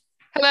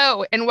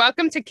Hello, and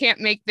welcome to Can't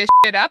Make This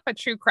Shit Up, a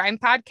true crime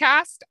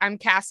podcast. I'm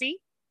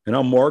Cassie. And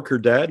I'm Mark, her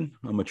dad.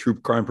 I'm a true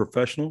crime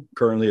professional,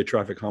 currently a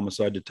traffic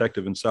homicide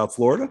detective in South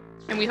Florida.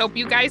 And we hope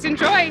you guys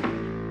enjoy.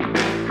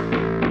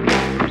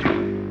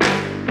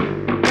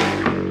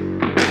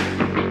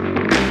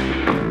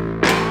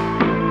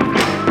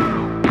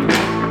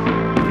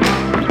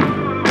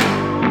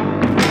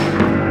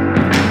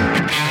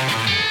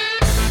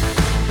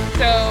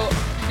 So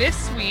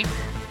this week,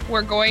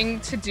 we're going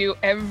to do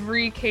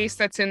every case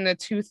that's in the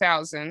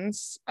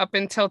 2000s up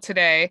until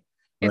today.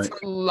 It's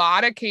a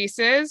lot of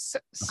cases.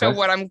 So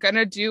what I'm going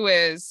to do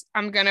is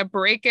I'm going to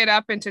break it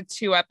up into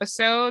 2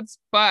 episodes,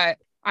 but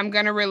I'm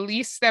going to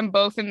release them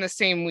both in the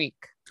same week.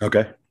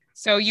 Okay.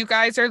 So you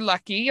guys are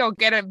lucky. You'll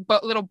get a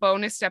little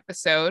bonus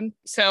episode.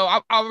 So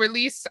I'll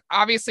release,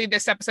 obviously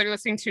this episode you're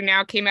listening to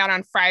now came out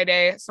on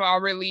Friday. So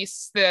I'll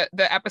release the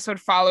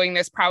episode following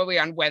this probably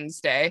on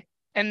Wednesday.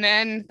 And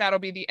then that'll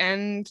be the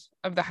end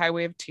of the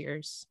Highway of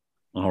Tears.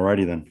 All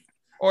righty then.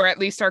 Or at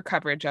least our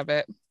coverage of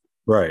it.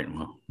 Right.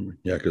 Well,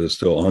 yeah, because it's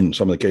still on.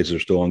 Some of the cases are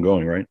still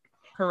ongoing, right?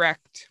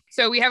 Correct.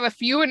 So we have a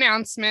few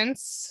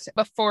announcements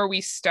before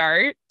we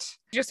start.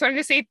 Just wanted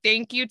to say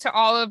thank you to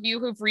all of you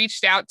who've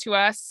reached out to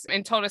us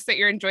and told us that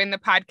you're enjoying the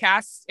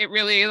podcast. It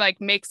really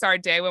makes our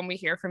day when we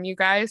hear from you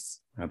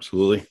guys.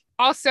 Absolutely.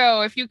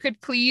 Also, if you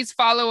could please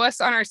follow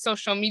us on our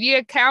social media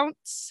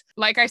accounts.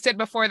 Like I said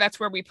before, that's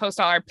where we post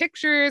all our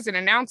pictures and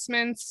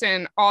announcements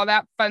and all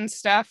that fun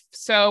stuff.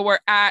 So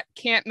we're at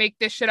Can't Make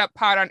This Shit Up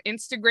Pod on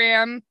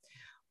Instagram.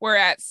 We're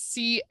at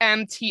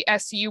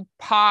CMTSU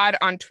Pod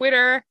on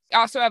Twitter. We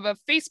also have a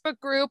Facebook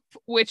group,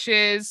 which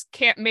is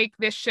Can't Make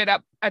This Shit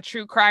Up, a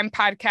true crime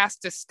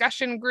podcast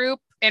discussion group.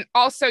 And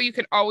also you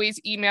can always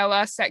email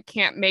us at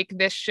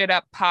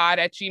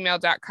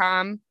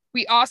can'tmakethissshituppod@gmail.com.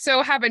 We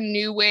also have a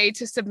new way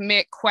to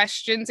submit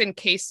questions and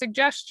case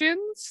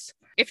suggestions.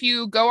 If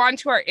you go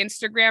onto our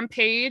Instagram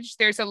page,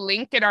 there's a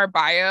link in our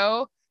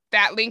bio.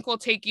 That link will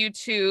take you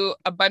to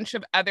a bunch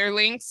of other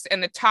links.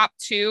 And the top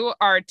 2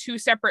 are 2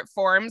 separate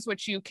forms,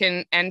 which you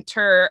can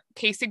enter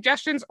case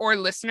suggestions or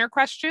listener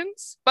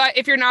questions. But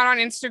if you're not on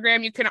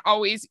Instagram, you can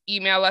always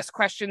email us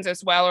questions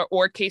as well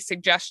or case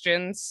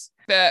suggestions.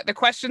 The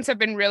questions have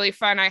been really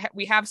fun.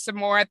 We have some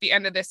more at the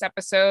end of this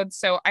episode.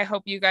 So I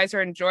hope you guys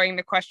are enjoying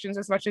the questions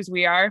as much as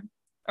we are.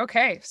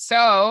 Okay,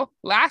 so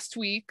last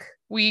week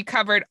we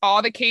covered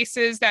all the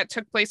cases that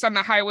took place on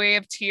the Highway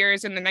of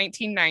Tears in the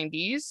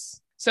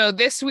 1990s. So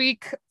this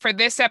week, for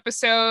this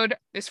episode,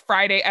 this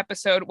Friday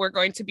episode, we're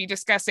going to be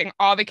discussing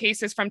all the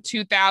cases from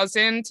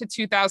 2000 to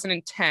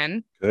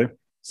 2010. Okay.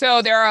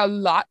 So there are a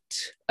lot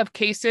of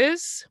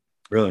cases.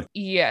 Really?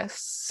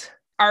 Yes.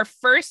 Our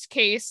first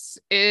case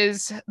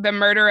is the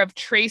murder of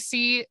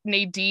Tracy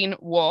Nadine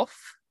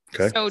Wolf.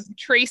 Okay. So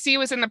Tracy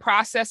was in the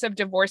process of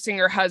divorcing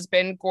her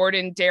husband,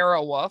 Gordon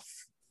Darrell Wolf.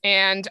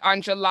 And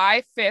on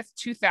July 5th,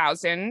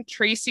 2000,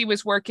 Tracy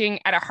was working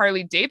at a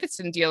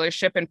Harley-Davidson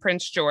dealership in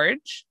Prince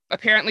George.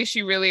 Apparently,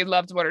 she really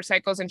loved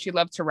motorcycles and she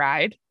loved to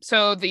ride.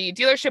 So the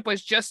dealership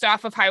was just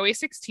off of Highway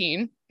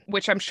 16,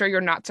 which I'm sure you're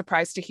not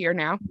surprised to hear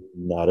now.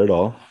 Not at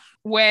all.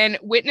 When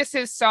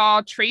witnesses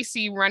saw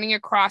Tracy running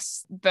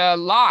across the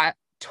lot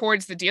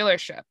towards the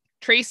dealership,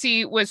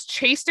 Tracy was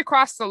chased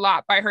across the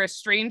lot by her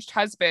estranged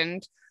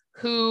husband,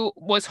 who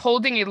was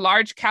holding a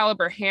large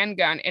caliber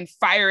handgun and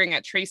firing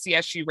at Tracy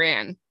as she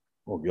ran.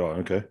 Oh, God.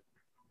 Okay.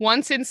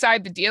 Once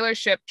inside the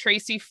dealership,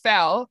 Tracy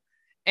fell,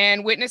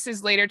 and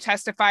witnesses later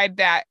testified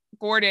that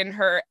Gordon,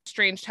 her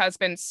estranged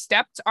husband,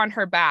 stepped on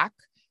her back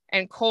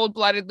and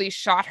cold-bloodedly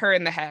shot her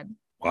in the head.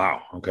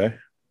 Wow. Okay.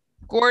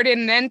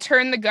 Gordon then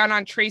turned the gun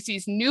on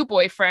Tracy's new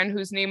boyfriend,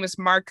 whose name was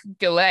Mark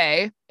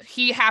Gillay.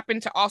 He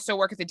happened to also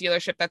work at the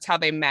dealership. That's how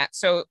they met.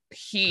 So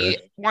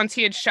once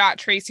he had shot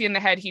Tracy in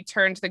the head, he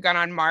turned the gun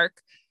on Mark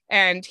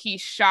and he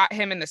shot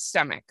him in the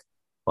stomach.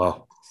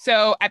 Wow.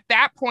 So at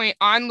that point,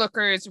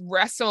 onlookers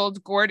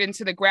wrestled Gordon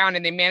to the ground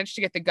and they managed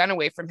to get the gun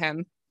away from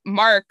him.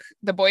 Mark,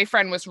 the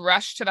boyfriend, was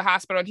rushed to the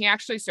hospital and he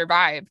actually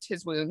survived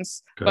his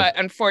wounds. Okay. But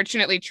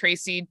unfortunately,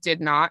 Tracy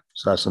did not.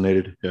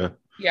 Assassinated. Yeah.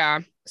 Yeah.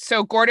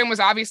 So Gordon was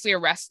obviously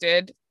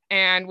arrested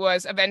and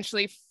was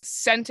eventually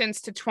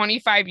sentenced to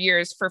 25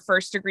 years for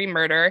first-degree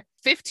murder,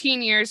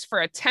 15 years for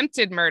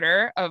attempted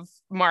murder of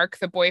Mark,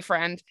 the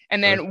boyfriend,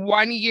 and then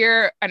 1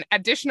 year, an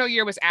additional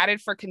year was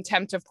added for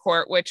contempt of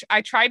court, which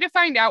I tried to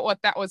find out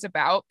what that was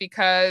about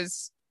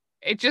because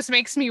it just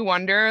makes me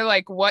wonder,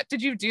 what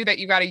did you do that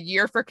you got a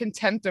year for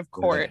contempt of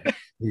court? Yeah.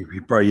 He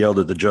probably yelled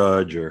at the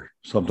judge or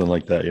something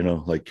like that, you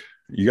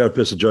got to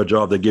piss the judge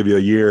off. They give you a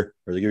year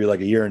or they give you a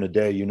year and a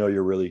day,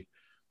 you're really...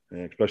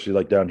 And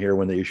especially down here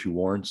when they issue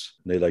warrants,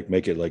 they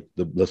make it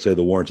let's say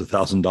the warrant's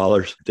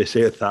 $1,000. If they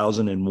say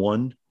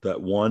 1,001, that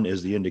one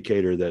is the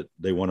indicator that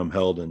they want them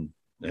held and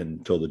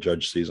until the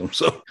judge sees them.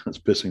 So it's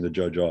pissing the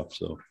judge off.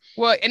 So,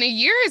 well, and a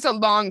year is a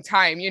long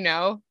time,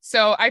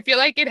 so I feel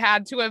like it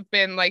had to have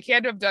been he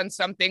had to have done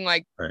something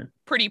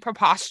pretty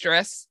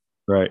preposterous.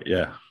 Right.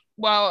 Yeah.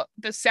 Well,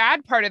 the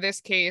sad part of this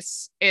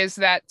case is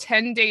that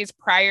 10 days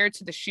prior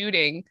to the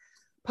shooting,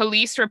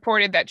 Police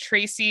reported that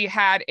Tracy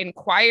had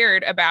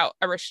inquired about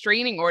a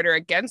restraining order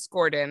against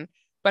Gordon,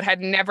 but had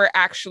never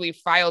actually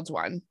filed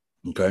one.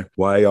 Okay.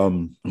 Why?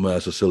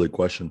 That's a silly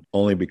question.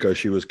 Only because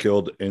she was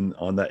killed in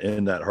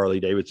that Harley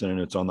Davidson, and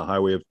it's on the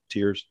Highway of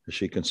Tears. Is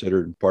she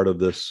considered part of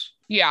this?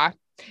 Yeah.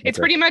 It's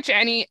pretty much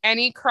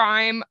any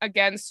crime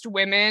against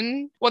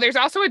women. Well, there's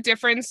also a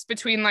difference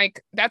between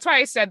like, that's why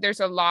I said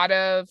there's a lot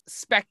of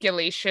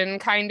speculation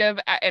kind of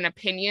and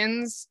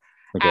opinions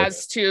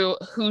as to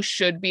who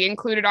should be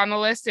included on the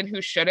list and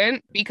who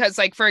shouldn't. Because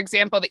like, for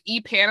example, the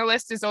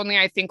e-panelist is only,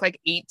 I think, like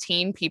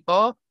 18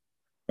 people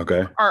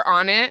are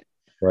on it.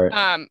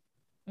 Right.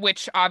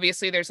 Which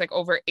obviously there's like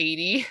over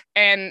 80.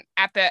 And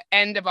at the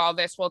end of all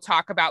this, we'll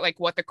talk about like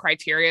what the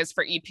criteria is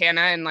for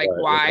EPANA and like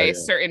why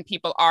certain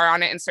people are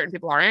on it and certain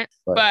people aren't.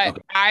 But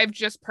I've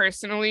just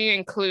personally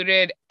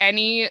included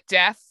any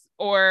death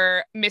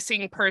or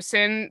missing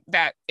person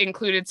that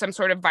included some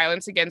sort of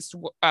violence against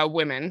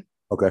women.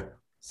 Okay.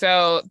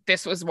 So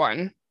this was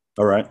one.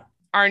 All right.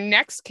 Our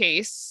next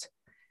case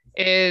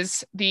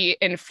is the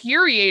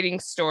infuriating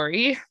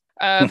story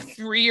of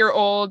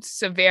 3-year-old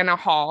Savannah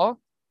Hall.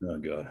 Oh,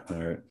 God. All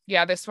right.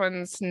 Yeah, this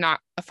one's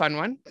not a fun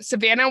one.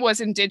 Savannah was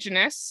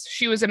indigenous.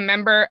 She was a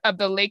member of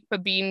the Lake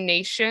Babine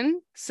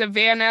Nation.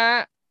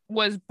 Savannah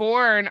was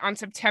born on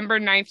September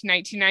 9th,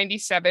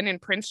 1997 in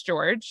Prince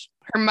George.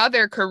 Her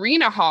mother,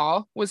 Karina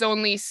Hall, was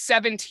only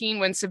 17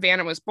 when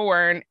Savannah was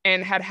born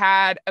and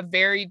had a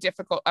very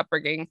difficult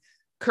upbringing.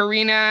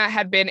 Karina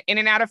had been in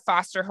and out of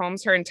foster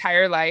homes her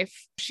entire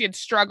life. She had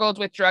struggled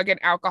with drug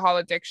and alcohol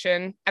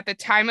addiction. At the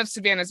time of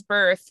Savannah's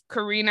birth,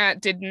 Karina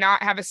did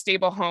not have a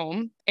stable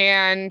home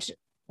and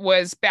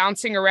was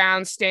bouncing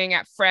around, staying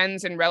at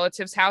friends' and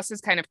relatives'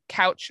 houses, kind of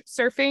couch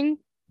surfing.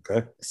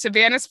 Okay.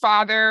 Savannah's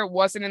father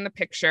wasn't in the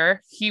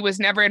picture. He was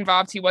never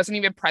involved. He wasn't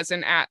even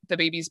present at the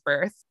baby's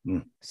birth.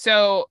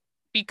 So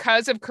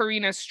because of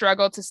Karina's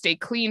struggle to stay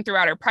clean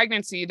throughout her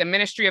pregnancy, the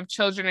Ministry of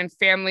Children and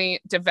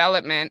Family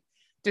Development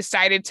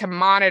decided to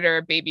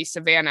monitor baby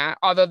Savannah,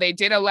 although they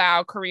did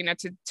allow Karina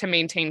to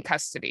maintain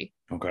custody.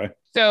 Okay.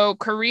 So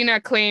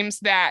Karina claims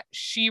that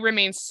she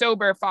remained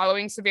sober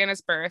following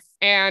Savannah's birth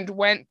and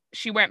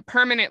she went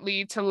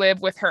permanently to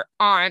live with her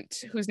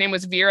aunt, whose name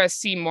was Vera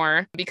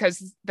Seymour,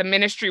 because the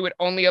ministry would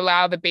only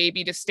allow the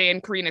baby to stay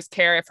in Karina's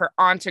care if her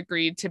aunt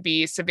agreed to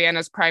be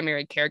Savannah's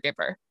primary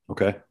caregiver.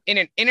 Okay. In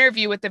an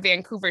interview with the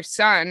Vancouver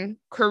Sun,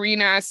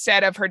 Karina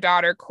said of her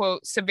daughter,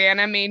 quote,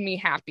 "Savannah made me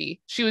happy.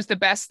 She was the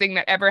best thing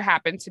that ever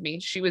happened to me.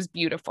 She was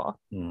beautiful."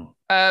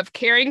 Of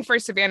caring for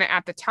Savannah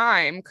at the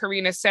time,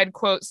 Karina said,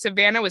 quote,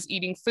 "Savannah was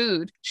eating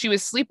food. She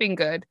was sleeping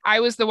good. I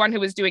was the one who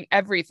was doing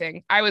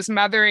everything. I was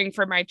mothering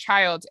for my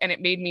child, and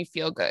it made me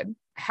feel good."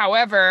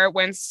 However,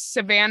 when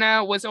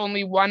Savannah was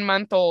only 1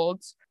 month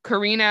old,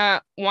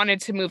 Karina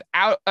wanted to move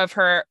out of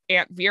her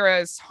Aunt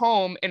Vera's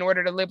home in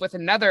order to live with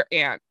another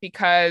aunt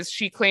because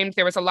she claimed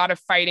there was a lot of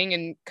fighting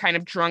and kind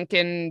of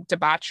drunken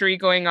debauchery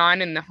going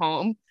on in the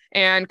home.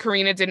 And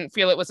Karina didn't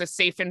feel it was a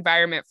safe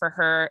environment for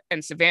her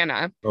and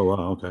Savannah. Oh,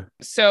 wow. Okay.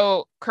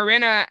 So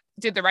Karina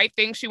did the right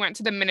thing. She went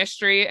to the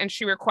ministry and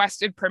she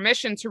requested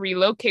permission to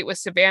relocate with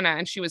Savannah,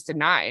 and she was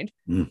denied.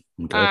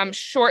 Okay.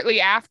 Shortly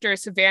after,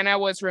 Savannah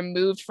was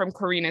removed from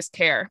Karina's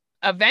care.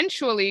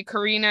 Eventually,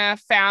 Karina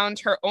found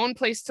her own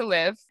place to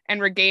live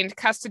and regained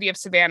custody of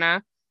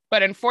Savannah.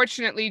 But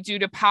unfortunately, due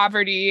to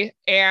poverty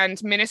and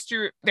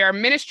there are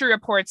ministry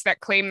reports that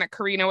claim that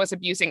Karina was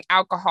abusing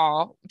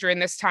alcohol during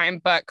this time,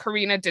 but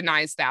Karina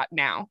denies that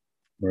now.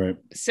 Right.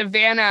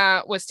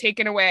 Savannah was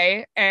taken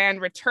away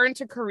and returned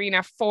to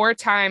Karina 4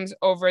 times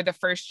over the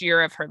first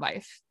year of her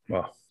life.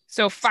 Wow.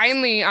 So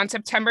finally, on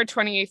September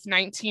 28th,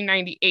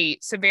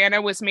 1998,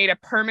 Savannah was made a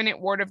permanent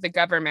ward of the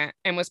government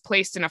and was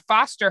placed in a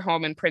foster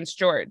home in Prince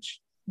George.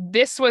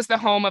 This was the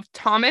home of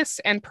Thomas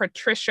and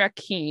Patricia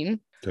Keene,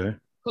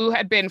 who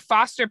had been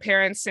foster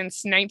parents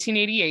since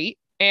 1988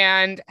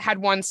 and had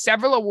won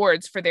several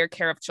awards for their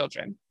care of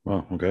children.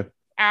 Wow, okay.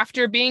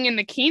 After being in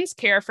the Keenes'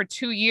 care for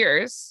 2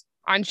 years,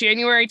 on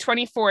January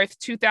 24th,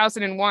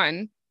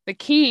 2001, the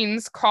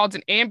Keenes called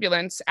an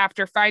ambulance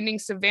after finding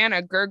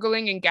Savannah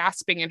gurgling and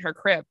gasping in her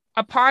crib.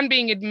 Upon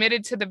being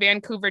admitted to the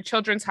Vancouver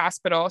Children's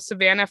Hospital,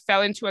 Savannah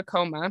fell into a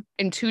coma,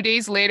 and 2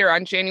 days later,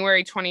 on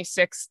January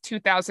 26,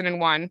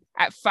 2001,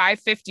 at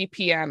 5:50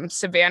 p.m.,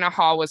 Savannah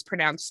Hall was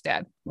pronounced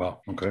dead.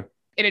 Wow, okay.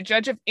 In a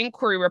judge of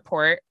inquiry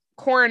report,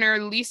 coroner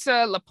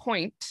Lisa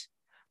Lapointe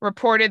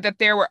reported that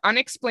there were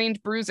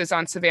unexplained bruises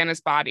on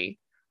Savannah's body.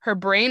 Her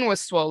brain was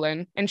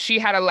swollen, and she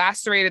had a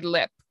lacerated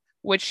lip,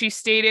 which she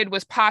stated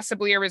was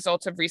possibly a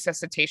result of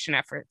resuscitation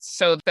efforts.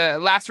 So the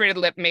lacerated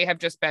lip may have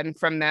just been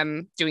from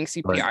them doing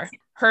CPR. Right.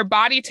 Her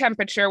body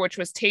temperature, which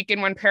was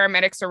taken when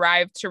paramedics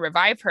arrived to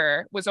revive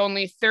her, was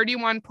only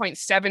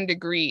 31.7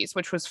 degrees,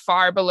 which was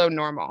far below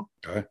normal.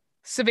 Okay.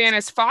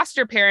 Savannah's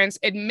foster parents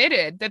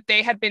admitted that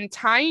they had been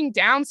tying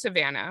down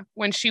Savannah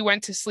when she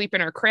went to sleep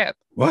in her crib.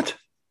 What?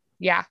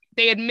 Yeah.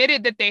 They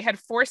admitted that they had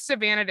forced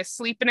Savannah to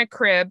sleep in a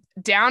crib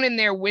down in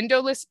their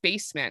windowless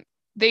basement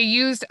They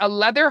used a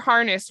leather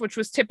harness, which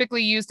was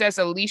typically used as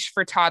a leash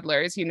for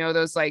toddlers. You know,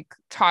 those like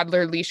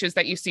toddler leashes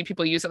that you see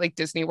people use at like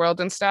Disney World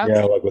and stuff.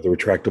 Yeah, like with a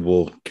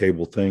retractable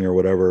cable thing or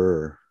whatever.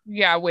 Or...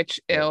 Yeah, which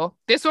ill.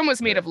 This one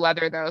was made of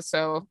leather though,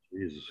 so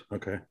Jesus.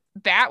 Okay.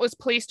 that was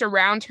placed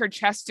around her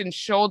chest and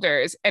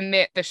shoulders, and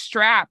the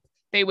strap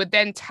they would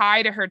then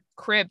tie to her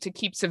crib to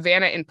keep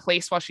Savannah in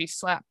place while she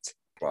slept.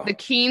 Wow. The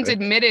Keens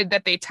admitted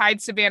that they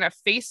tied Savannah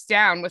face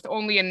down with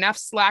only enough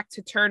slack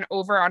to turn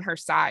over on her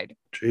side.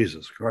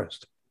 Jesus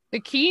Christ. The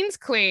Keens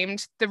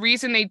claimed the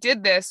reason they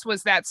did this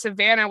was that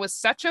Savannah was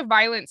such a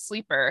violent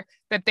sleeper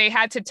that they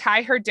had to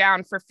tie her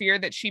down for fear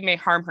that she may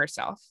harm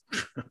herself.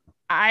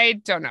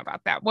 I don't know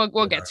about that.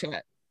 We'll get to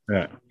it.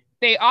 Yeah.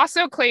 They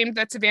also claimed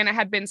that Savannah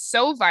had been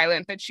so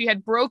violent that she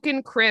had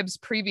broken cribs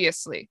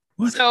previously.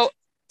 What? So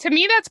to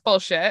me, that's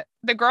bullshit.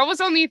 The girl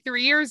was only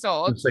 3 years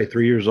old. Let's say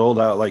 3 years old.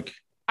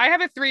 I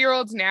have a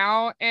 3-year-old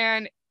now,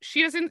 and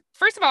she doesn't.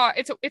 First of all,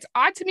 it's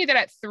odd to me that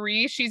at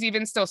 3 she's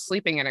even still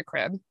sleeping in a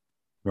crib.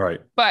 Right.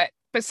 But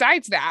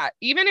besides that,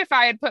 even if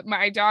I had put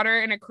my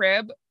daughter in a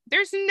crib,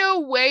 there's no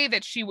way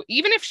that she,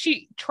 even if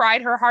she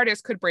tried her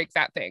hardest, could break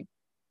that thing.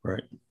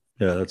 Right.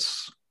 Yeah,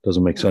 that's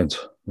doesn't make sense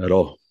at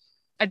all.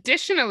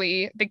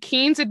 Additionally, the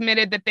Keens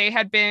admitted that they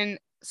had been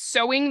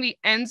sewing the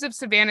ends of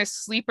Savannah's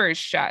sleepers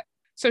shut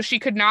so she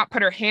could not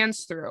put her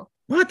hands through.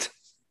 What?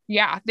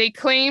 Yeah, they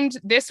claimed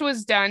this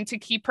was done to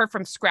keep her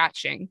from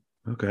scratching.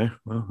 Okay.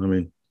 Well, I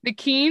mean, the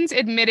Keens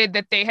admitted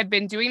that they had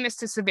been doing this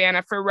to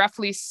Savannah for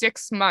roughly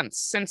 6 months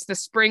since the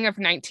spring of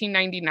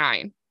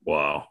 1999.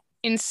 Wow.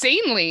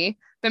 Insanely,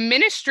 the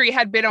ministry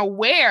had been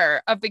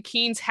aware of the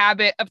Keens'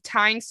 habit of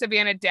tying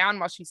Savannah down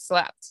while she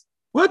slept.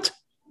 What?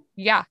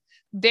 Yeah.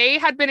 They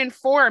had been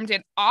informed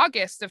in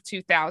August of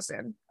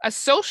 2000. A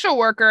social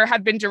worker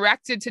had been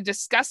directed to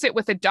discuss it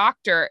with a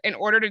doctor in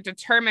order to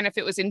determine if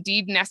it was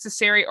indeed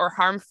necessary or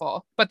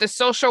harmful, but the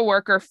social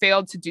worker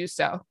failed to do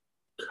so.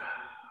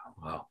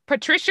 Wow.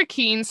 Patricia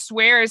Keene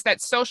swears that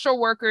social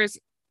workers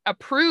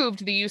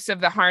approved the use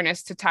of the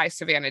harness to tie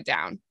Savannah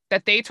down,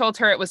 that they told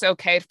her it was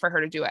okay for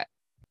her to do it.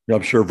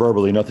 I'm sure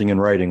verbally, nothing in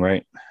writing,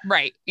 right?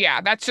 Right. Yeah,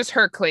 that's just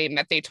her claim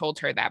that they told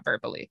her that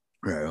verbally.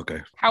 Right. Okay.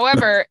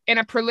 However, in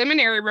a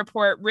preliminary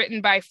report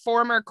written by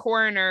former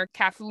coroner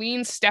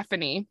Kathleen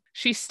Stephanie,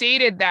 she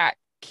stated that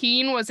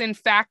Keene was in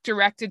fact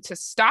directed to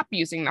stop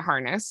using the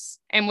harness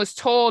and was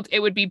told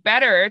it would be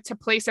better to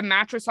place a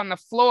mattress on the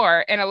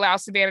floor and allow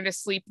Savannah to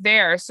sleep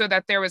there so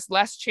that there was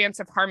less chance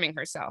of harming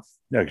herself.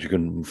 Yeah, because you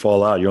can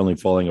fall out. You're only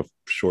falling a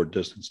short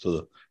distance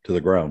to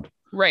the ground.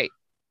 Right.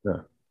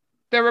 Yeah.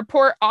 The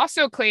report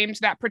also claimed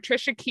that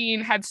Patricia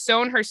Keene had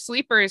sewn her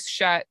sleepers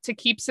shut to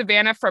keep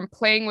Savannah from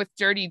playing with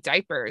dirty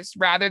diapers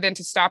rather than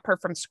to stop her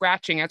from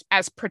scratching,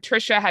 as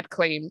Patricia had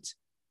claimed.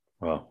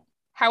 Wow.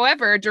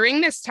 However,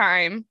 during this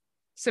time,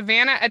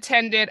 Savannah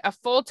attended a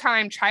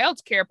full-time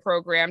child care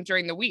program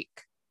during the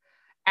week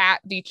at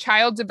the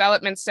Child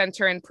Development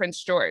Center in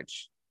Prince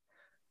George.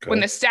 Okay.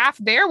 When the staff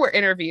there were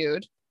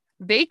interviewed,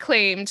 they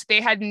claimed they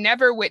had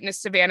never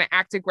witnessed Savannah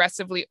act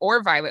aggressively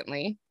or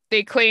violently.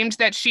 They claimed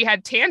that she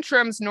had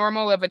tantrums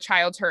normal of a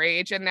child her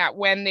age, and that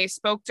when they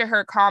spoke to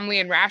her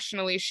calmly and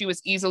rationally, she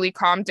was easily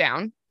calmed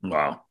down.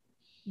 Wow.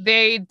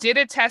 They did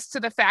attest to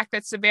the fact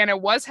that Savannah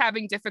was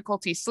having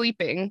difficulty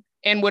sleeping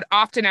and would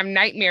often have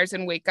nightmares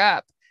and wake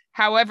up.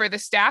 However, the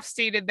staff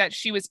stated that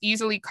she was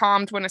easily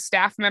calmed when a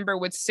staff member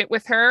would sit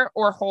with her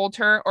or hold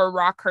her or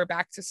rock her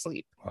back to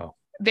sleep. Wow.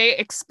 They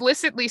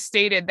explicitly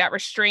stated that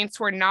restraints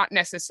were not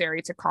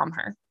necessary to calm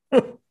her.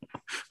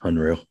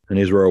 Unreal. And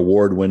these were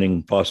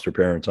award-winning foster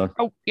parents, huh?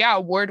 Oh, yeah,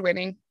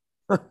 award-winning.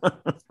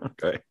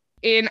 Okay.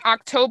 In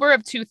October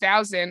of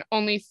 2000,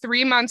 only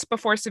 3 months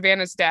before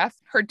Savannah's death,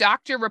 her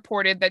doctor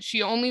reported that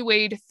she only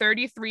weighed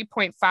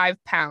 33.5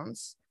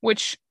 pounds,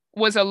 which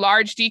was a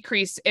large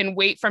decrease in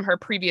weight from her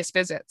previous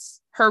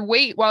visits. Her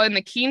weight while in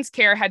the Keene's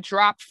care had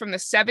dropped from the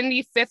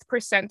 75th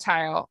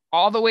percentile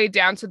all the way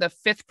down to the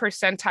 5th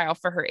percentile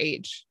for her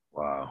age.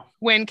 Wow.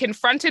 When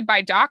confronted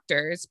by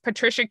doctors,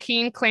 Patricia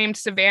Keene claimed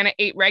Savannah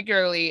ate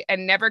regularly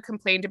and never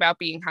complained about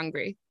being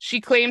hungry.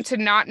 She claimed to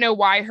not know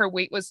why her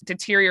weight was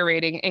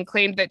deteriorating and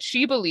claimed that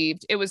she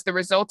believed it was the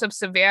result of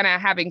Savannah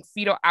having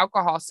fetal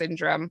alcohol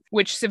syndrome,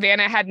 which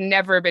Savannah had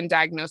never been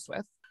diagnosed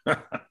with.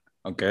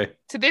 Okay.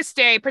 To this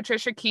day,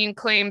 Patricia Keene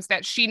claims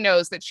that she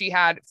knows that she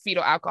had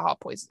fetal alcohol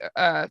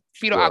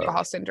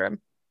alcohol syndrome.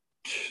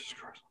 Jesus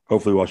Christ.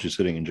 Hopefully while she's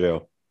sitting in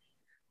jail.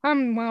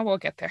 Well, we'll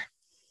get there.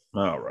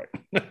 All right.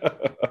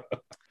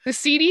 The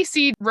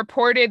CDC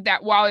reported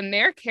that while in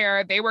their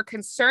care, they were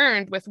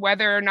concerned with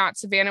whether or not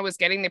Savannah was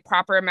getting the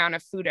proper amount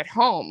of food at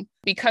home,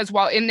 because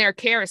while in their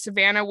care,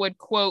 Savannah would,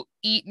 quote,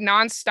 eat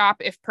nonstop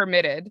if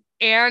permitted,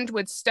 and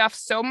would stuff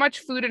so much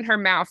food in her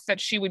mouth that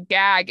she would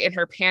gag in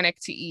her panic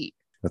to eat.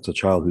 That's a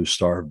child who's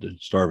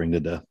starving to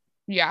death.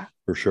 Yeah.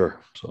 For sure.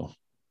 So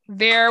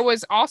there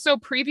was also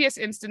previous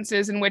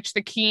instances in which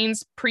the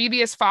Keenes'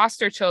 previous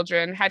foster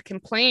children had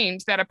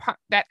complained that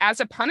as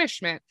a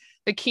punishment,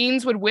 the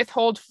Keenes would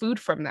withhold food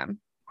from them.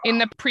 In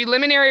the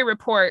preliminary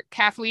report,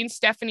 Kathleen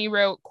Stephanie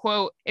wrote,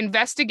 quote,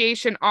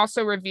 investigation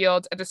also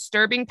revealed a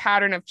disturbing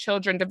pattern of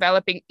children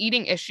developing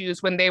eating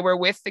issues when they were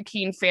with the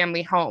Keene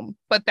family home,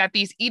 but that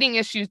these eating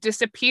issues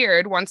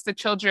disappeared once the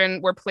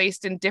children were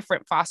placed in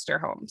different foster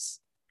homes.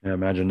 Yeah,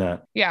 imagine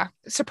that. Yeah.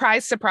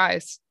 Surprise,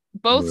 surprise.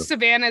 Both Yeah.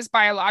 Savannah's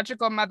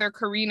biological mother,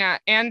 Karina,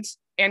 and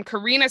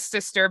Karina's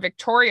sister,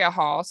 Victoria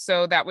Hall,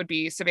 so that would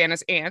be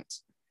Savannah's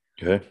aunt,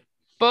 Okay.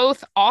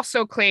 both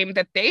also claimed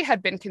that they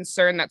had been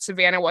concerned that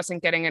Savannah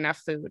wasn't getting enough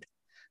food.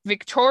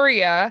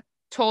 Victoria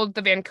told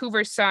the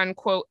Vancouver Sun,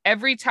 quote,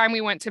 every time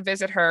we went to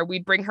visit her,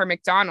 we'd bring her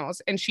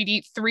McDonald's and she'd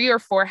eat 3 or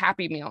 4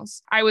 Happy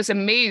Meals. I was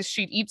amazed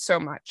she'd eat so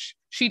much.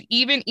 She'd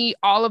even eat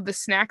all of the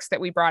snacks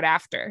that we brought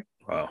after.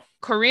 Wow.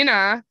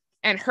 Karina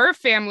and her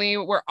family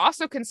were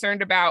also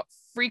concerned about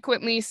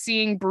frequently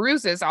seeing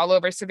bruises all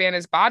over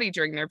Savannah's body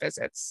during their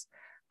visits.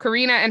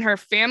 Karina and her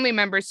family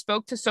members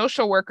spoke to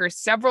social workers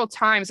several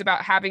times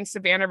about having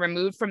Savannah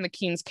removed from the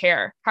Keene's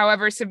care.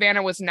 However,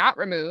 Savannah was not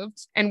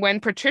removed. And when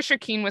Patricia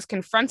Keene was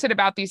confronted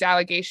about these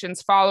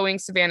allegations following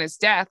Savannah's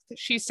death,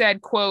 she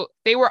said, quote,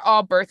 they were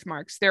all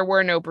birthmarks. There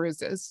were no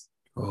bruises.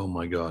 Oh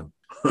my God.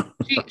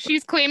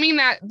 She's claiming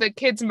that the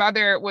kid's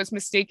mother was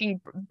mistaking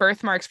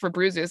birthmarks for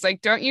bruises.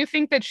 Like, don't you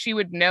think that she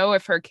would know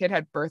if her kid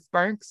had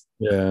birthmarks?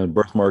 Yeah,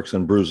 birthmarks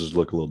and bruises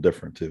look a little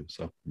different too.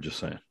 So I'm just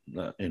saying,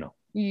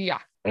 Yeah.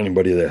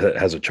 Anybody that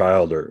has a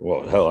child or,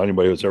 well, hell,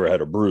 anybody who's ever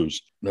had a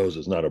bruise knows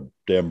it's not a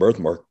damn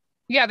birthmark.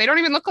 Yeah, they don't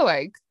even look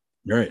alike.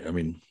 Right. I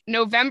mean,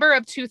 November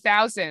of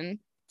 2000,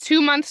 2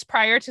 months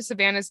prior to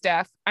Savannah's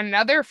death,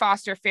 another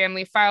foster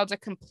family filed a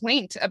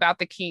complaint about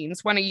the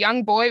Keenes when a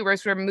young boy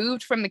was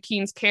removed from the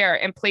Keenes'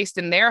 care and placed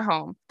in their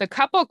home. The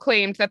couple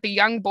claimed that the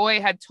young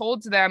boy had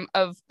told them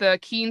of the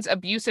Keenes'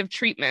 abusive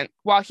treatment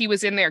while he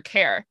was in their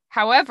care.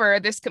 However,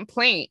 this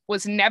complaint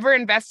was never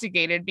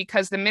investigated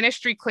because the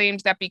ministry claimed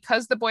that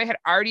because the boy had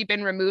already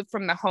been removed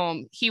from the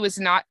home, he was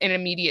not in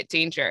immediate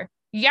danger.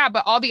 Yeah,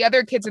 but all the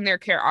other kids in their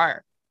care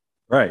are.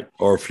 right.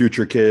 Or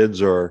future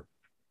kids or.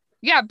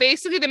 Yeah,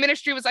 basically the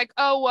ministry was like,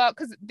 oh, well,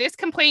 because this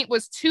complaint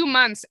was 2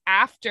 months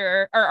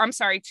after, or I'm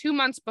sorry, 2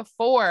 months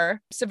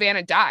before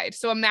Savannah died.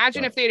 So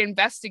imagine if they'd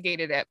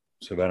investigated it.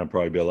 Savannah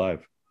probably be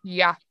alive.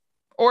 Yeah.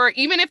 Or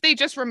even if they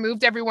just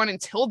removed everyone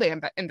until they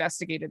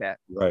investigated it.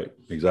 Right.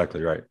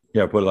 Exactly. Right.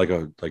 Yeah. Put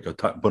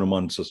put them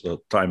on just a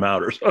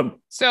timeout or something.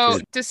 So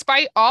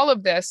despite all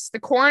of this, the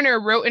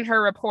coroner wrote in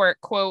her report,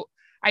 quote,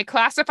 I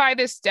classify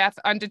this death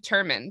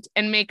undetermined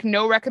and make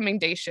no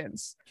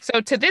recommendations.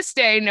 So to this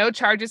day, no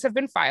charges have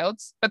been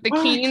filed, but the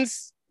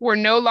Keenes were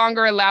no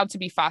longer allowed to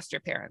be foster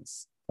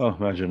parents. Oh,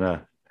 imagine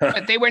that.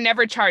 But they were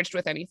never charged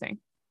with anything.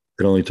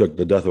 It only took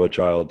the death of a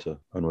child to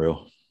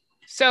unreal.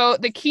 So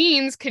the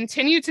Keenes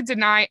continue to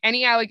deny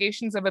any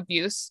allegations of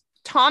abuse.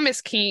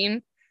 Thomas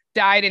Keene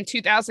died in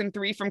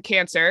 2003 from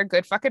cancer.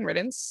 Good fucking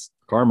riddance.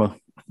 Karma.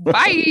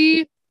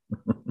 Bye.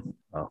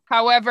 Wow.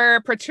 However,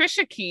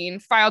 Patricia Keene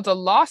filed a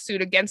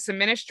lawsuit against the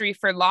ministry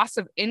for loss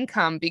of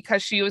income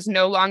because she was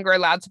no longer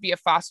allowed to be a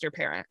foster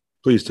parent.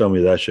 Please tell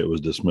me that shit was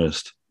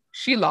dismissed.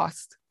 She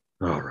lost.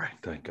 All right.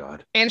 Thank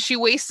God. And she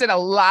wasted a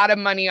lot of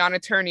money on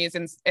attorneys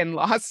and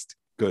lost.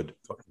 Good.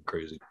 Fucking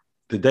crazy.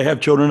 Did they have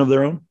children of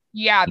their own?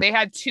 Yeah, they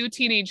had 2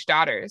 teenage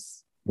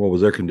daughters. What was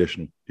their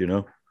condition? Do you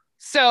know?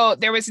 So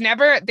they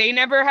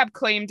never have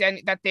claimed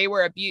that they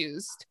were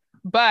abused.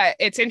 But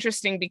it's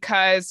interesting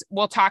because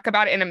we'll talk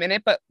about it in a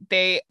minute, but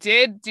they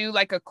did do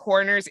like a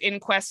coroner's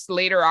inquest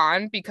later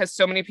on because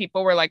so many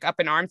people were like up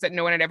in arms that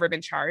no one had ever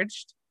been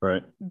charged.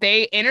 Right.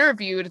 They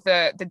interviewed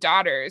the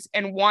daughters,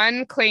 and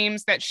one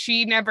claims that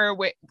she never,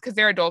 because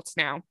they're adults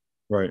now.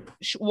 Right.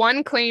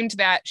 One claimed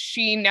that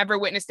she never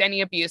witnessed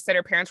any abuse, that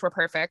her parents were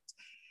perfect.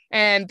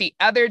 And the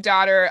other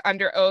daughter,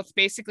 under oath,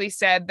 basically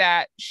said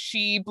that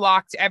she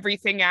blocked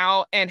everything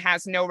out and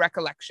has no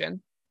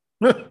recollection.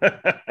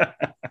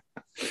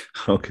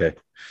 Okay.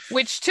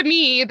 Which to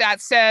me,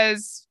 that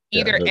says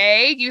either Yeah,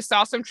 A, you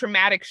saw some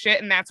traumatic shit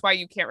and that's why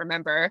you can't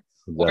remember,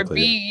 exactly, or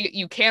B,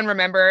 you can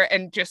remember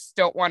and just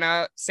don't want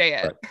to say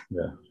it.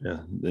 Right.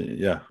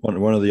 Yeah. One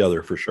or the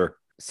other for sure.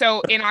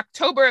 So in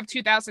October of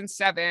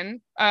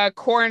 2007, a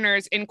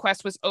coroner's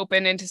inquest was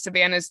opened into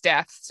Savannah's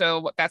death.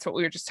 So that's what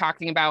we were just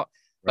talking about.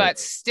 Right. But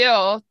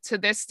still, to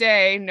this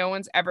day, no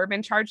one's ever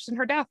been charged in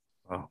her death.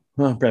 Oh,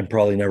 well, and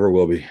probably never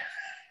will be.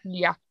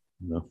 Yeah.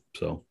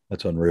 So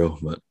that's unreal,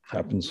 but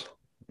happens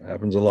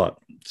a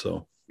lot.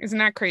 So Isn't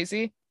that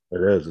crazy?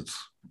 it is.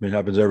 It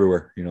happens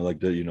everywhere. You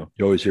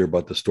always hear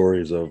about the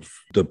stories of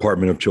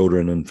Department of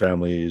Children and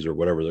Families or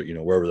whatever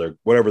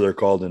whatever they're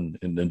called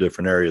in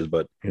different areas.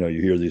 But you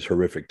hear these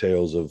horrific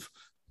tales of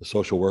the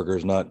social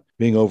workers not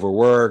being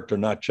overworked or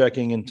not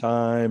checking in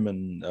time,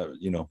 and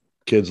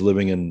kids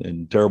living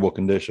in terrible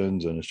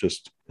conditions, and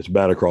it's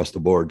bad across the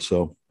board.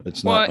 So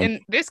it's not. Well, in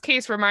this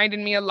case reminded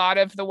me a lot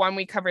of the one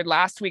we covered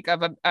last week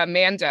of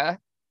Amanda.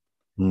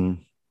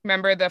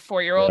 Remember the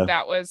 4-year-old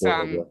that was,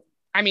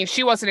 I mean,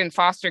 she wasn't in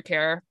foster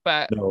care,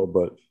 but. No,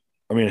 but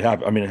I mean,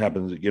 it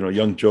happens,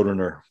 young children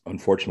are,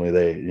 unfortunately,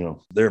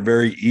 they're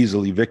very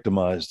easily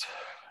victimized,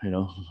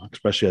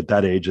 especially at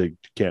that age, they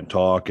can't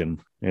talk.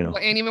 And, you know.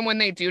 And even when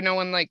they do, no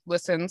one like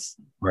listens.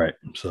 Right.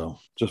 So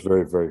just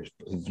very, very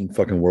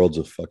fucking world's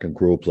a fucking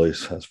cruel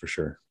place. That's for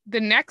sure. The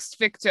next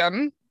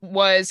victim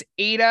was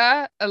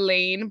Ada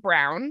Elaine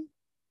Brown,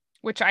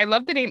 which I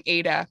love the name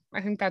Ada.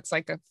 I think that's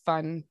like a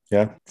fun.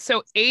 Yeah.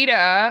 So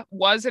Ada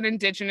was an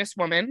Indigenous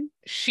woman.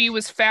 She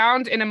was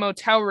found in a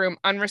motel room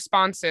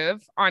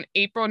unresponsive on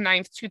April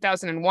 9th,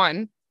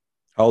 2001.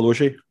 How old was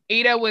she?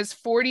 Ada was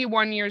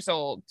 41 years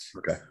old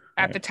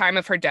at the time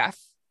of her death.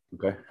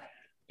 Okay.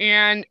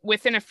 And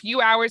within a few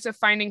hours of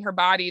finding her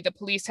body, the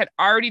police had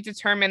already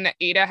determined that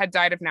Ada had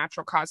died of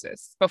natural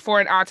causes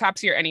before an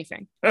autopsy or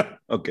anything.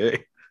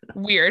 Okay.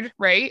 Weird,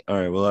 right? All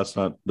right. Well, that's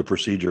not the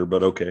procedure,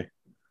 but okay.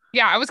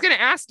 Yeah, I was going to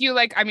ask you,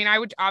 like, I mean, I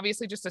would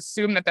obviously just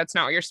assume that that's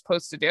not what you're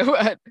supposed to do.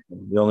 But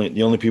The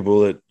only people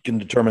that can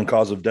determine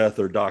cause of death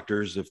are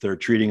doctors if they're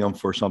treating them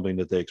for something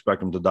that they expect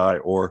them to die,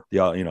 or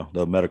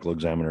the medical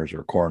examiners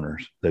or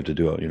coroners. They have to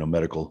do a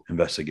medical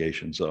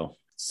investigation.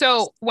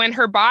 So when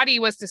her body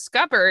was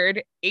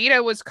discovered,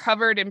 Ada was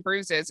covered in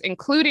bruises,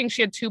 including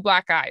she had 2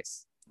 black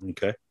eyes.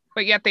 Okay.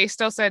 But yet they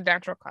still said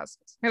natural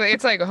causes.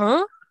 It's like,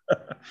 huh?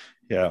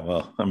 Yeah.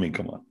 Well, I mean,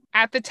 come on.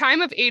 At the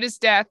time of Ada's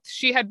death,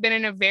 she had been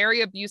in a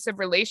very abusive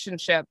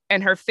relationship,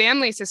 and her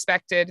family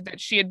suspected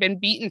that she had been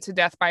beaten to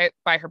death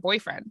by her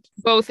boyfriend.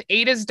 Both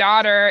Ada's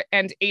daughter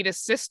and Ada's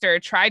sister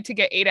tried to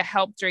get Ada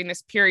help during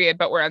this period,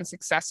 but were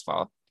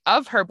unsuccessful.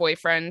 Of her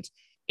boyfriend,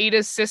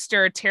 Ada's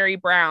sister, Terry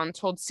Brown,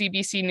 told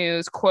CBC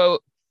News,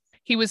 quote,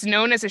 "He was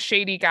known as a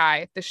shady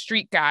guy, the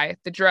street guy,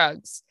 the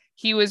drugs.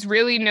 He was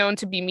really known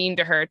to be mean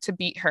to her, to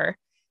beat her.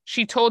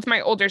 She told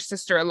my older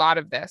sister a lot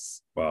of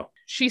this." Wow.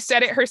 She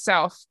said it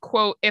herself,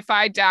 quote, "If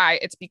I die,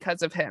 it's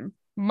because of him."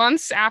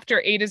 Months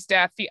after Ada's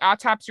death, the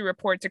autopsy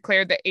report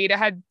declared that Ada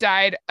had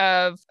died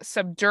of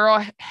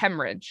subdural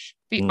hemorrhage.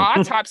 The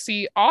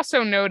autopsy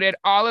also noted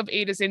all of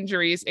Ada's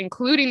injuries,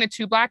 including the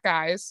 2 black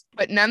eyes,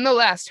 but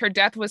nonetheless, her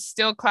death was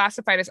still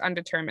classified as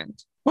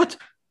undetermined. What?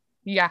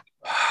 Yeah.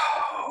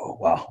 Oh,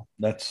 wow.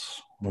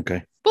 That's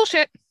okay.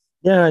 Bullshit.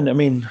 Yeah. And I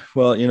mean,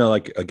 well,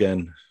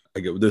 again,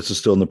 this is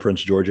still in the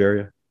Prince George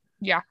area.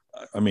 Yeah.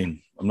 I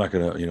mean, I'm not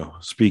going to,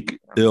 speak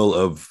ill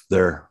of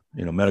their,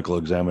 medical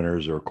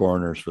examiners or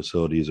coroners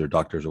facilities or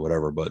doctors or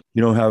whatever, but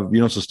you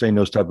don't sustain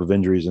those type of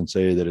injuries and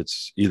say that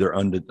it's either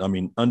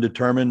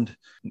undetermined,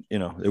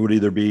 it would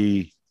either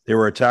be they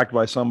were attacked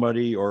by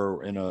somebody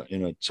or in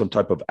a some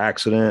type of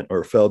accident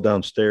or fell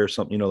downstairs,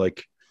 something,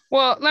 like.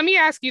 Well, let me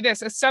ask you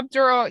this, a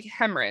subdural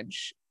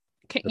hemorrhage,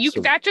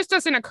 that just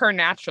doesn't occur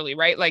naturally,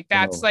 right? Like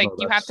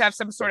you have to have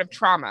some sort of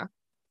trauma.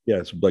 Yeah,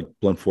 it's like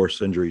blunt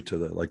force injury to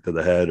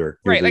the head, or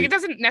right. Like it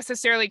doesn't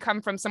necessarily come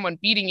from someone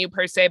beating you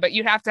per se, but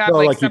you'd have to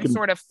have some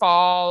sort of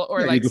fall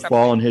or you could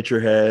fall and hit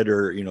your head,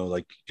 or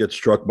get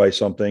struck by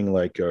something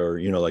like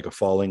a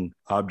falling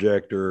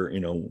object or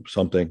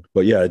something.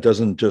 But yeah, it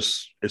doesn't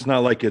just. It's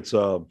not like it's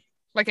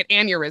like an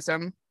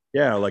aneurysm.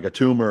 Yeah, like a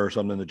tumor or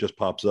something that just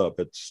pops up.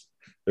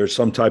 There's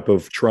some type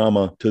of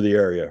trauma to the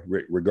area,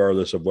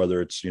 regardless of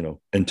whether it's,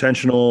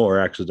 intentional or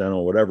accidental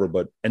or whatever.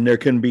 And there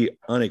can be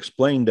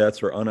unexplained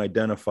deaths or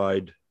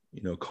unidentified,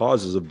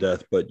 causes of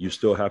death, but you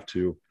still have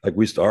to,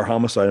 our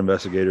homicide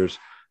investigators,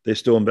 they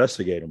still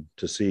investigate them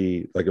to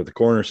see, like if the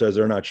coroner says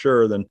they're not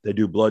sure, then they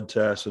do blood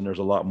tests, and there's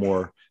a lot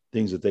more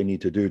things that they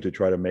need to do to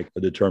try to make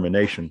a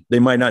determination. They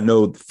might not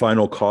know the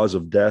final cause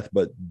of death,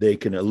 but they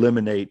can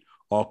eliminate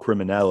all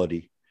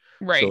criminality.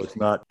 Right. So it's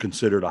not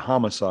considered a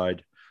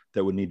homicide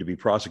that would need to be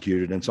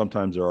prosecuted. And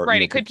sometimes there are.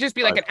 Right. It could just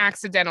be like an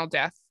accidental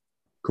death.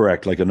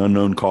 Correct. Like an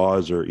unknown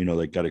cause, or,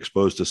 they got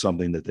exposed to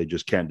something that they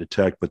just can't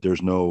detect, but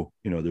there's no,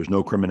 there's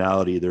no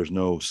criminality. There's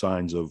no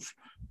signs of,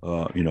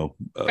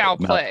 foul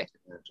play.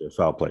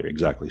 Foul play.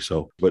 Exactly.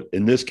 So, but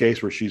in this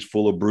case where she's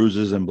full of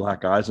bruises and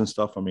black eyes and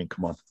stuff, I mean,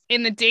 come on.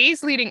 In the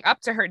days leading up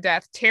to her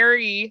death,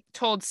 Terry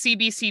told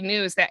CBC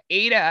News that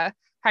Ada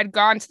had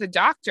gone to the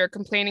doctor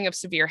complaining of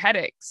severe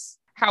headaches.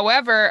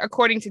 However,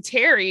 according to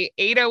Terry,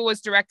 Ada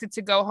was directed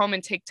to go home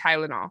and take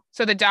Tylenol.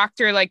 So the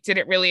doctor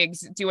didn't really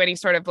do any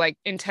sort of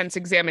intense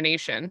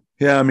examination.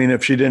 Yeah. I mean,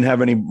 if she didn't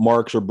have any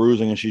marks or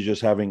bruising and she's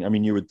just having,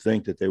 you would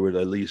think that they would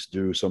at least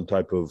do some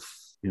type of,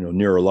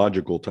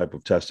 neurological type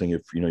of testing.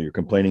 If, you're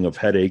complaining of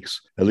headaches,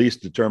 at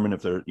least determine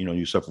if they're,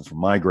 you suffer from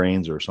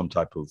migraines or some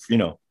type of,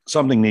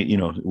 something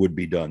that, would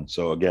be done.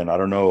 So again, I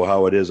don't know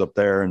how it is up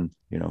there and,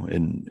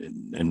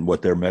 in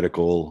what their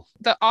medical.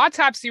 The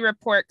autopsy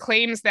report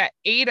claims that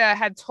Ada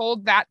had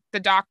told the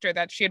doctor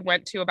that she had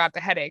went to about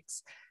the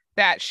headaches,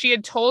 that she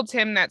had told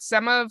him that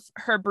some of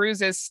her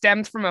bruises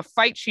stemmed from a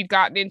fight she'd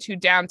gotten into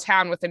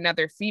downtown with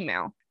another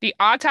female. The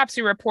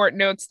autopsy report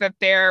notes that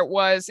there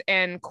was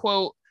an,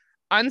 quote,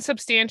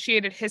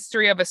 unsubstantiated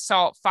history of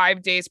assault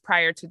 5 days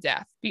prior to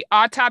death. The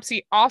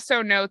autopsy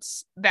also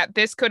notes that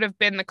this could have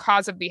been the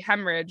cause of the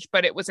hemorrhage,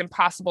 but it was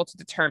impossible to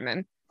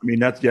determine. I mean,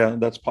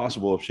 that's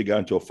possible if she got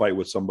into a fight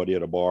with somebody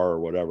at a bar or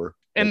whatever.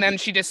 And then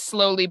she just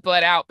slowly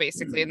bled out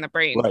basically in the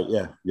brain. Right.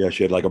 Yeah. Yeah.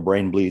 She had like a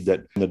brain bleed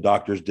that the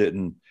doctors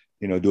didn't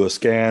do a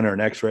scan or an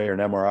x-ray or an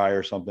MRI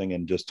or something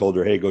and just told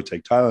her, hey, go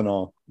take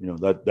Tylenol,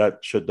 that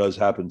shit does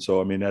happen.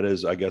 So, I mean, that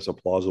is, I guess, a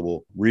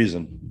plausible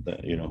reason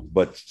that,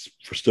 but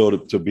for still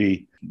to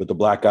be with the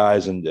black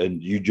eyes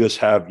and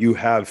you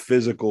have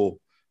physical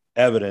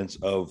evidence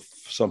of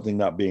something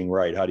not being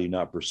right. How do you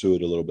not pursue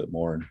it a little bit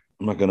more? And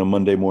I'm not going to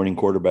Monday morning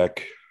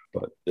quarterback,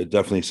 but it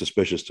definitely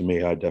suspicious to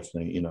me. I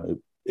definitely,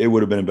 it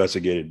would have been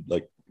investigated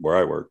like where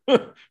I work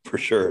for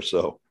sure.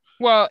 So,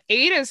 well,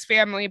 Ada's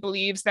family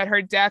believes that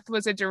her death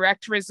was a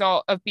direct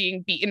result of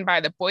being beaten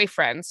by the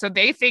boyfriend. So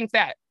they think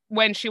that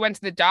when she went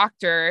to the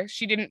doctor,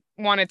 she didn't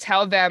want to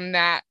tell them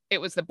that it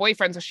was the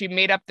boyfriend. So she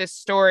made up this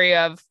story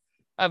of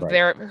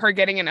right. her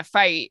getting in a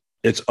fight.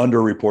 It's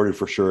underreported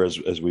for sure,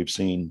 as we've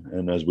seen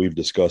and as we've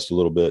discussed a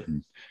little bit,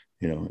 and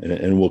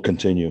and will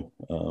continue.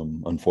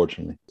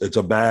 Unfortunately, it's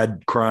a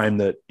bad crime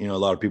that a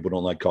lot of people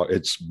don't like.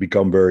 It's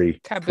become very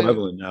taboo.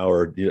 Prevalent now,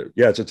 or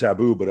it's a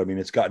taboo. But I mean,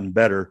 it's gotten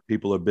better.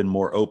 People have been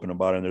more open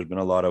about it. And there's been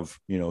a lot of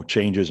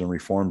changes and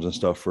reforms and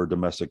stuff for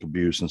domestic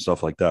abuse and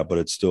stuff like that. But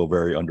it's still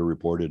very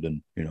underreported,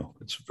 and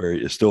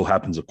it still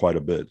happens quite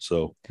a bit.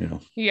 So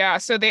yeah.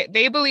 So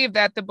they believe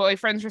that the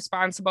boyfriend's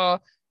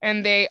responsible.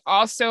 And they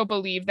also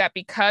believe that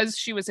because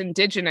she was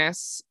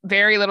Indigenous,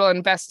 very little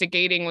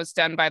investigating was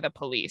done by the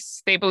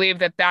police. They believe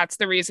that that's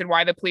the reason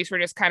why the police were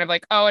just kind of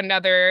like, oh,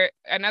 another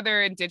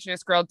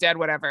Indigenous girl dead,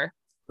 whatever.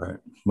 Right.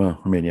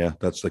 Well, I mean, yeah,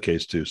 that's the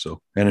case too. So,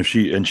 and if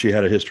she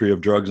had a history of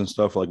drugs and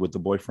stuff like with the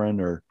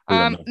boyfriend, or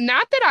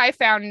not that I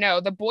found.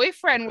 No, the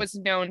boyfriend was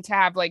known to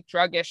have like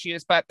drug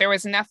issues, but there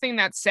was nothing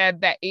that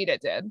said that Ada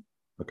did.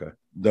 Okay.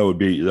 That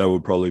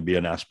would probably be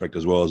an aspect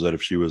as well, as that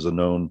if she was a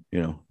known,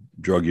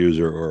 drug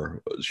user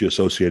or she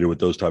associated with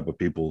those type of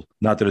people.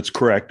 Not that it's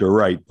correct or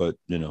right, but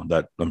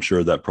that I'm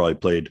sure that probably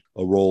played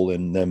a role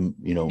in them,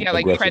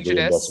 like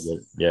prejudice.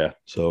 Yeah.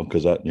 So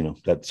because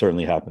that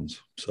certainly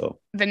happens. So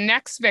the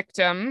next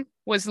victim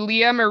was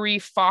Leah Marie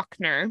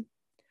Faulkner,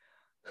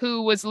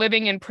 who was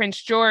living in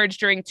Prince George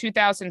during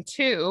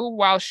 2002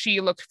 while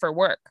she looked for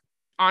work.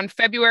 On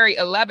February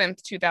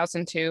 11th,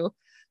 2002,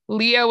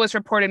 Leah was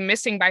reported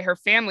missing by her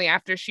family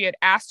after she had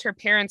asked her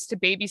parents to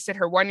babysit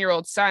her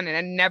 1-year-old son and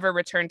had never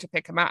returned to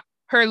pick him up.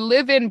 Her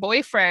live-in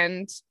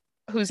boyfriend,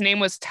 whose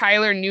name was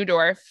Tyler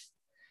Neudorf,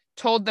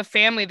 told the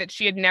family that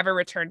she had never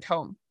returned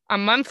home. A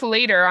month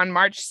later, on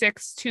March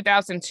 6,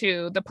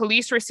 2002, the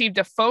police received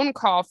a phone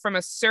call from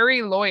a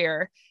Surrey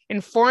lawyer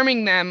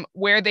informing them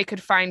where they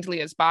could find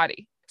Leah's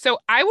body. So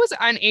I was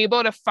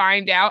unable to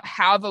find out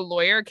how the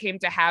lawyer came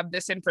to have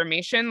this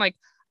information. Like,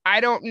 I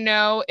don't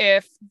know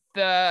if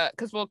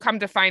because we'll come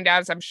to find out,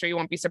 as I'm sure you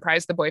won't be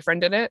surprised, the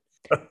boyfriend did it.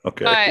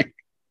 Okay. But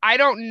I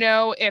don't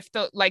know if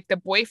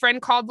the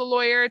boyfriend called the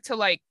lawyer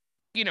to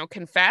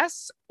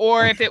confess,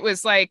 or if it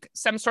was like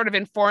some sort of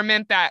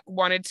informant that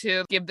wanted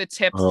to give the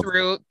tip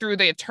through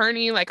the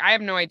attorney. Like, I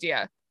have no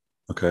idea.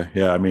 Okay.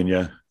 Yeah. I mean,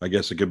 yeah, I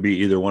guess it could be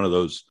either one of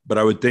those, but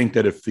I would think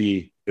that if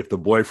the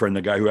boyfriend,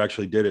 the guy who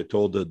actually did it,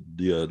 told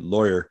the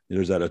lawyer,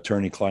 there's that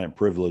attorney-client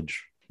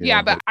privilege.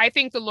 Yeah, but I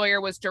think the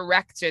lawyer was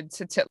directed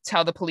to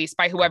tell the police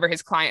by whoever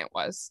his client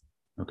was.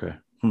 Okay.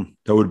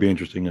 That would be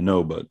interesting to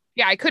know, but...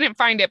 Yeah, I couldn't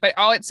find it, but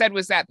all it said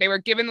was that they were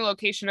given the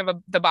location of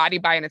the body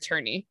by an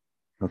attorney.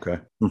 Okay.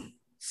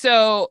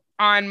 So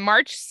on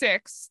March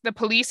 6th, the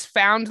police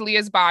found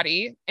Leah's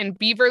body in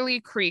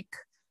Beaverly Creek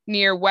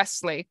near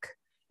Westlake,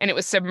 and it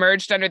was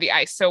submerged under the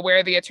ice. So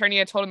where the attorney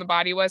had told him the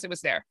body was, it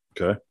was there.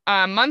 Okay.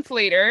 A month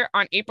later,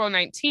 on April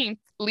 19th,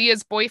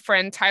 Leah's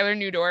boyfriend, Tyler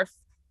Neudorf,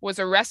 was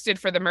arrested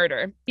for the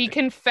murder. He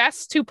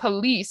confessed to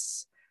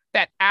police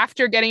that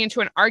after getting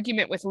into an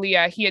argument with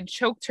Leah, he had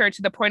choked her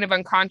to the point of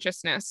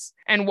unconsciousness.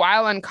 And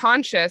while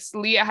unconscious,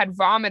 Leah had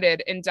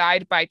vomited and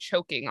died by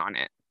choking on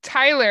it.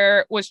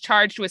 Tyler was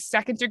charged with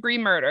second-degree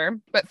murder,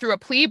 but through a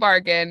plea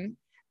bargain,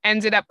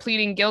 ended up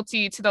pleading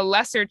guilty to the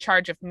lesser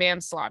charge of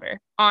manslaughter.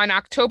 On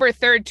October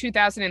 3rd,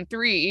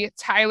 2003,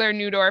 Tyler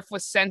Neudorf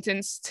was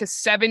sentenced to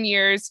 7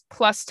 years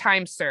plus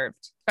time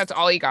served. That's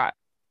all he got.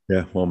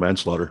 Yeah, well,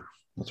 manslaughter.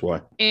 That's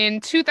why. In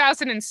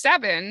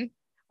 2007,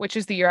 which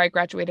is the year I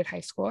graduated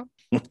high school,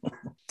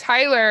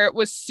 Tyler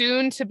was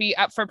soon to be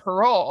up for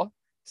parole.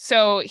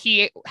 So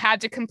he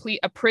had to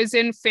complete a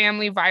prison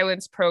family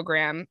violence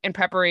program in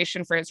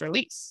preparation for his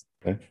release.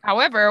 Okay.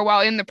 However, while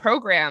in the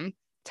program,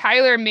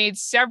 Tyler made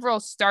several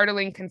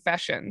startling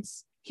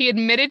confessions. He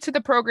admitted to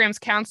the program's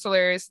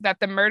counselors that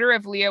the murder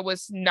of Leah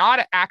was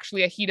not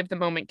actually a heat of the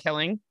moment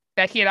killing,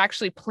 that he had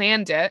actually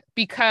planned it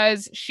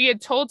because she had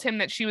told him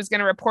that she was going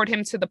to report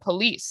him to the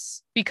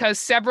police. Because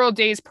several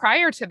days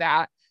prior to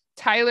that,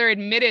 Tyler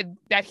admitted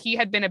that he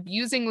had been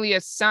abusing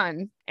Leah's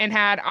son and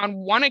had on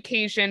one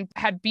occasion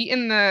had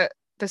beaten the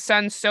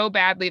son so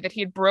badly that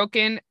he had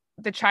broken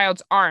the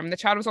child's arm. The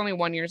child was only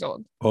 1 year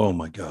old. Oh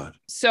my God.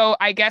 So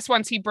I guess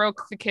once he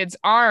broke the kid's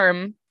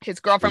arm, his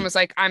girlfriend was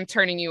like, I'm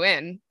turning you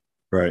in.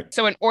 Right.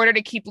 So in order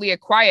to keep Leah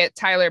quiet,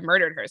 Tyler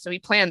murdered her. So he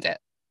planned it.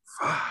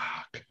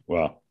 Fuck.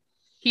 Wow.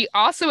 He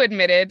also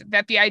admitted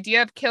that the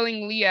idea of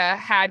killing Leah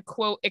had,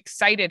 quote,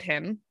 excited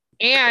him.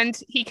 And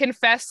he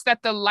confessed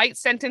that the light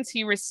sentence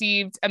he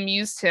received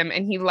amused him,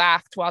 and he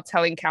laughed while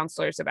telling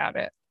counselors about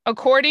it.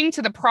 According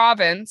to the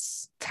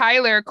province,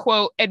 Tyler,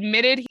 quote,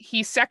 admitted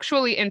he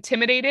sexually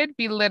intimidated,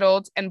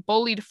 belittled, and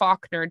bullied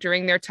Faulkner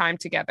during their time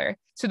together,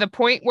 to the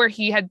point where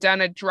he had done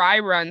a dry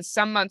run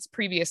some months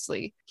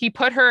previously. He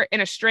put her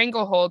in a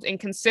stranglehold and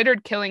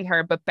considered killing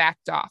her, but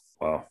backed off.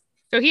 Wow.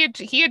 So he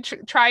had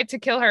tried to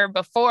kill her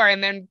before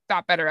and then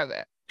thought better of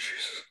it.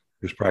 Jeez.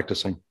 He was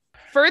practicing.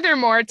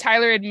 Furthermore,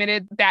 Tyler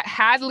admitted that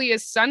had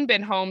Leah's son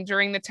been home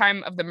during the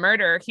time of the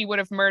murder, he would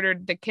have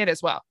murdered the kid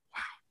as well.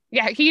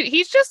 Yeah,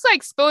 he's just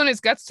like spilling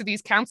his guts to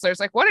these counselors.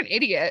 Like, what an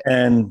idiot.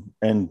 And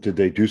did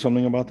they do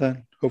something about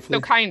that? Hopefully. So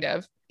kind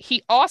of.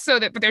 He also,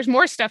 but there's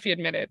more stuff he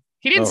admitted.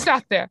 He didn't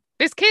stop there.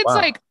 This kid's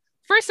like,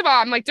 first of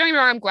all, I'm like, don't get me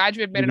wrong, I'm glad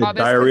you admitted all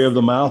this. Diarrhea of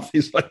the mouth.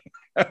 He's like,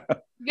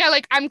 yeah,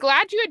 like, I'm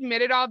glad you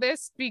admitted all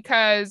this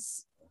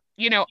because,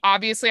 you know,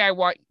 obviously I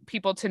want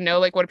people to know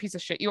like what a piece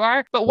of shit you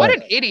are. But what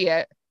an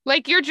idiot.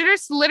 Like, you're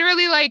just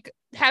literally like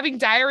having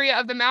diarrhea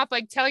of the mouth,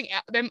 like telling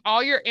them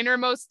all your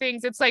innermost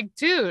things. It's like,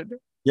 dude.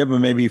 Yeah, but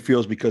maybe he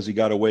feels because he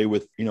got away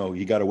with,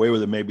 he got away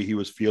with it. Maybe he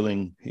was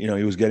feeling, he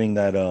was getting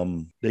that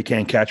they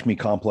can't catch me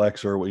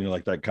complex, or,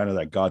 like that kind of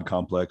that God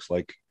complex.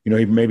 Like,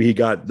 maybe he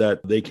got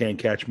that they can't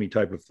catch me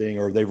type of thing,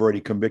 or they've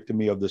already convicted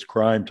me of this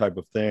crime type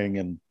of thing.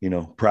 And,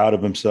 proud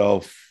of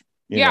himself.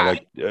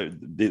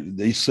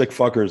 These sick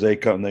fuckers, they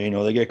come,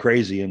 they get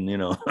crazy and,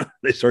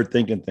 they start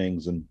thinking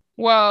things. And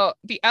well,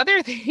 the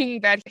other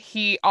thing that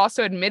he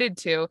also admitted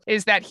to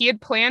is that he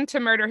had planned to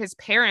murder his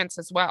parents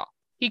as well.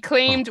 He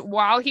claimed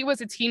while he was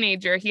a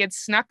teenager, he had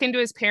snuck into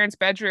his parents'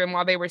 bedroom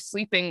while they were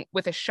sleeping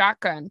with a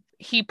shotgun.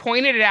 He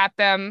pointed it at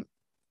them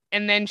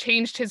and then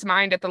changed his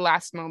mind at the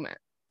last moment.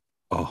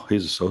 Oh,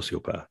 he's a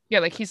sociopath.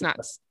 Yeah, like he's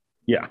nuts.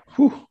 Yeah.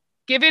 Whew.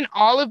 Given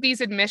all of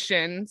these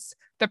admissions,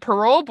 the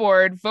parole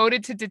board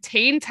voted to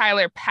detain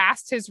Tyler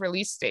past his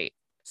release date.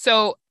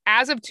 So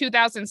as of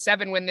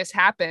 2007, when this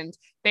happened,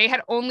 they had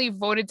only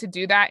voted to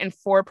do that in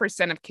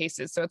 4% of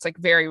cases. So it's like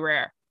very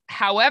rare.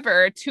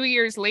 However, 2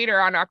 years later,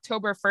 on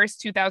October 1st,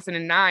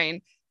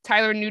 2009,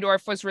 Tyler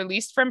Neudorf was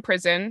released from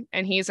prison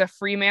and he's a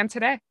free man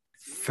today.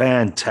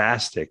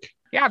 Fantastic.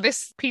 Yeah,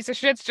 this piece of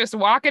shit's just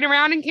walking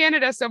around in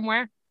Canada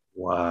somewhere.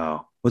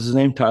 Wow. What's his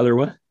name? Tyler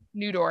what?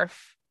 Neudorf.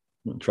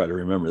 I'll try to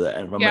remember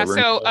that. Yeah,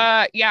 so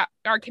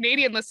our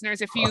Canadian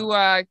listeners, if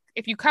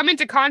you come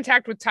into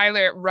contact with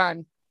Tyler,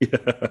 run.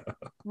 Yeah.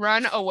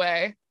 Run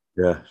away.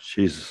 Yeah,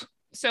 she's...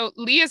 So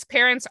Leah's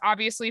parents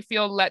obviously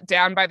feel let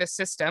down by the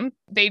system.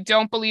 They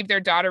don't believe their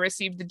daughter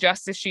received the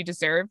justice she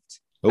deserved.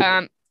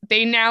 Oh.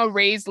 They now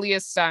raise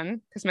Leah's son,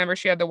 because remember,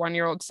 she had the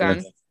 1-year-old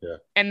son. Yeah.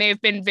 And they've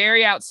been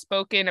very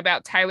outspoken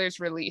about Tyler's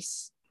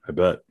release. I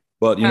bet.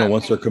 But,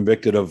 once they're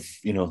convicted of,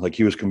 like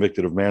he was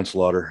convicted of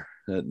manslaughter,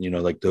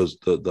 like those,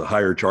 the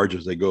higher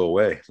charges, they go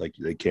away. Like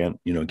they can't,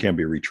 can't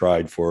be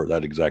retried for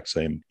that exact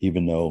same,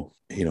 even though,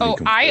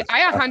 I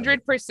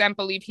 100%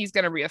 believe he's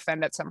going to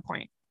reoffend at some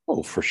point.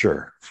 Oh, for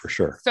sure. For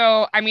sure.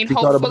 So, I mean, he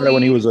thought about it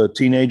when he was a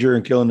teenager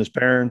and killing his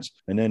parents.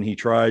 And then he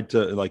tried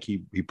to, like, he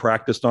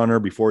practiced on her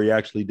before he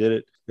actually did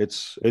it.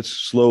 It's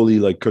slowly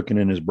like cooking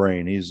in his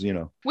brain. He's,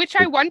 Which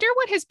I wonder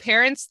what his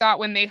parents thought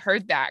when they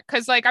heard that.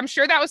 Cause like, I'm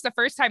sure that was the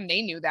first time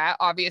they knew that,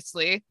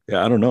 obviously.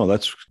 Yeah, I don't know.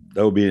 That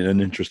would be an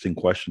interesting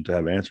question to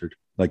have answered.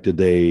 Like, did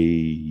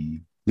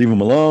they leave him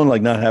alone?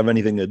 Like not have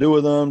anything to do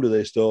with him? Do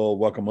they still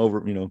welcome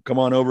over, come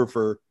on over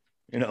for,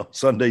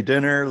 Sunday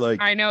dinner? Like,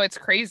 I know, it's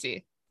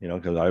crazy.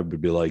 Because I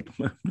would be like,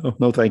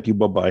 no, thank you.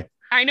 Bye-bye.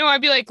 I know.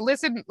 I'd be like,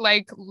 listen,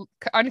 like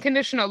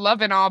unconditional love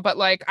and all, but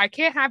like, I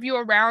can't have you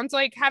around.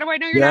 Like, how do I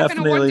know you're not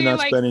going to one day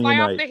like fly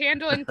off the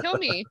handle and kill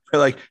me?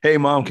 Like, hey,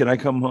 mom, can I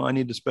come home? I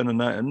need to spend a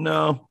night.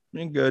 No,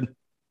 you're good.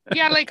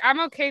 Yeah, like,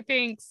 I'm okay,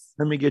 thanks.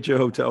 Let me get you a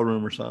hotel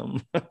room or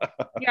something.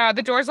 Yeah,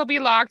 the doors will be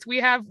locked. We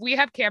have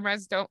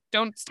cameras.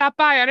 Don't stop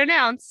by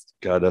unannounced.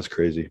 God, that's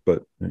crazy.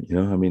 But,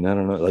 I mean, I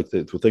don't know. Like,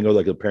 the thing of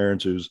like the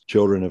parents whose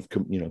children have,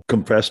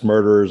 confessed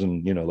murders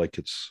and, like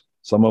it's,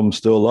 some of them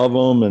still love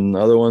them and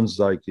other ones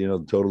like,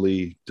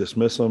 totally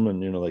dismiss them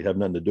and, like have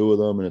nothing to do with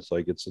them. And it's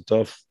like, it's a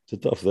tough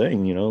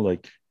thing,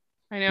 like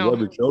I know you love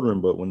your children,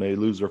 but when they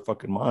lose their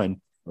fucking mind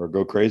or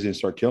go crazy and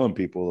start killing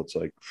people, it's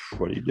like,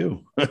 what do you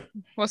do?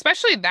 Well,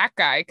 especially that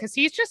guy, because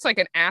he's just like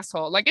an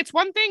asshole. Like, it's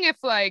one thing if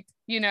like,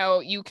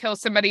 you kill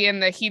somebody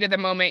in the heat of the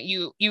moment,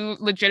 you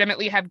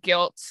legitimately have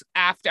guilt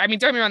after. I mean,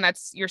 don't get me wrong,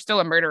 you're still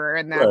a murderer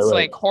and that's right.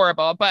 Like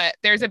horrible. But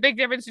there's a big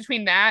difference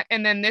between that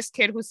and then this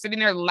kid who's sitting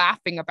there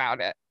laughing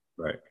about it.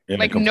 Right.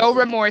 Like no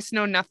remorse,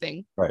 no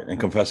nothing. Right. And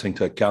confessing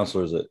to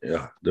counselors that,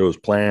 that was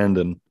planned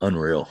and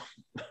unreal.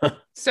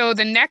 So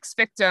the next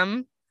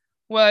victim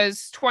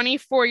was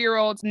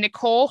 24-year-old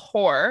Nicole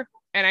Hoare.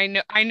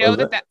 And I know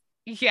that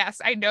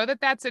yes, I know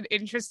that that's an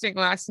interesting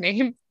last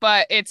name,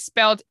 but it's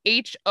spelled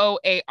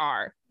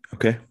Hoar.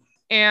 Okay.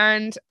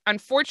 And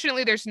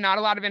unfortunately, there's not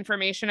a lot of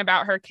information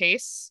about her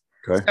case.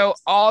 Okay. So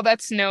all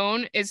that's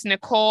known is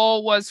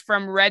Nicole was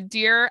from Red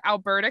Deer,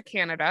 Alberta,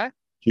 Canada.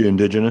 She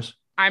Indigenous?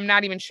 I'm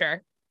not even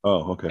sure.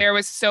 Oh, okay. There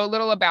was so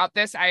little about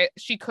this.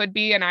 She could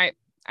be, and I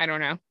don't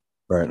know.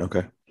 Right.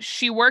 Okay.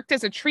 She worked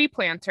as a tree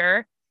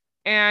planter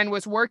and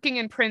was working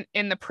in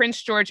the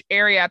Prince George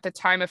area at the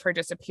time of her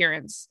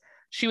disappearance.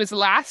 She was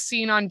last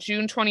seen on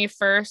June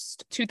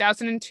 21st,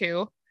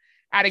 2002,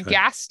 at a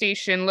gas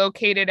station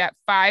located at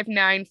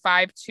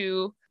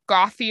 5952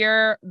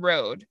 Gauthier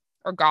Road,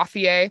 or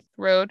Gauthier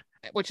Road,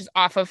 which is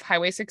off of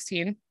Highway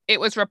 16. It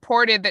was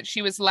reported that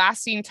she was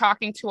last seen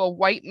talking to a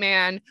white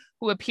man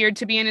who appeared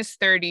to be in his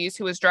 30s,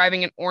 who was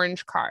driving an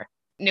orange car.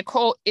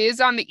 Nicole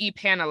is on the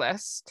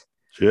e-panelist.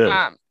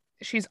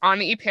 She's on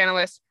the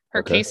e-panelist.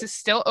 Her case is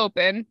still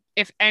open.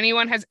 If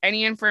anyone has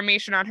any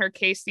information on her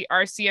case, the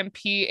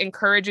RCMP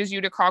encourages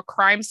you to call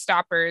Crime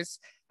Stoppers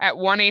at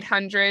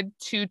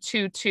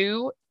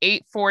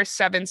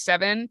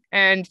 1-800-222-8477.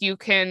 And you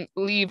can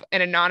leave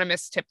an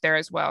anonymous tip there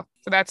as well.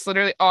 So that's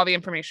literally all the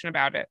information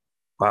about it.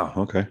 Wow.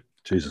 Okay.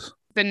 Jesus.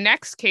 The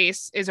next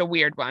case is a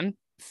weird one.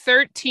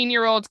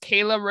 13-year-old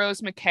Kayla Rose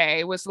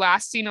McKay was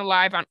last seen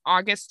alive on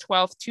August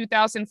 12th,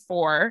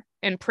 2004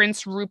 in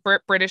Prince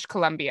Rupert, British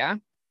Columbia.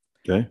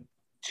 Okay.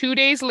 2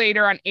 days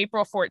later, on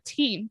April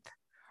 14th,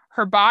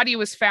 her body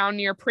was found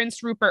near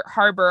Prince Rupert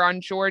Harbor on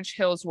George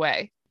Hills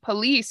Way.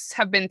 Police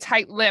have been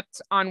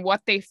tight-lipped on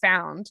what they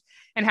found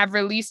and have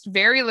released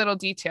very little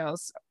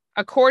details.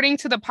 According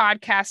to the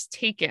podcast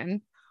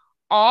Taken,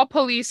 all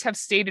police have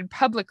stated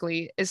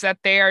publicly is that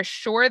they are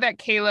sure that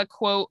Kayla,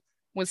 quote,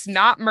 was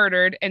not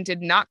murdered and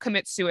did not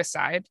commit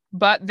suicide,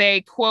 but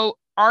they, quote,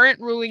 aren't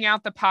ruling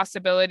out the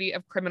possibility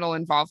of criminal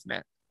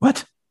involvement.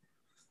 What?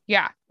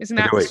 Yeah. Isn't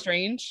that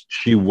strange?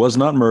 She was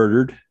not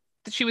murdered.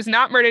 She was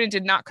not murdered and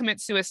did not commit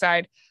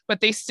suicide,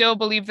 but they still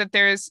believe that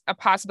there's a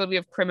possibility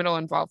of criminal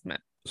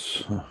involvement.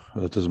 So,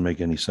 that doesn't make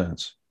any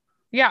sense.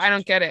 Yeah, I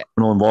don't get it.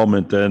 Criminal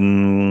involvement,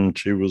 then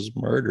she was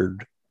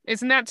murdered.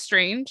 Isn't that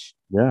strange?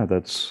 Yeah,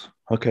 that's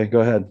okay.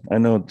 Go ahead. I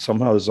know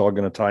somehow this is all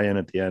going to tie in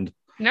at the end.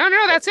 No,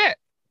 that's it.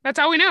 That's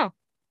all we know.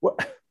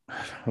 What?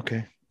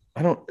 Okay.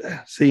 I don't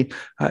see.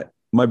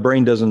 My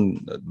brain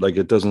doesn't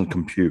it doesn't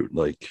compute.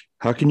 Like,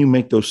 how can you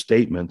make those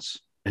statements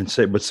and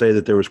say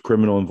that there was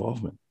criminal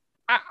involvement?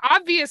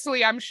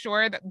 Obviously, I'm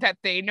sure that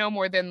they know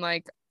more than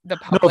like the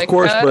public. No, of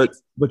course,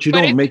 but you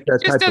don't make that.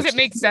 It just doesn't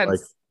make sense. Like,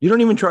 you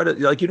don't even try to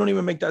you don't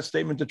even make that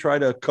statement to try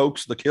to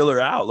coax the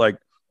killer out. Like,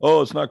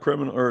 oh, it's not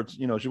criminal, or it's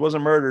she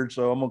wasn't murdered,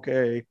 so I'm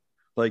okay.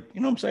 Like, you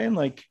know what I'm saying?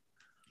 Like,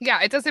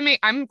 yeah, it doesn't make.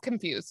 I'm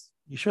confused.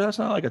 You sure that's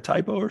not like a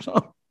typo or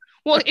something?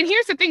 Well, and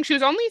here's the thing: she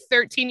was only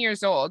 13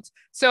 years old,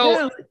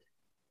 so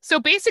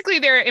basically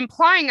they're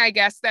implying, I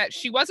guess, that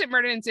she wasn't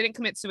murdered and didn't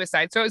commit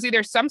suicide. So it was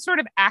either some sort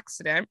of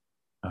accident,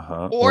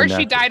 or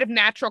she died of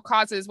natural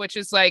causes, which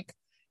is like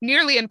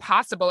nearly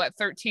impossible at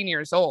 13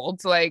 years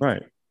old. Like,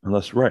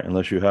 unless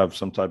you have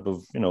some type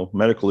of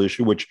medical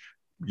issue, which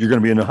you're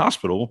going to be in the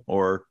hospital,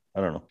 or I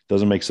don't know,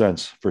 doesn't make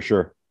sense for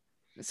sure.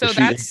 So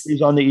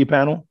she's on the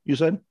e-panel. You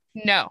said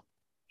no,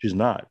 she's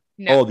not.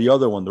 No. Oh, the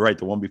other one, the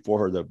one before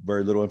her, the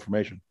very little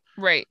information.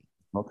 Right.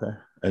 Okay.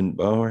 And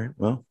all right.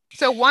 Well.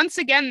 So once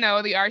again,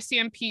 though, the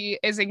RCMP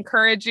is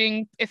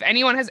encouraging, if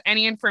anyone has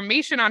any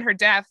information on her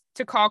death,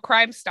 to call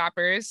Crime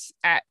Stoppers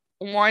at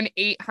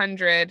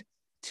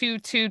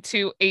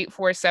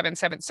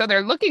 1-800-222-8477. So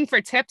they're looking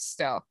for tips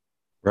still.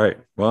 Right.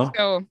 Well,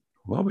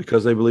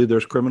 because they believe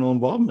there's criminal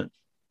involvement.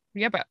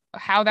 Yeah, but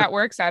how that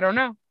works, I don't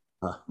know.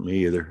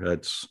 Me either.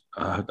 That's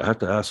I have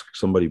to ask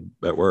somebody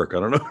at work.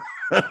 I don't know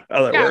how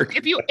that works.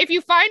 If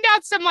you find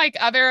out some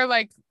other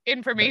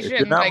information, if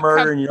you're not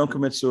murder and you don't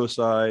commit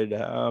suicide,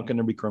 how can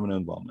there be criminal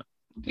involvement?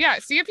 Yeah,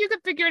 see if you could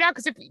figure it out,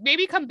 because if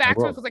maybe come back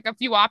to us with a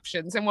few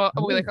options, and we'll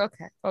be like,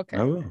 okay.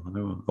 I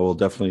will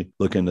definitely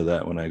look into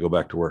that when I go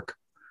back to work.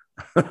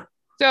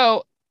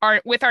 So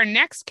with our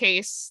next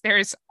case,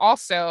 there's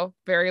also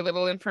very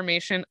little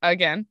information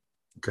again.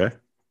 Okay.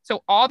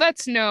 So all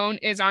that's known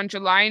is on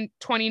July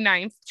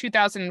 29th,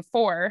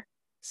 2004,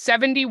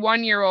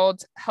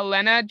 71-year-old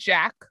Helena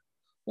Jack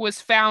was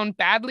found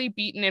badly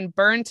beaten and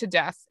burned to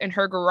death in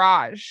her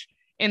garage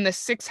in the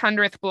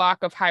 600th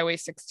block of Highway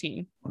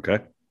 16. Okay.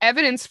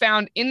 Evidence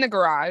found in the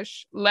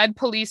garage led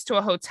police to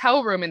a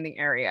hotel room in the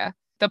area.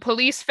 The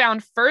police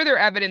found further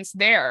evidence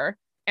there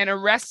and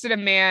arrested a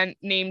man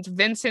named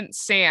Vincent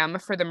Sam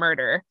for the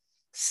murder.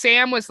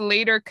 Sam was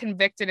later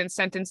convicted and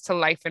sentenced to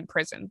life in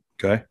prison.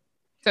 Okay.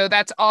 So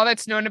that's all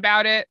that's known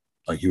about it.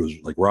 Like he was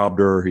robbed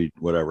her,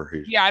 whatever.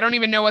 Yeah, I don't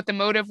even know what the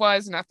motive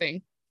was,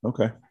 nothing.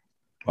 Okay.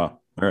 Wow.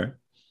 All right.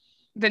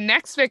 The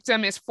next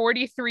victim is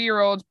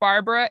 43-year-old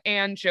Barbara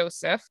Ann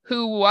Joseph,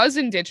 who was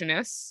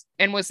Indigenous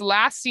and was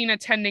last seen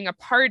attending a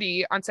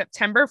party on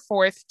September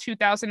 4th,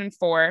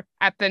 2004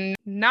 at the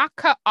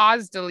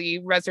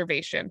Naka-Ozdali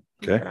Reservation.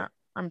 Okay.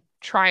 I'm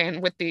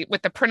trying with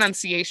the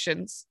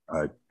pronunciations.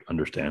 I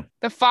understand.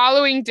 The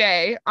following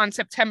day, on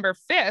September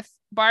 5th,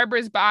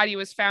 Barbara's body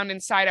was found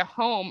inside a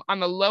home on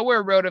the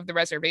lower road of the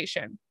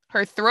reservation.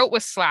 Her throat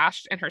was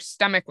slashed and her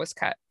stomach was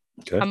cut.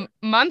 Okay. A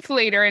month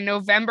later, in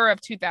November of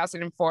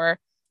 2004,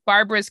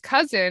 Barbara's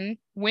cousin,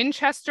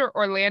 Winchester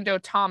Orlando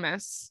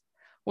Thomas,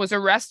 was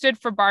arrested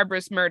for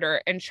Barbara's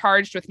murder and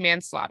charged with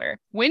manslaughter.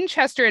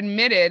 Winchester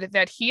admitted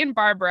that he and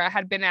Barbara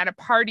had been at a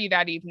party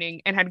that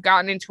evening and had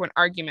gotten into an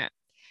argument.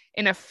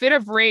 In a fit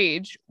of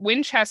rage,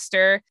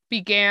 Winchester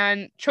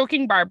began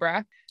choking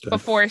Barbara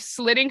before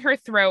slitting her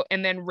throat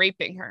and then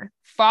raping her.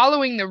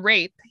 Following the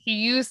rape, he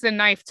used the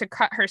knife to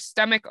cut her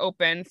stomach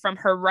open from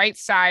her right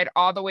side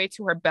all the way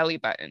to her belly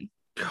button.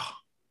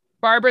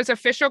 Barbara's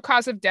official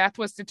cause of death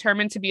was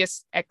determined to be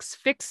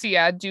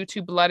asphyxia due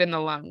to blood in the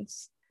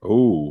lungs.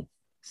 Oh.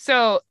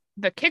 So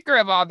the kicker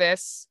of all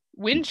this,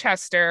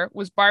 Winchester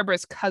was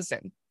Barbara's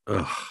cousin.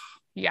 Ugh.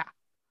 Yeah.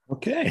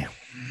 Okay.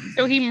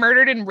 So he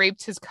murdered and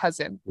raped his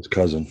cousin. His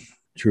cousin.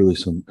 Truly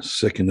some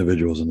sick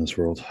individuals in this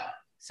world.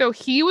 So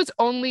he was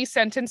only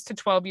sentenced to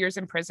 12 years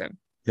in prison.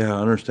 Yeah, I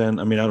understand.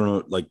 I mean, I don't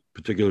know like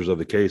particulars of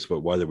the case, but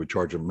why they would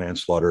charge him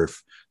manslaughter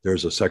if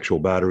there's a sexual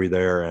battery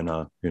there and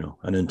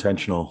an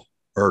intentional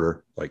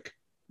murder. Like,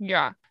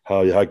 yeah,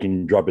 how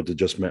can you drop it to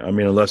just I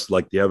mean, unless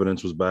like the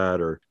evidence was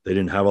bad or they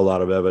didn't have a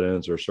lot of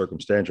evidence or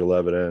circumstantial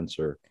evidence,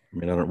 or I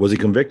mean, I don't. Was he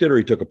convicted or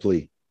he took a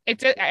plea?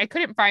 I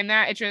couldn't find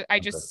that. I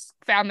just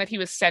found that he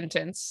was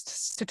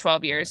sentenced to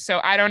 12 years. So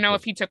I don't know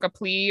if he took a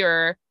plea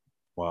or.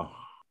 Wow.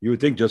 You would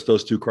think just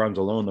those two crimes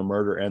alone, the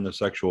murder and the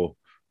sexual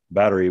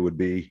battery, would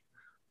be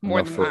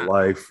more than for that.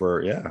 Life.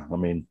 Or yeah, I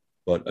mean,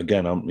 but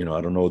again, I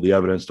don't know the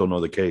evidence, don't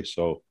know the case,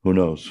 so who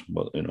knows?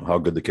 But how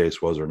good the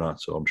case was or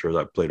not. So I'm sure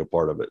that played a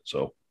part of it.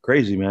 So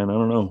crazy, man. I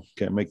don't know.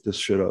 Can't make this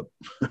shit up.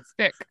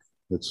 Sick.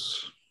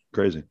 It's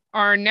crazy.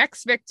 Our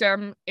next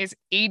victim is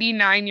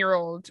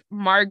 89-year-old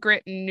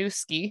Margaret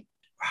Newski.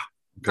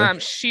 Okay.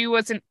 She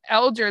was an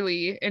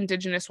elderly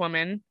Indigenous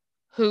woman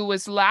who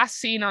was last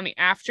seen on the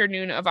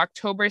afternoon of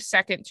October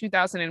 2nd,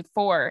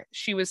 2004.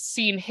 She was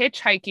seen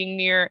hitchhiking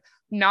near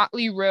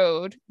Notley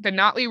Road, the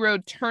Notley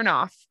Road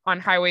turnoff on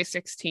Highway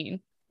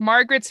 16.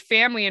 Margaret's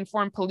family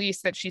informed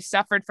police that she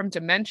suffered from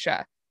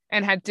dementia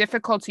and had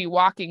difficulty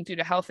walking due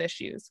to health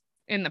issues.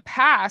 In the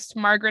past,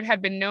 Margaret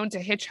had been known to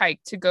hitchhike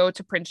to go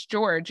to Prince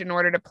George in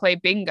order to play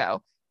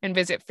bingo and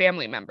visit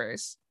family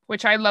members,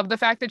 which I love the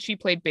fact that she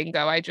played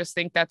bingo. I just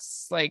think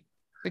that's like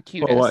the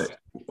cutest.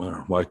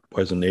 Well, why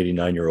is an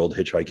 89-year-old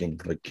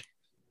hitchhiking? Like,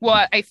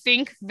 well, I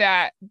think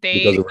that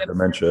because of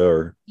dementia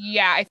or.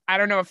 Yeah, I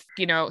don't know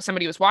if,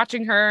 somebody was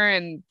watching her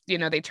and,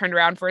 they turned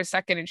around for a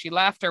second and she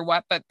left or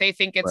what, but they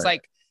think it's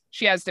like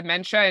she has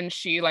dementia and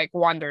she like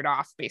wandered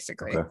off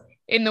basically. Okay.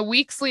 In the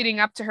weeks leading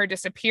up to her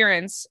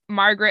disappearance,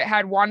 Margaret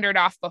had wandered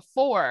off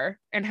before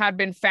and had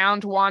been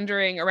found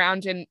wandering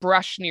around in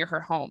brush near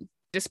her home.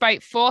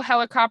 Despite full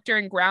helicopter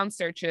and ground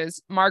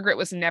searches, Margaret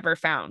was never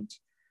found.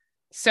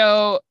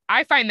 So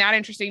I find that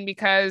interesting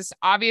because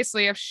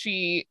obviously if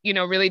she,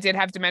 really did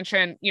have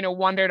dementia and,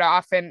 wandered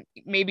off and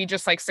maybe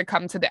just like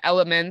succumbed to the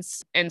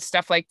elements and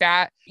stuff like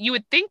that, you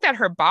would think that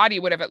her body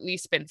would have at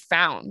least been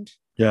found.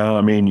 Yeah,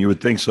 I mean, you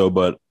would think so,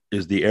 but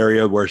is the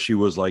area where she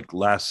was like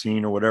last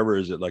seen or whatever,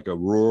 is it like a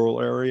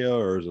rural area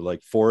or is it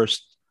like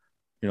forest?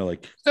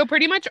 So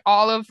pretty much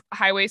all of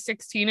Highway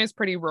 16 is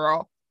pretty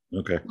rural.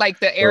 Okay. Like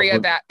the area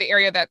that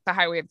the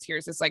Highway of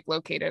Tears is like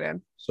located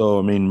in. So,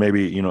 I mean,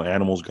 maybe,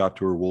 animals got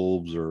to her,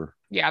 wolves or.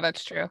 Yeah,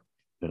 that's true.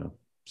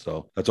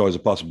 So that's always a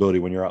possibility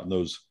when you're out in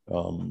those,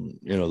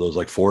 those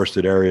like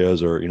forested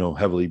areas or,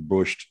 heavily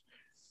bushed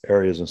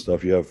areas and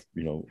stuff. You have,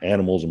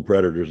 animals and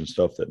predators and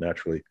stuff that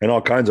naturally, and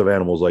all kinds of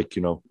animals, like,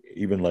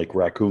 even like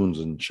raccoons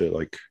and shit.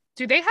 Like,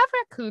 do they have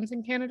raccoons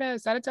in Canada?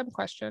 Is that a dumb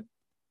question?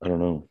 I don't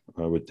know.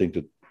 I would think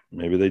that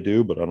maybe they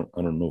do, but I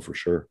don't know for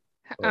sure.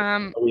 We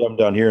have them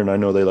down here, and I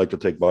know they like to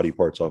take body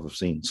parts off of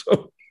scenes.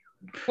 So,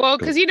 well,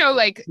 because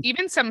like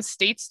even some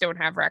states don't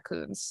have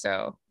raccoons.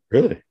 So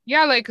really,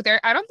 yeah, like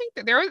I don't think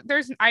that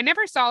there's. I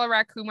never saw a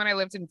raccoon when I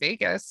lived in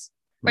Vegas.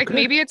 Like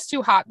maybe it's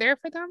too hot there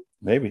for them.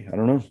 Maybe I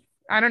don't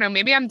know.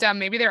 Maybe I'm dumb.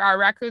 Maybe there are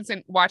raccoons,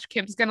 and watch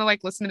Kim's gonna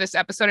like listen to this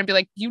episode and be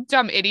like, "You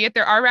dumb idiot!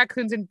 There are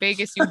raccoons in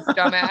Vegas, you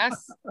dumbass."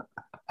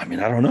 I mean,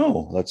 I don't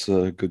know. That's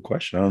a good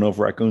question. I don't know if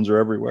raccoons are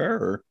everywhere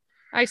or.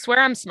 I swear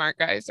I'm smart,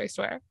 guys. I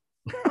swear.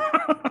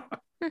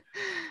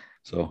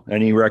 So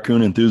any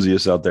raccoon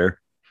enthusiasts out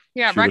there?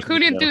 Yeah,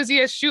 raccoon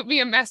enthusiasts, shoot me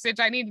a message.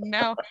 I need to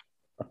know.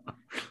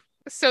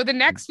 So the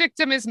next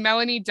victim is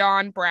Melanie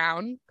Dawn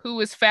Brown, who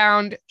was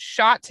found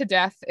shot to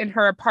death in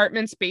her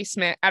apartment's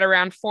basement at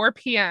around 4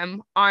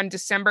 p.m. on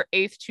December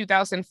 8th,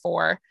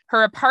 2004.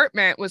 Her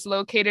apartment was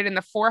located in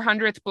the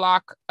 400th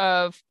block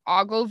of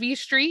Ogilvie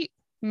Street.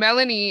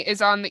 Melanie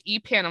is on the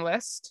e-panel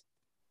list,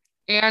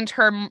 and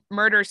her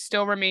murder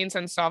still remains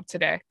unsolved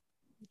today.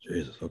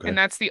 Jesus, okay. And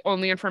that's the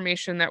only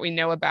information that we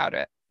know about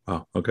it.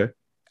 Oh, okay.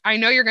 I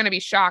know you're going to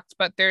be shocked,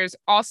 but there's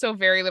also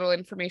very little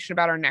information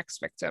about our next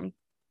victim.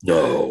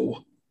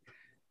 No.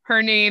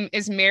 Her name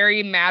is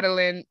Mary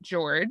Madeline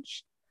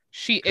George.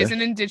 She is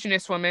an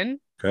Indigenous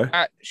woman.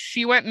 Okay.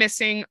 She went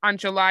missing on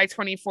July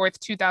 24th,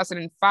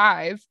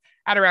 2005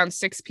 at around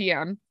 6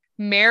 p.m.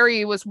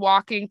 Mary was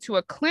walking to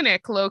a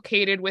clinic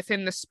located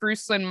within the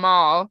Spruceland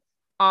Mall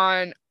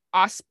on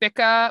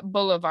Ospica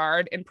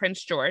Boulevard in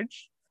Prince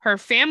George. Her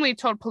family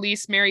told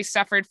police Mary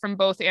suffered from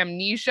both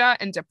amnesia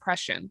and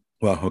depression.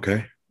 Well,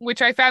 okay.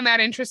 Which I found that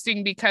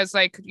interesting because,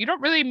 like, you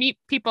don't really meet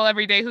people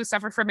every day who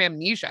suffer from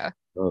amnesia.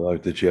 Oh,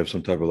 like, did she have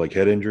some type of, like,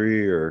 head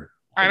injury or?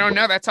 I don't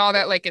know. That's all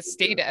that, like, is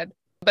stated.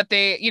 But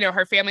they,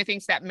 her family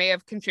thinks that may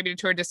have contributed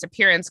to her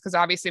disappearance because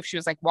obviously if she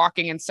was like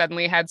walking and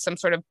suddenly had some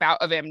sort of bout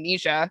of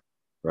amnesia.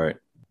 Right.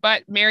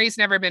 But Mary's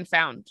never been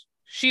found.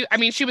 She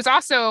was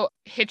also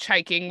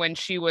hitchhiking when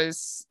she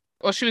was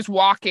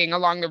walking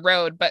along the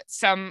road, but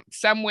some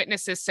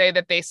witnesses say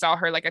that they saw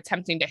her like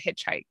attempting to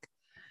hitchhike.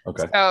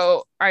 Okay.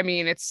 So,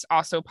 it's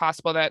also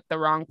possible that the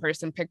wrong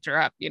person picked her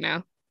up,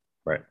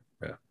 Right.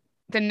 Yeah.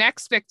 The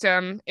next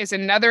victim is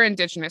another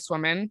Indigenous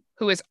woman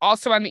who is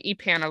also on the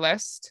EPANA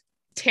list.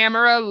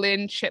 Tamara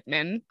Lynn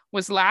Chipman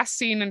was last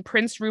seen in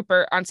Prince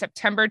Rupert on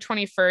September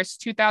 21st,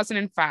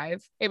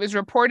 2005. It was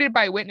reported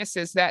by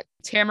witnesses that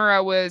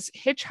Tamara was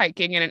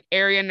hitchhiking in an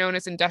area known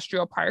as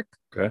Industrial Park.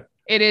 Okay.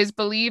 It is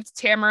believed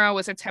Tamara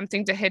was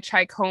attempting to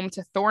hitchhike home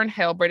to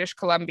Thornhill, British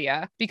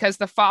Columbia, because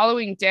the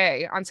following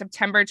day, on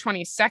September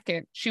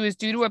 22nd, she was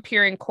due to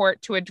appear in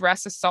court to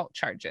address assault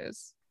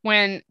charges.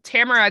 When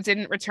Tamara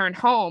didn't return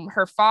home,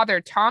 her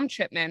father, Tom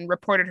Chipman,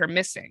 reported her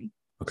missing.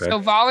 Okay. So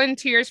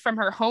volunteers from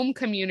her home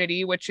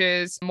community, which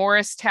is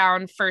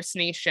Morristown First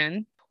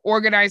Nation,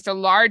 organized a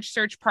large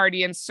search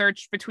party and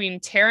searched between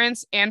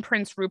Terrence and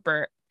Prince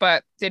Rupert,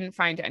 but didn't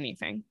find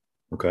anything.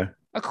 Okay.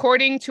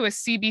 According to a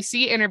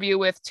CBC interview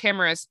with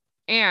Tamara's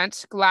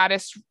aunt,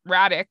 Gladys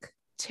Raddick,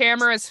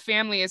 Tamara's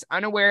family is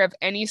unaware of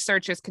any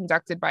searches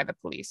conducted by the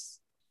police.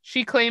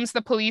 She claims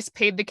the police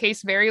paid the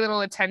case very little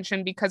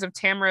attention because of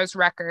Tamara's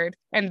record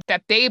and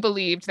that they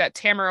believed that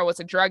Tamara was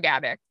a drug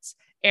addict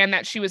and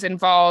that she was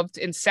involved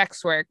in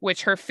sex work,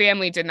 which her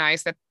family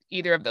denies that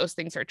either of those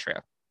things are true.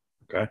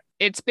 Okay.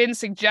 It's been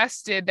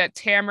suggested that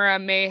Tamara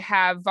may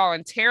have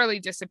voluntarily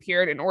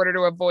disappeared in order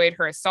to avoid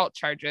her assault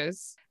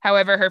charges.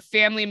 However, her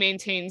family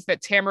maintains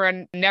that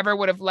Tamara never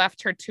would have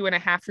left her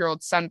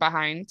 2.5-year-old son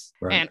behind,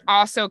 Right. and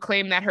also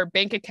claim that her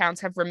bank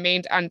accounts have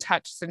remained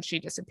untouched since she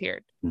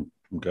disappeared.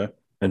 Okay.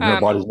 And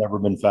her body's never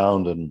been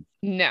found. And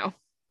no.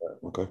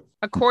 Okay.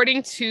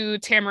 According to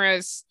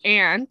Tamara's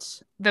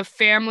aunt, the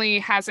family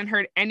hasn't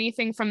heard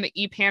anything from the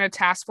EPANA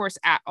task force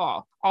at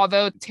all,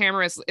 although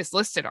Tamara is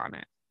listed on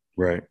it.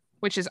 Right.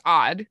 Which is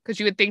odd because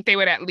you would think they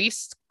would at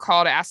least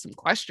call to ask some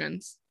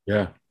questions.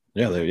 Yeah.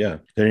 Yeah. They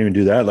didn't even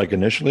do that like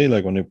initially,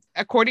 like when they.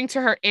 According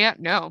to her aunt,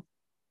 no.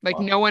 Like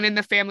no one in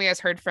the family has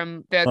heard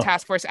from the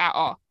task force at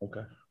all.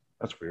 Okay.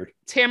 That's weird.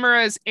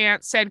 Tamara's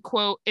aunt said,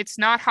 quote, "It's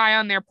not high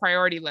on their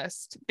priority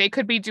list. They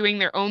could be doing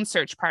their own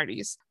search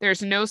parties.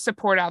 There's no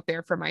support out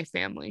there for my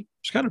family."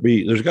 There's got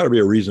to be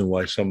a reason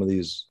why some of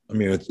these,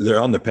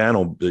 they're on the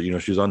panel,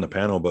 she's on the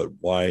panel, but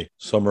why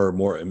some are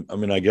more,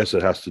 I guess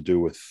it has to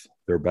do with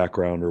their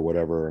background or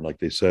whatever. And like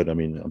they said,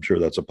 I'm sure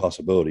that's a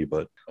possibility,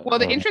 but. Well,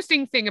 the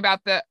interesting thing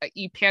about the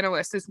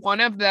e-panelist is one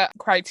of the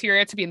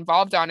criteria to be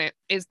involved on it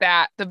is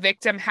that the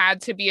victim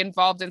had to be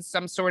involved in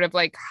some sort of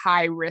like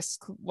high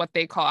risk, what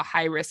they call a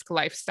high risk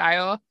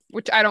lifestyle,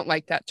 which I don't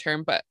like that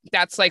term, but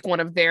that's like one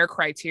of their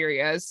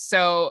criterias.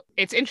 So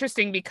it's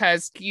interesting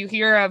because you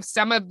hear of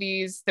some of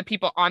the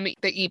people on the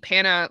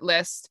EPANA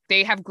list,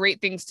 they have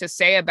great things to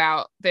say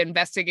about the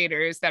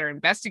investigators that are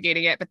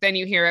investigating it. But then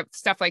you hear of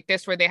stuff like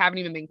this where they haven't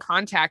even been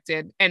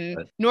contacted.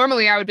 And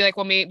normally I would be like,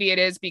 well, maybe it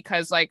is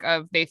because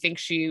they think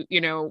she,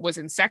 was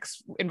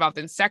involved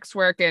in sex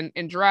work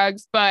and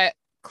drugs. But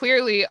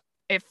clearly,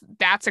 if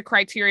that's a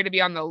criteria to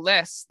be on the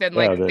list, then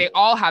they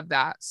all have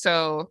that.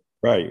 So.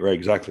 Right,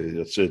 exactly.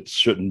 It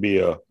shouldn't be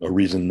a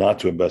reason not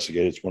to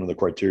investigate. It's one of the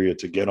criteria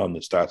to get on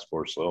this task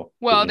force. So,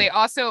 well,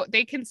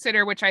 they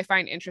consider, which I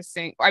find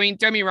interesting. Don't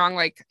get me wrong,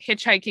 like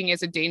hitchhiking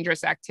is a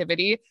dangerous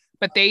activity,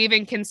 but they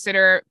even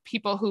consider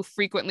people who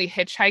frequently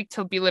hitchhike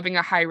to be living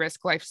a high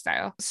risk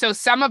lifestyle. So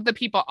some of the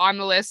people on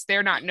the list,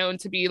 they're not known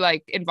to be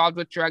like involved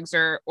with drugs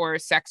or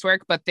sex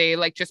work, but they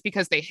just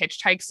because they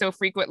hitchhike so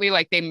frequently,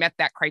 they met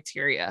that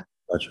criteria.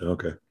 Gotcha.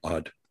 Okay.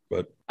 Odd.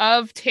 But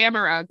of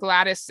Tamara,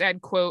 Gladys said,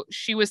 quote,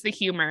 "She was the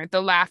humor,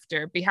 the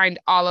laughter behind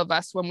all of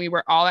us when we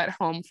were all at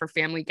home for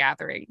family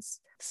gatherings."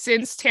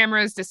 Since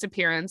Tamara's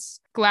disappearance,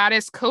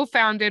 Gladys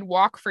co-founded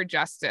Walk for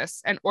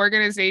Justice, an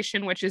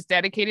organization which is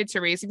dedicated to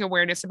raising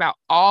awareness about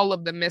all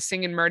of the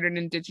missing and murdered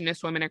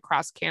Indigenous women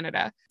across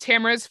Canada.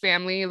 Tamara's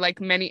family,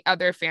 like many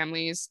other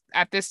families,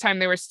 at this time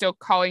they were still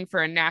calling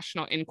for a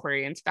national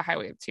inquiry into the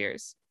Highway of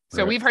Tears.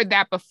 So we've heard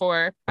that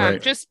before.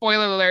 Just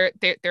spoiler alert,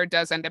 there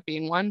does end up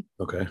being one.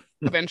 Okay.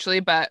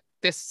 Eventually, but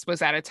this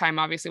was at a time,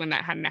 obviously, when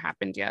that hadn't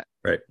happened yet.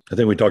 Right. I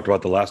think we talked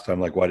about the last time,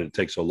 why did it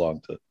take so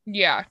long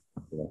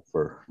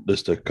for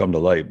this to come to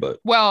light? But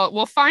well,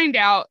 we'll find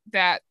out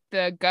that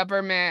the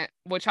government,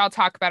 which I'll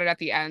talk about it at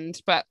the end,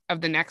 but of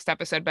the next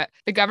episode, but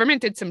the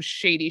government did some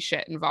shady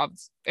shit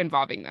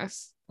involving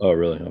this. Oh,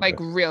 really? Okay. Like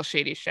real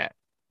shady shit.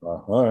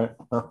 All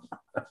right.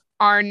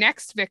 Our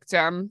next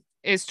victim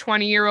is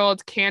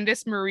 20-year-old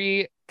Candice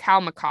Marie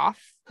Kalmakoff,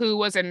 who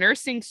was a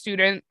nursing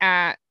student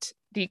at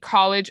the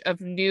College of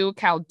New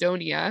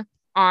Caledonia.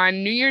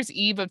 On New Year's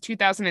Eve of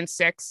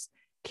 2006,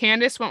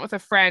 Candice went with a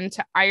friend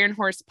to Iron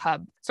Horse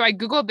Pub. So I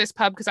Googled this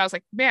pub because I was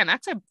like, man,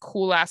 that's a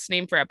cool ass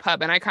name for a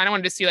pub. And I kind of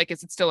wanted to see,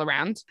 is it still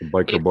around?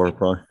 Biker bar,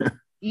 probably.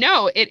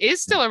 No, it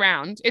is still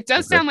around. It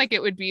does Okay. sound like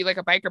it would be like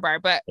a biker bar,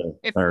 but Yeah.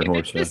 if Iron if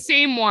it's Horse, the yeah.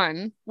 same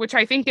one, which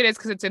I think it is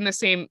because it's in the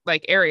same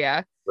like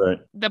area, Right.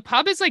 the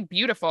pub is like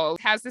beautiful.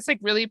 It has this like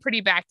really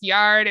pretty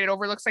backyard. It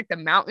overlooks like the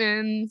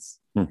mountains.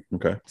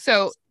 Okay.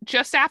 So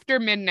just after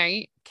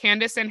midnight,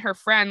 Candace and her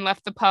friend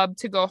left the pub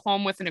to go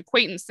home with an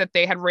acquaintance that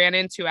they had ran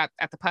into at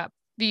the pub.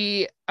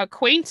 The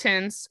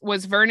acquaintance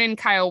was Vernon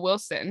Kyle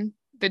Wilson.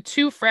 The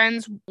two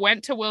friends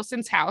went to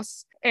Wilson's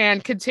house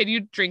and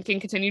continued drinking,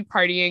 continued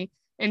partying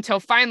until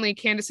finally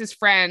Candace's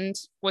friend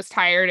was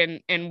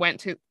tired and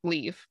went to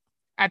leave.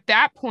 At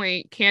that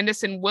point,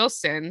 Candace and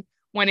Wilson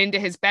went into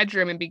his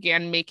bedroom and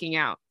began making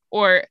out,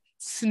 or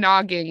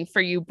snogging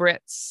for you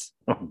Brits.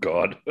 Oh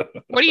God.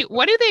 What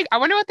do they, I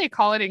wonder what they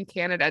call it in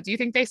Canada. Do you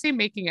think they say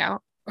making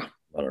out? I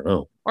don't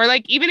know. Or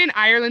like even in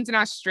Ireland and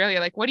Australia,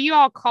 like what do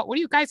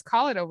you guys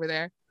call it over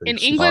there? In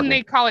England,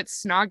 they call it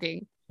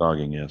snogging.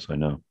 Snogging, yes, I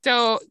know.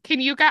 So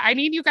I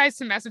need you guys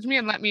to message me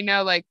and let me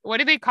know, like, what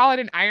do they call it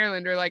in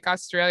Ireland or like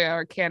Australia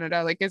or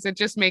Canada? Like, is it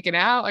just making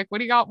out? Like, what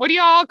do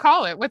y'all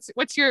call it?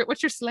 What's your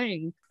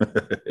slang?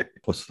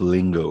 What's the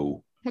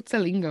lingo? What's the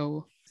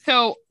lingo?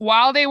 So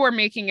while they were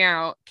making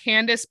out,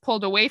 Candace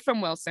pulled away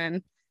from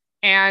Wilson,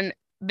 and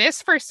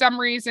this, for some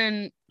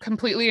reason,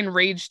 completely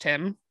enraged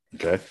him.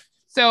 Okay.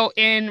 So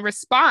in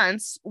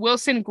response,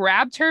 Wilson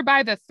grabbed her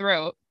by the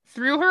throat,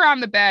 threw her on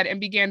the bed, and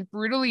began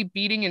brutally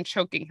beating and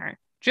choking her,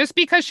 just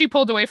because she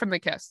pulled away from the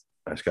kiss.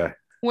 Nice guy.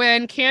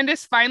 When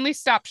Candace finally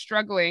stopped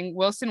struggling,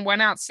 Wilson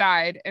went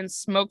outside and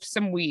smoked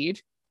some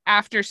weed.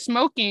 After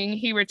smoking,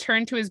 he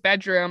returned to his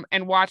bedroom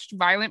and watched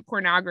violent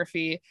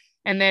pornography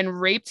and then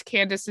raped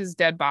Candace's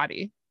dead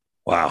body.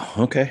 Wow.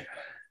 Okay.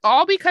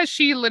 All because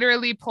she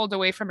literally pulled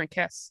away from a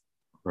kiss.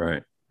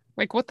 Right.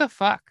 Like, what the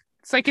fuck?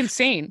 It's like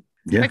insane.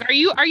 Yeah. Like, are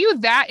you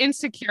that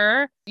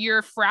insecure?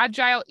 Your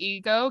fragile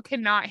ego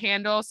cannot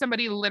handle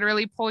somebody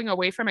literally pulling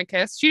away from a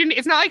kiss.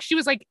 It's not like she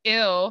was like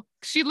ill.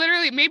 She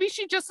literally, maybe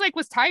she just like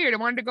was tired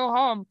and wanted to go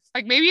home.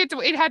 Like maybe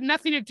it had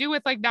nothing to do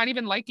with like not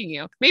even liking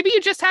you. Maybe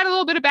you just had a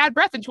little bit of bad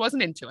breath and she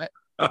wasn't into it.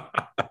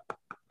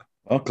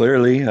 Well,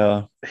 clearly,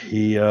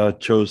 he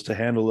chose to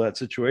handle that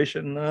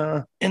situation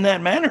in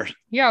that manner.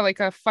 Yeah,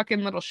 like a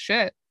fucking little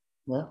shit.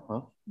 Yeah.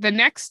 Well. The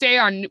next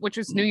day, which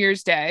was New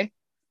Year's Day,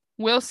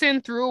 Wilson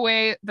threw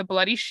away the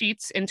bloody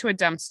sheets into a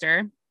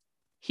dumpster.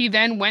 He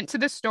then went to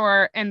the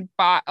store and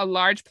bought a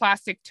large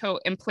plastic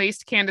tote and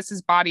placed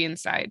Candace's body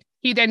inside.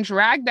 He then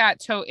dragged that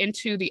tote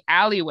into the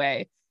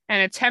alleyway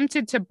and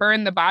attempted to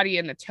burn the body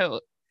in the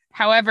tote,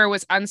 however,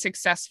 was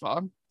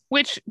unsuccessful.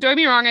 Which, don't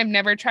get me wrong, I've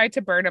never tried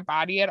to burn a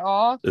body at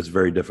all. It's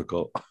very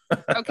difficult.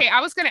 Okay, I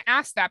was going to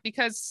ask that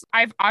because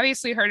I've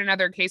obviously heard in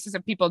other cases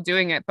of people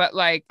doing it, but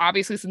like,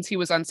 obviously, since he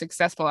was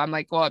unsuccessful, I'm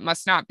like, well, it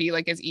must not be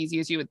like as easy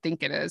as you would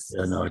think it is.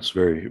 Yeah, no, it's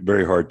very,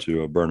 very hard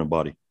to burn a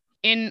body.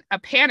 In a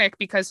panic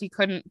because he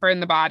couldn't burn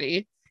the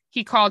body,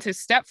 he called his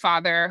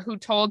stepfather, who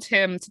told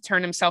him to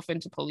turn himself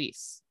into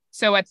police.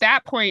 So at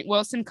that point,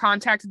 Wilson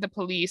contacted the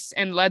police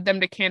and led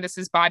them to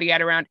Candace's body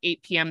at around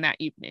 8 p.m. that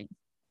evening.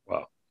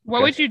 Wow.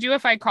 What would you do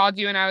if I called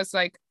you and I was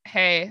like,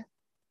 hey,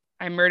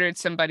 I murdered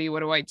somebody.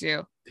 What do I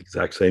do?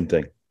 Exact same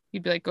thing.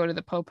 You'd be like, go to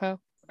the popo.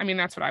 I mean,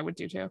 that's what I would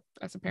do too,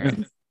 as a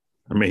parent.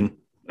 I mean,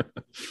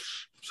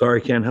 sorry,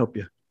 can't help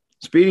you.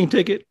 Speeding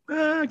ticket,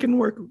 I can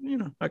work,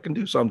 I can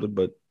do something,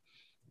 but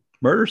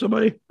murder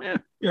somebody,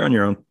 you're on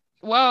your own.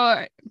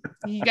 Well,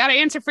 you got to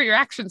answer for your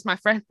actions, my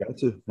friend. Got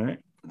to. All right.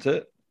 That's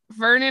it.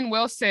 Vernon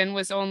Wilson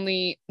was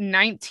only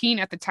 19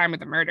 at the time of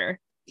the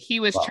murder. He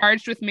was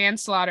charged with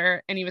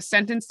manslaughter and he was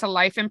sentenced to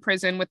life in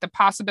prison with the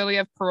possibility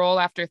of parole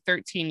after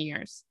 13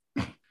 years.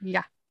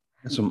 Yeah.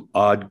 There's some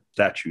odd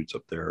statutes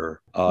up there,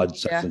 or odd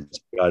sentence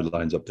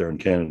guidelines up there in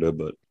Canada,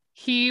 but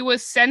he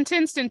was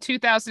sentenced in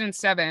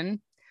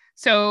 2007.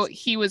 So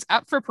he was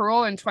up for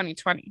parole in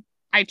 2020.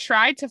 I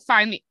tried to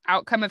find the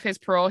outcome of his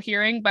parole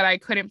hearing, but I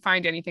couldn't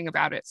find anything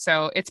about it.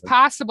 So it's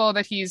possible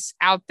that he's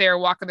out there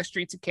walking the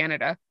streets of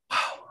Canada.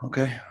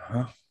 Okay.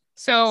 Huh.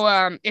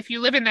 So if you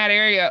live in that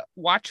area,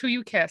 watch who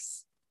you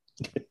kiss.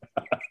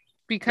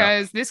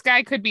 Because this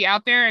guy could be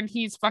out there and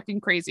he's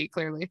fucking crazy,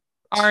 clearly.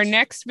 Our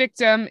next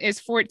victim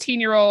is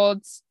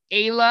 14-year-old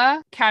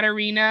Ayla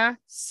Katarina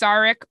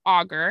Sarek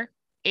Auger.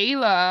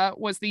 Ayla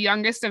was the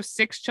youngest of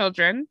 6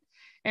 children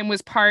and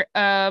was part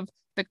of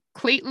the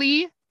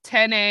Clately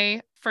 10A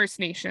First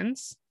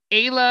Nations.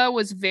 Ayla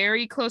was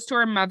very close to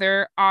her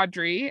mother,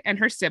 Audrey, and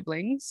her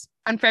siblings.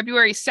 On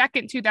February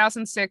 2nd,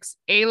 2006,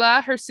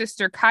 Ayla, her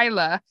sister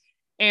Kyla,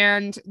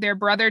 and their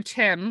brother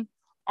Tim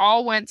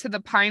all went to the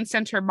Pine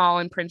Center Mall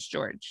in Prince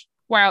George.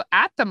 While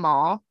at the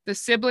mall, the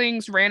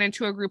siblings ran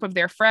into a group of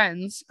their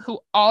friends who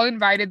all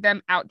invited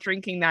them out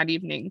drinking that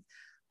evening.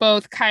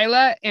 Both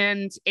Kyla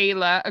and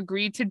Ayla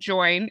agreed to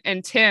join,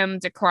 and Tim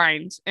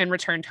declined and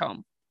returned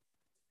home.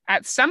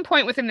 At some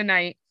point within the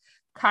night,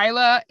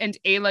 Kyla and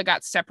Ayla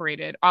got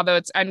separated, although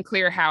it's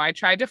unclear how. I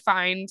tried to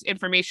find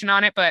information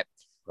on it, but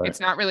it's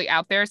not really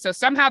out there. So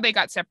somehow they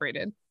got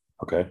separated.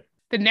 Okay.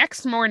 The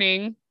next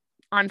morning,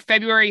 on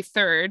February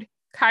 3rd,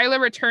 Kyla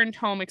returned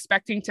home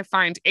expecting to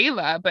find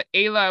Ayla, but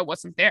Ayla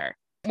wasn't there.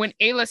 When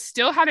Ayla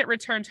still hadn't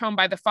returned home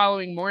by the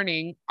following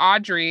morning,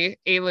 Audrey,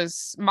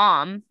 Ayla's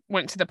mom,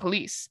 went to the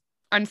police.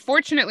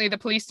 Unfortunately, the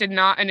police did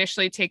not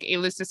initially take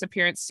Ayla's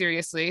disappearance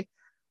seriously.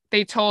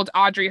 They told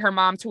Audrey, her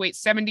mom, to wait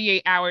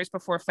 78 hours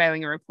before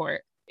filing a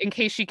report in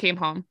case she came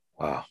home.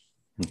 Wow.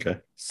 Okay.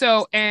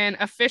 So an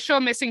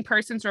official missing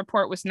persons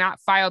report was not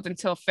filed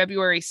until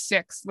February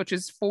 6th, which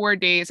is 4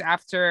 days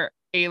after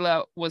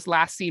Ayla was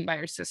last seen by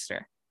her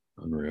sister.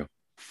 Unreal.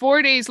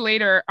 4 days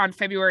later, on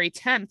February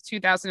 10th,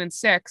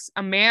 2006,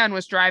 a man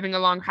was driving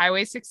along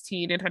Highway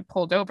 16 and had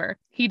pulled over.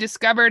 He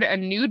discovered a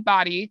nude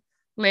body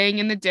laying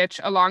in the ditch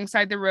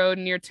alongside the road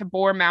near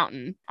Tabor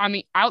Mountain on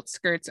the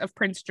outskirts of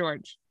Prince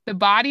George. The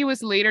body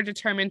was later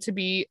determined to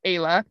be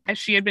Ayla, as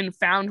she had been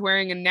found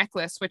wearing a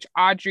necklace which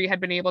Audrey had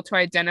been able to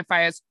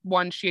identify as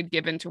one she had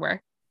given to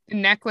her. The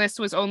necklace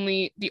was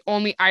the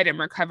only item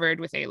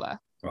recovered with Ayla.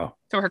 Wow.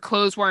 So her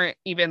clothes weren't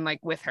even like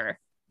with her.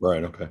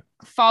 Right. Okay.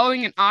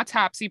 Following an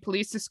autopsy,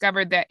 police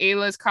discovered that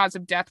Ayla's cause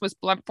of death was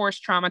blunt force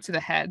trauma to the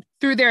head.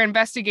 Through their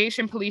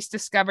investigation, police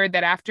discovered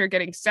that after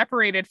getting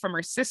separated from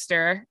her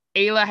sister,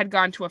 Ayla had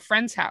gone to a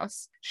friend's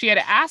house. She had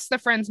asked the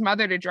friend's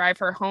mother to drive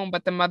her home,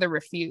 but the mother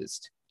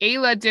refused.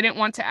 Ayla didn't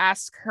want to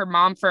ask her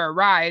mom for a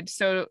ride,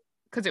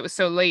 because it was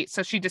so late,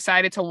 so she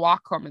decided to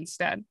walk home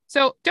instead.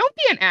 So don't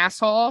be an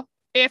asshole.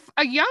 If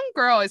a young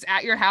girl is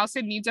at your house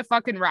and needs a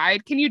fucking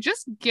ride, can you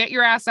just get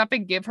your ass up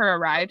and give her a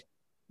ride?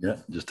 Yeah,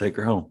 just take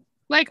her home.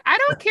 Like, I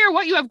don't care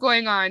what you have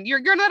going on.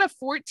 You're not a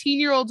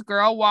 14-year-old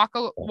girl walk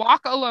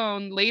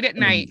alone late at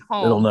night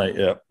home. Middle night,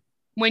 yeah.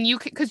 When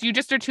because you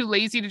just are too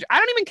lazy to. I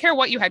don't even care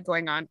what you had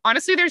going on.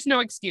 Honestly, there's no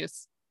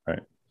excuse. Right.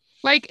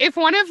 Like, if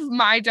one of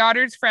my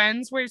daughter's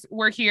friends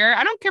were here,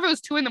 I don't care if it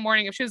was 2 a.m.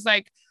 If she was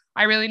like,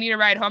 I really need a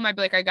ride home, I'd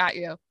be like, I got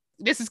you.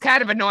 This is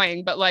kind of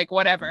annoying, but like,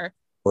 whatever.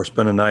 Or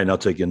spend a night and I'll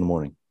take you in the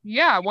morning.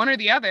 Yeah, one or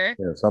the other.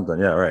 Yeah, something.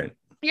 Yeah, right.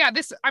 Yeah,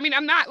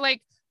 I'm not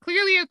like,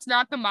 clearly it's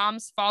not the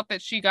mom's fault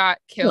that she got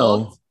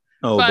killed.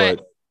 No,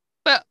 but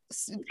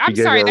I'm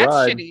sorry, that's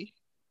shitty.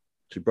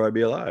 She'd probably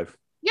be alive.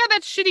 Yeah,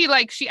 that's shitty.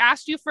 Like, she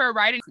asked you for a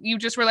ride and you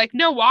just were like,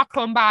 no, walk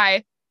home,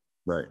 bye.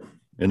 Right.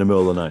 In the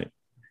middle of the night.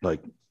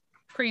 Like,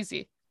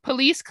 crazy.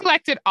 Police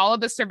collected all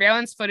of the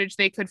surveillance footage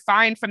they could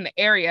find from the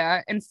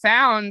area and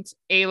found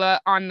Ayla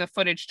on the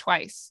footage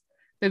twice.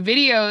 The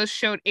videos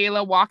showed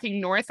Ayla walking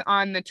north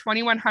on the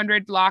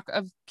 2100 block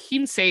of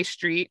Kinsey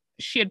Street.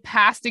 She had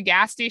passed a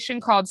gas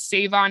station called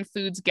Save-On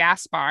Foods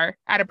Gas Bar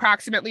at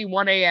approximately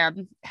 1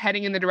 a.m.,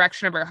 heading in the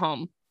direction of her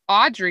home.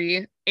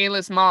 Audrey,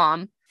 Ayla's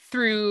mom,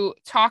 through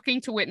talking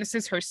to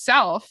witnesses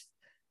herself,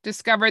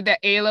 discovered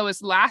that Ayla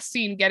was last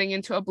seen getting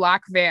into a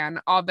black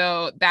van,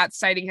 although that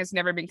sighting has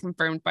never been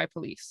confirmed by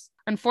police.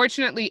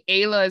 Unfortunately,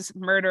 Ayla's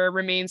murder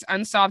remains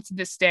unsolved to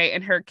this day,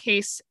 and her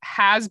case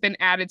has been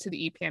added to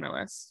the e-panel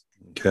list.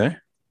 Okay.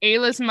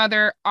 Ayla's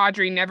mother,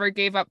 Audrey, never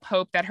gave up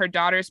hope that her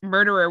daughter's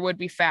murderer would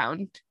be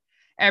found.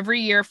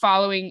 Every year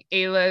following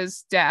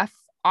Ayla's death,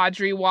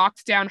 Audrey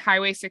walked down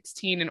Highway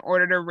 16 in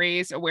order to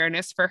raise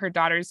awareness for her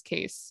daughter's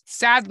case.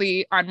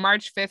 Sadly, on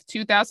March 5th,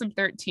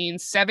 2013,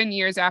 7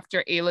 years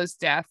after Ayla's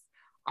death,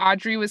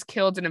 Audrey was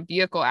killed in a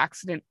vehicle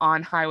accident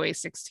on Highway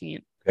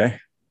 16. Okay.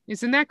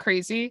 Isn't that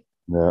crazy?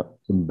 Yeah,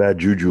 some bad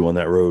juju on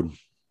that road.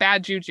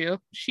 Bad juju.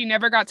 She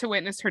never got to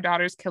witness her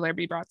daughter's killer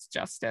be brought to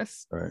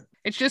justice. Right.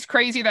 It's just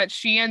crazy that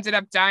she ended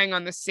up dying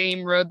on the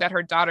same road that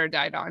her daughter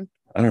died on.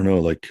 I don't know.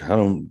 Like, I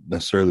don't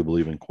necessarily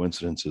believe in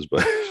coincidences,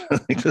 but I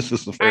think this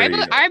is very.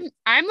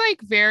 I'm like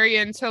very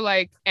into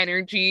like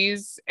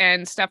energies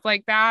and stuff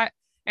like that.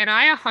 And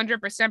I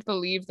 100%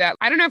 believe that,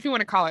 I don't know if you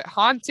want to call it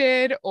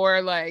haunted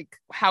or like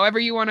however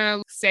you want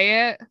to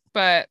say it,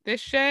 but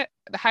this shit,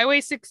 the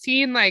Highway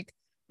 16, like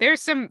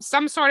there's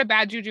some sort of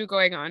bad juju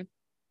going on. I'm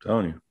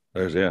telling you.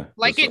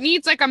 Like it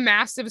needs like a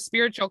massive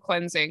spiritual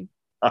cleansing.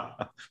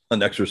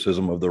 An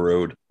exorcism of the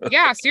road.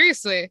 Yeah,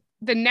 seriously.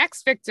 The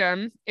next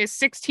victim is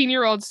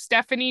 16-year-old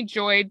Stephanie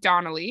Joy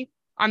Donnelly.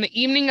 On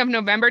the evening of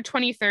November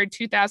 23rd,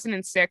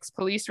 2006,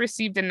 police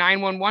received a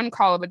 911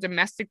 call of a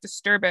domestic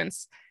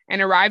disturbance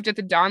and arrived at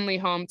the Donnelly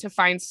home to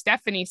find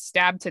Stephanie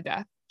stabbed to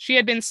death. She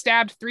had been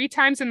stabbed 3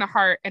 times in the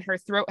heart and her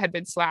throat had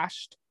been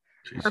slashed.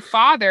 Jeez. Her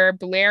father,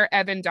 Blair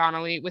Evan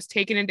Donnelly, was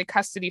taken into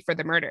custody for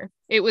the murder.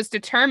 It was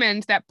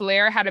determined that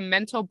Blair had a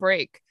mental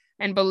break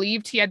and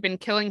believed he had been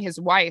killing his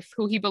wife,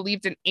 who he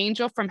believed an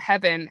angel from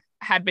heaven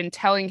had been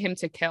telling him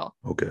to kill.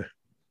 Okay.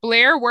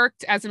 Blair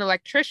worked as an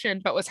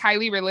electrician, but was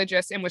highly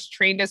religious and was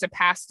trained as a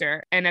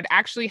pastor and had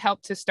actually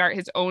helped to start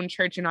his own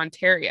church in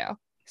Ontario.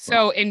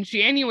 So in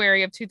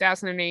January of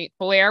 2008,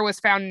 Blair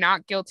was found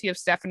not guilty of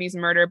Stephanie's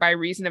murder by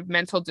reason of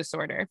mental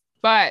disorder,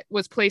 but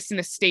was placed in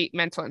a state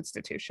mental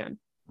institution.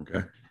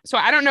 Okay. So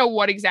I don't know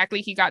what exactly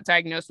he got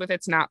diagnosed with.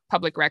 It's not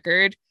public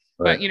record,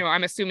 right. But,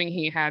 I'm assuming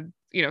he had,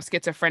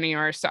 schizophrenia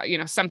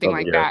or, something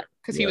like that,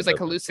 because he was like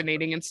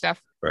hallucinating and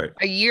stuff. Right.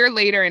 A year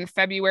later, in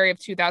February of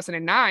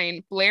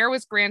 2009, Blair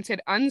was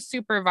granted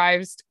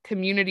unsupervised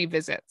community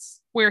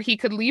visits where he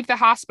could leave the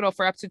hospital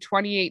for up to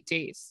 28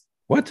 days.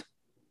 What?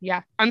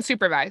 Yeah,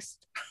 unsupervised.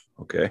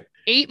 Okay.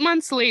 8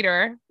 months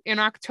later, in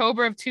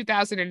October of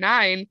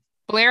 2009,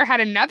 Blair had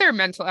another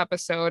mental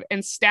episode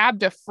and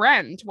stabbed a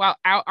friend while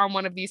out on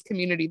one of these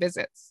community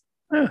visits.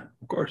 Yeah,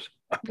 of course.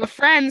 The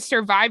friend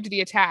survived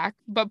the attack,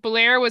 but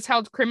Blair was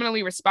held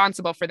criminally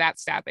responsible for that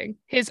stabbing.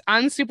 His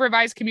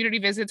unsupervised community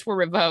visits were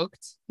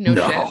revoked. No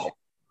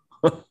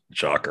shit.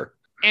 Shocker.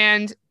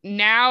 And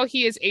now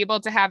he is able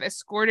to have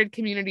escorted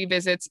community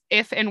visits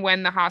if and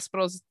when the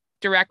hospital's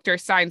director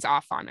signs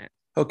off on it.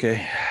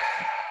 Okay.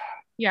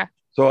 Yeah.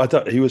 So I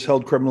thought he was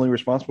held criminally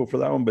responsible for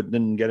that one, but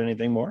didn't get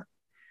anything more?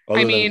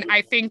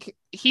 I think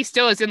he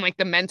still is in like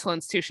the mental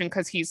institution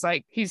because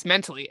he's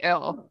mentally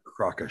ill.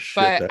 Crock of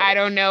shit. But I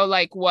don't know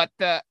like what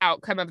the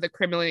outcome of the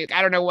criminally,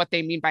 I don't know what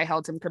they mean by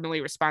held him criminally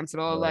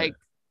responsible.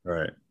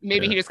 Right.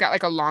 Maybe he just got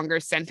like a longer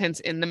sentence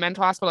in the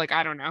mental hospital. Like,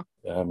 I don't know.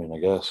 Yeah, I mean, I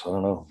guess. I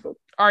don't know. But...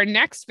 Our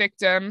next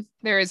victim,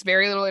 there is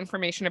very little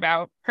information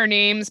about. Her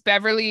name's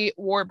Beverly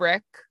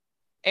Warbrick.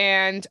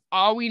 And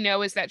all we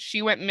know is that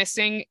she went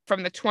missing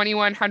from the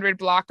 2100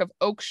 block of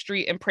Oak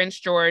Street in Prince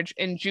George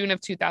in June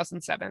of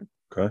 2007.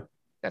 Okay.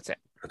 That's it.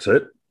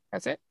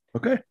 That's it?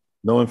 Okay.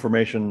 No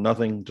information,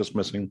 nothing, just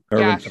missing.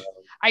 Yeah.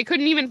 I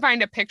couldn't even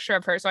find a picture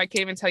of her, so I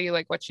can't even tell you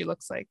like what she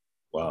looks like.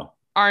 Wow.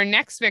 Our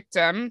next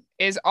victim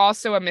is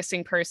also a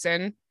missing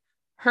person.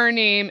 Her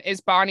name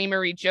is Bonnie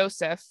Marie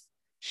Joseph.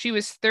 She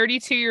was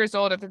 32 years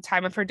old at the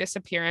time of her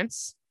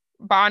disappearance.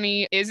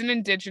 Bonnie is an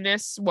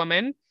Indigenous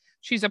woman.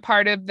 She's a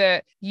part of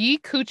the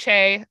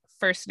Yikuche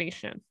First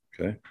Nation.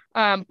 Okay.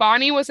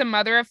 Bonnie was a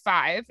mother of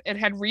 5 and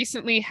had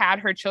recently had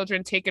her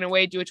children taken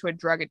away due to a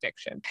drug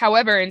addiction.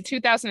 However, in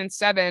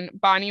 2007,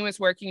 Bonnie was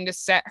working to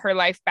set her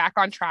life back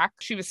on track.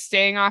 She was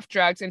staying off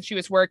drugs and she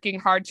was working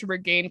hard to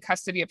regain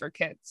custody of her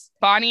kids.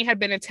 Bonnie had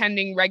been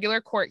attending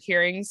regular court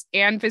hearings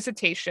and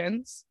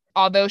visitations,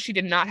 although she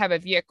did not have a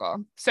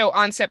vehicle. So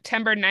on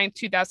September 9th,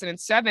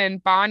 2007,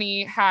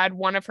 Bonnie had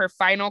one of her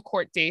final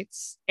court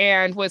dates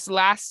and was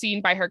last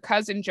seen by her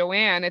cousin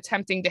Joanne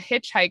attempting to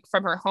hitchhike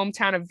from her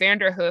hometown of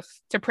Vanderhoof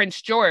to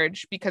Prince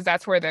George because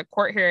that's where the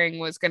court hearing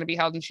was going to be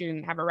held and she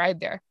didn't have a ride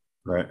there.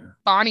 Right.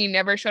 Bonnie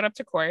never showed up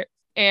to court.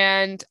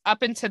 And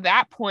up until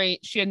that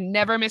point, she had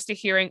never missed a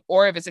hearing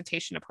or a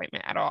visitation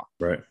appointment at all.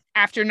 Right.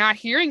 After not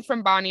hearing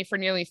from Bonnie for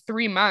nearly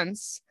 3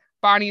 months,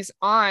 Bonnie's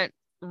aunt,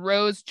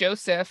 Rose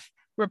Joseph,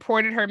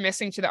 reported her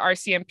missing to the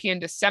RCMP in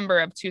December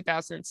of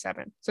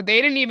 2007. So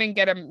they didn't even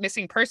get a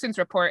missing persons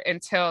report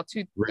until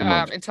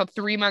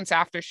 3 months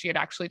after she had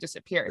actually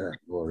disappeared.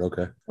 Yeah, Lord,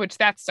 okay. Which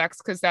that sucks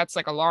because that's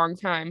like a long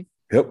time.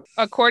 Yep.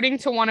 According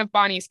to one of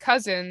Bonnie's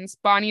cousins,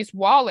 Bonnie's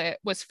wallet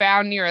was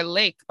found near a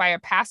lake by a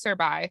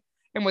passerby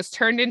and was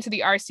turned into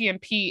the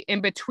RCMP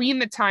in between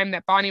the time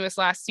that Bonnie was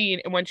last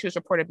seen and when she was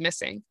reported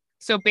missing.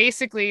 So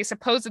basically,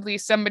 supposedly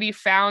somebody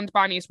found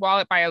Bonnie's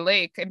wallet by a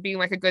lake and being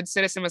like a good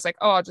citizen was like,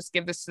 oh, I'll just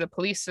give this to the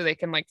police so they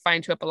can like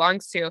find who it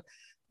belongs to.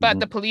 But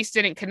the police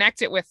didn't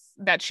connect it with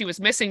that she was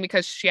missing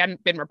because she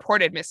hadn't been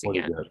reported missing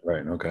yet.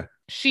 Right. Okay.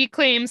 She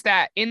claims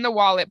that in the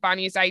wallet,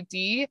 Bonnie's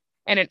ID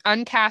and an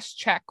uncashed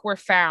check were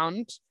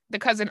found. The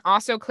cousin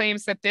also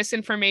claims that this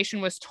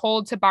information was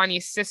told to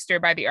Bonnie's sister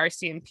by the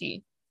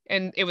RCMP.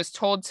 And it was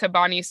told to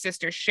Bonnie's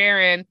sister,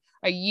 Sharon,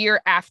 a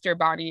year after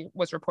Bonnie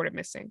was reported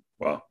missing.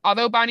 Wow.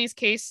 Although Bonnie's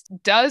case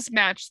does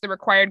match the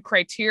required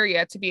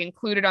criteria to be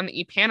included on the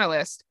e-Pana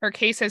list, her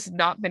case has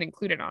not been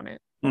included on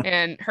it.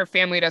 And her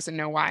family doesn't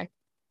know why.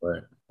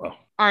 Right. Wow.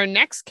 Our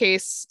next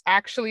case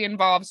actually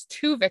involves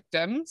 2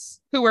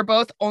 victims who were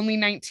both only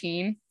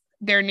 19.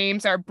 Their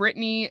names are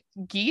Brittany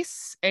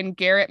Geese and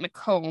Garrett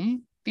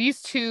McComb.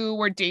 These 2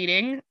 were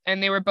dating,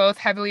 and they were both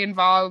heavily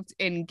involved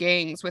in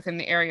gangs within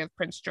the area of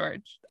Prince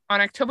George. On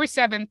October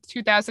 7th,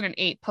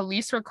 2008,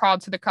 police were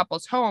called to the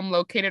couple's home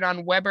located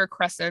on Weber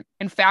Crescent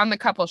and found the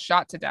couple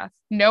shot to death.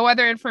 No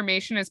other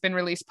information has been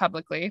released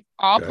publicly.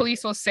 All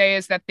police will say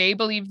is that they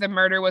believe the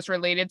murder was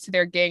related to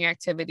their gang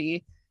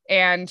activity,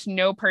 and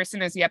no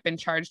person has yet been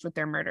charged with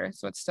their murder.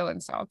 So it's still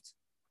unsolved.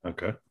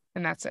 Okay.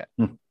 And that's it.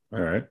 All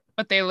right.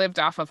 But they lived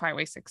off of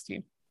Highway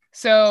 16.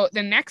 So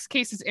the next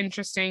case is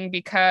interesting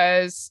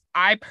because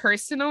I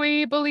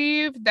personally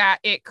believe that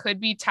it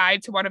could be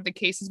tied to one of the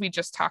cases we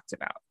just talked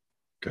about.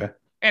 Okay.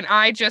 And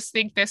I just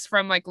think this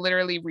from like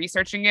literally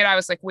researching it. I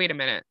was like, wait a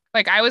minute.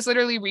 Like I was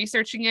literally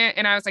researching it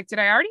and I was like, did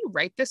I already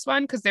write this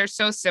one? Because they're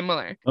so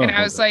similar. And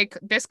I was like,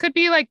 this could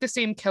be like the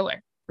same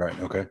killer. Right.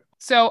 Okay.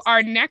 So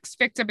our next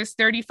victim is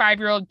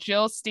 35-year-old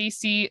Jill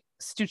Stacy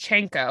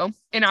Stuchenko.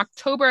 In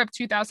October of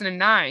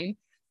 2009,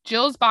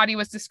 Jill's body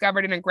was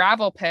discovered in a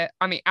gravel pit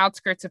on the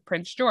outskirts of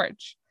Prince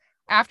George.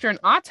 After an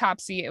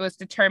autopsy, it was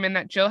determined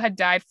that Jill had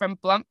died from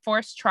blunt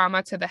force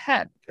trauma to the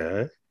head.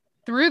 Okay.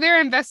 Through their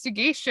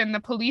investigation,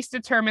 the police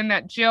determined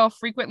that Jill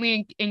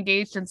frequently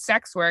engaged in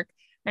sex work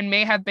and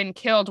may have been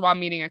killed while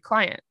meeting a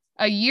client.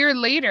 A year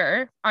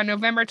later, on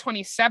November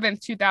 27,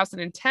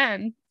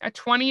 2010, a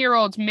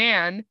 20-year-old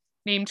man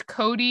named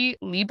Cody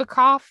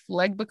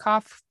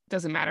Legbikoff,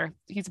 doesn't matter.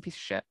 He's a piece of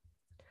shit.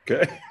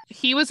 Okay.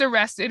 He was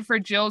arrested for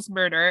Jill's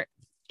murder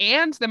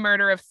and the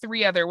murder of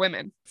 3 other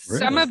women. Really?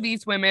 Some of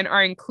these women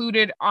are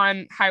included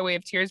on Highway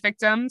of Tears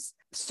victims.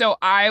 So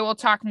I will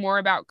talk more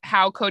about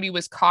how Cody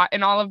was caught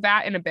and all of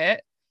that in a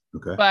bit.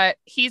 Okay. but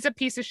he's a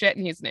piece of shit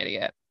and he's an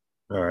idiot.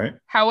 All right.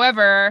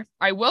 However,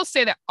 I will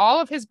say that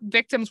all of his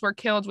victims were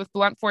killed with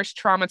blunt force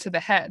trauma to the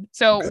head.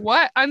 So Okay.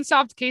 what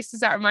unsolved case does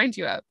that remind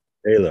you of?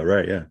 Ayla,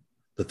 right?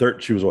 Yeah.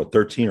 She was what,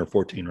 13 or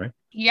 14, right?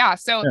 Yeah.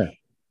 So, Yeah.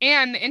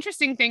 and the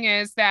interesting thing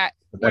is that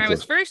when I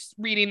was first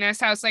reading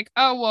this, I was like,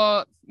 oh,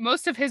 well,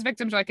 most of his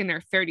victims are like in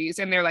their 30s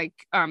and they're like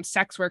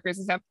sex workers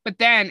and stuff. But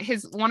then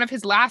one of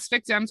his last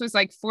victims was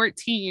like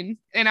 14.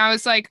 And I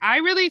was like, I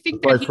really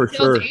think that he for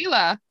killed sure.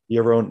 Ayla. You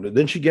ever own,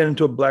 didn't she get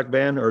into a black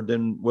van, or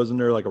then wasn't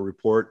there like a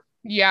report?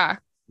 Yeah.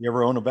 You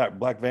ever own a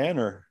black van,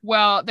 or?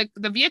 Well,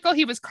 the vehicle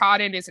he was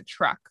caught in is a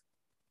truck.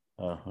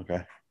 Oh,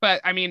 okay. But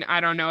I mean, I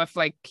don't know if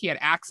like he had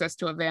access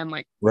to a van,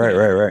 like.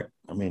 Right.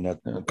 I mean,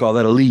 I'd call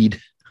that a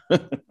lead.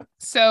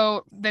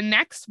 So the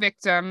next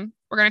victim,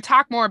 we're going to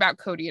talk more about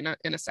Cody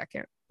in a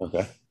second.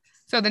 Okay.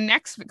 So the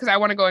next, because I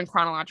want to go in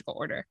chronological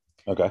order.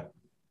 Okay.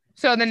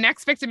 So the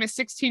next victim is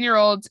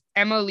 16-year-old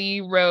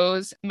Emily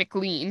Rose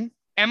McLean.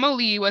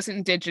 Emily was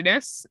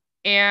Indigenous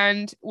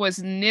and was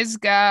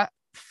Nisga'a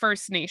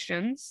First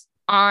Nations.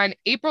 On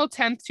April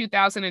 10th,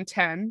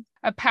 2010,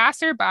 a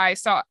passerby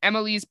saw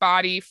Emily's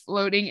body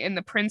floating in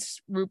the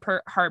Prince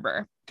Rupert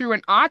Harbor. Through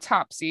an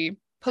autopsy,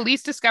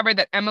 police discovered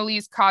that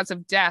Emily's cause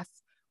of death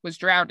was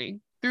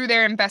drowning. Through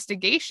their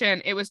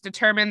investigation, it was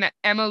determined that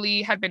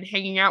Emily had been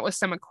hanging out with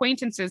some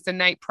acquaintances the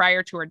night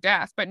prior to her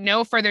death, but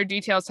no further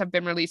details have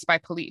been released by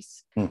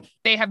police.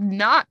 They have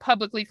not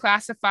publicly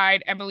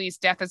classified Emily's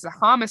death as a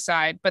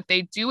homicide, but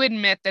they do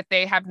admit that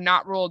they have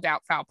not ruled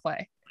out foul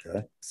play.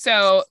 Okay.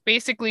 So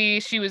basically,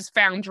 she was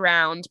found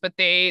drowned, but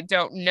they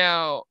don't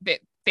know that.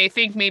 They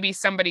think maybe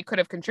somebody could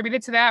have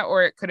contributed to that,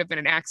 or it could have been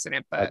an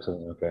accident. But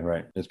okay,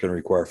 right. It's going to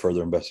require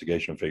further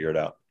investigation to figure it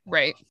out.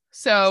 Right.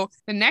 So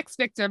the next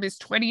victim is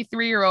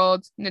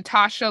 23-year-old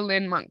Natasha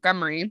Lynn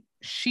Montgomery.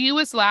 She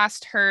was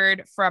last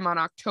heard from on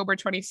October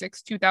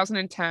 26,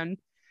 2010,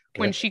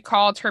 when she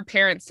called her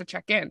parents to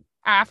check in.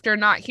 After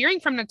not hearing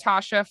from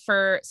Natasha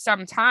for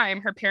some time,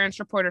 her parents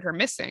reported her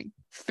missing.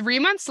 3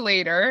 months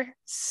later,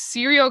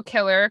 serial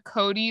killer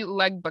Cody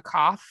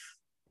Legbikoff,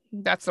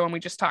 that's the one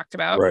we just talked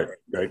about. Right.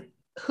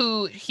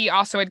 Who he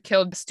also had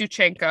killed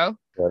Stuchenko.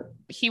 Right.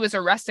 He was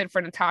arrested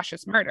for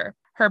Natasha's murder.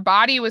 Her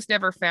body was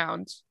never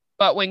found,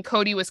 but when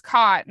Cody was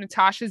caught,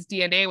 Natasha's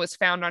DNA was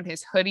found on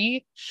his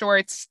hoodie,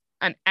 shorts,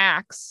 an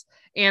axe,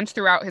 and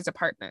throughout his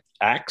apartment.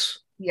 Axe?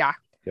 Yeah.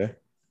 Okay.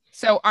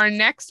 So our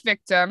next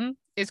victim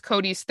is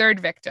Cody's third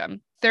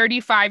victim,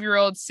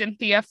 35-year-old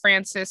Cynthia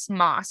Frances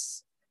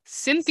Moss.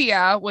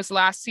 Cynthia was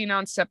last seen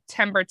on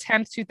September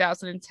 10th,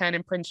 2010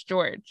 in Prince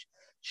George.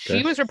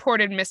 She was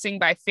reported missing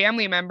by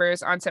family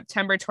members on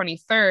September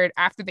 23rd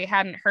after they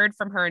hadn't heard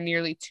from her in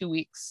nearly 2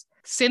 weeks.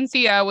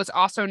 Cynthia was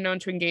also known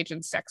to engage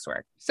in sex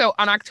work. So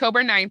on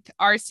October 9th,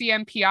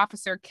 RCMP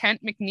officer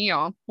Kent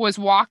McNeil was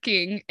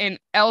walking in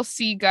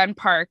LC Gun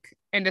Park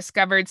and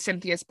discovered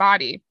Cynthia's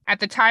body. At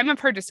the time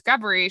of her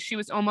discovery, she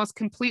was almost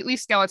completely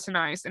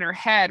skeletonized and her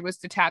head was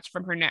detached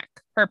from her neck.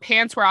 Her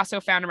pants were also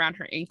found around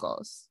her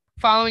ankles.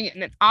 Following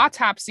an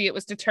autopsy, it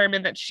was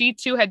determined that she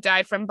too had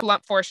died from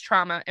blunt force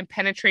trauma and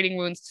penetrating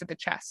wounds to the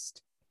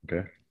chest.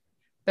 Okay.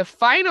 The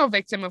final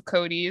victim of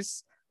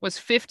Cody's was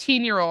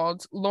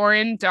 15-year-old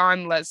Lauren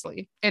Dawn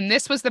Leslie, and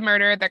this was the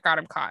murder that got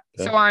him caught.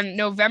 Okay. So on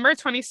November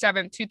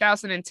 27,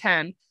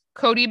 2010,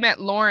 Cody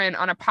met Lauren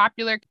on a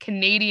popular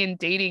Canadian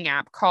dating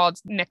app called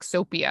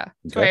Nexopia.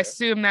 Okay. So I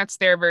assume that's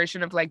their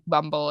version of like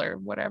Bumble or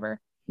whatever.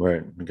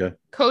 Right. Okay.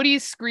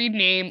 Cody's screen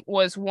name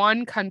was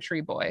One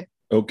Country Boy.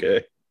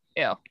 Okay.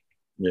 Ill.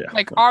 Yeah.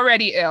 Like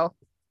already ill.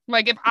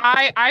 Like if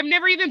I've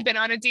never even been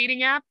on a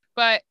dating app,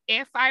 but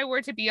if I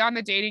were to be on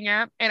the dating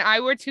app and I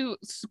were to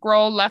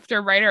scroll left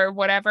or right or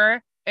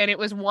whatever, and it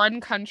was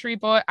One Country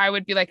Boy, I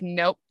would be like,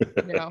 nope,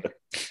 no.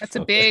 That's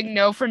a big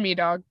no for me,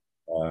 dog.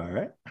 All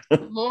right.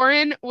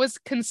 Lauren was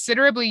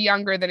considerably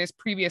younger than his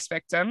previous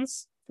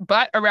victims,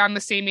 but around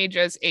the same age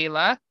as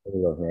Ayla.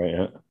 Right,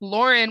 yeah.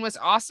 Lauren was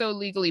also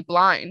legally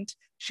blind.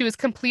 She was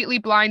completely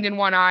blind in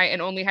one eye and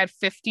only had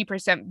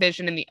 50%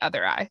 vision in the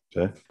other eye.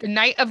 Okay. The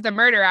night of the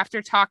murder,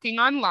 after talking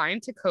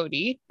online to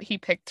Cody, he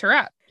picked her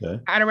up.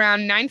 Okay. At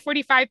around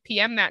 9:45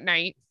 p.m. that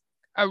night,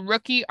 a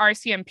rookie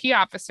RCMP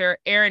officer,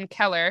 Aaron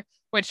Keller,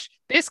 which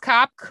this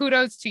cop,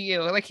 kudos to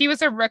you. Like he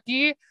was a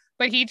rookie,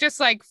 but he just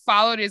like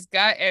followed his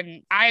gut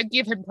and I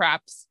give him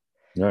props.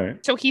 All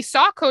right. So he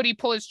saw Cody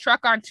pull his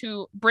truck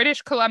onto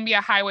British Columbia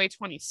Highway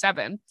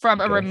 27 from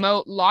a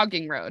remote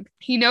logging road.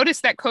 He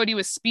noticed that Cody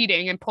was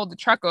speeding and pulled the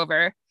truck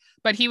over,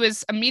 but he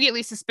was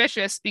immediately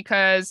suspicious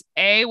because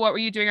A, what were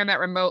you doing on that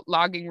remote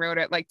logging road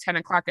at like 10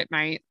 o'clock at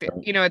night?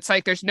 You know, it's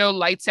like there's no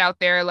lights out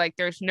there. Like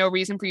there's no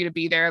reason for you to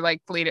be there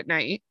like late at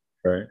night.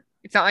 Right.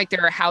 It's not like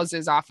there are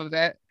houses off of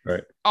it.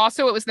 Right.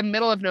 Also, it was the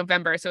middle of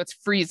November, so it's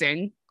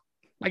freezing.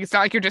 Like, it's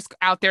not like you're just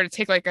out there to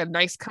take like a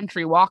nice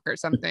country walk or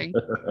something.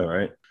 All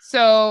right.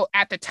 So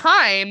at the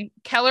time,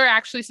 Keller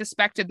actually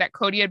suspected that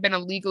Cody had been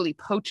illegally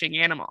poaching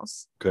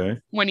animals. Okay.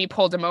 When he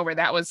pulled him over,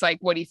 that was like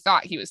what he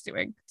thought he was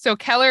doing. So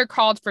Keller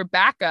called for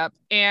backup.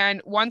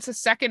 And once a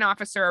second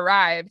officer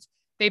arrived,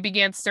 they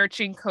began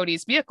searching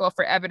Cody's vehicle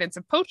for evidence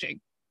of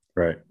poaching.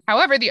 Right.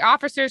 However, the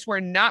officers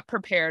were not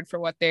prepared for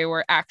what they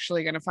were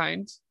actually going to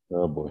find.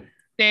 Oh boy.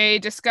 They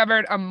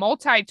discovered a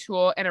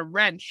multi-tool and a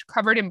wrench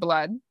covered in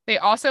blood. They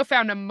also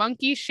found a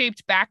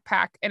monkey-shaped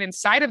backpack, and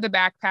inside of the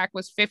backpack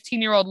was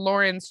 15-year-old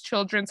Lauren's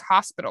children's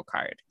hospital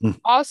card.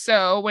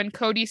 Also, when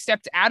Cody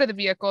stepped out of the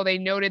vehicle, they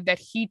noted that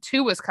he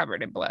too was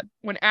covered in blood.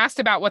 When asked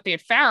about what they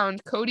had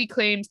found, Cody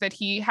claims that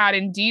he had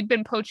indeed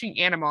been poaching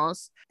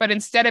animals, but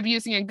instead of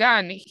using a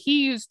gun,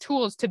 he used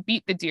tools to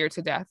beat the deer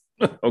to death.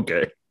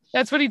 Okay.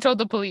 That's what he told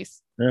the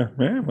police. Yeah.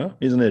 Well,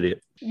 he's an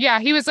idiot. Yeah,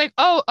 he was like,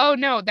 oh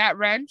no, that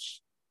wrench.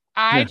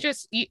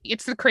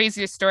 It's the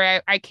craziest story.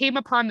 I came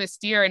upon this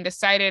deer and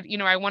decided,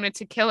 I wanted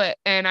to kill it.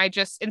 And I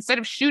just, instead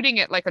of shooting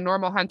it like a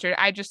normal hunter,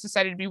 I just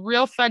decided it'd be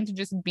real fun to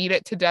just beat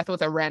it to death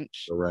with a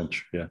wrench. A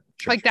wrench. Yeah.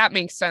 Sure. Like that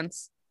makes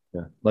sense.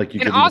 Yeah. Like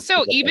you. And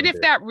also, even if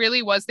that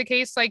really was the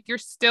case, like you're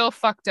still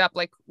fucked up.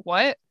 Like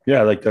what?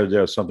 Yeah. Like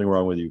there's something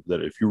wrong with you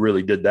that if you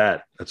really did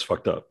that, that's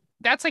fucked up.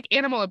 That's like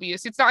animal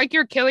abuse. It's not like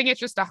you're killing it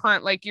just to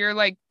hunt. Like you're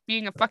like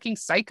being a fucking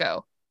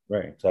psycho.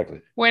 Right.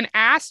 Exactly. When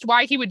asked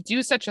why he would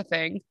do such a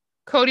thing,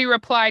 Cody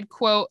replied,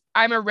 quote,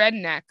 "I'm a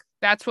redneck.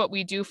 That's what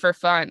we do for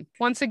fun."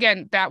 Once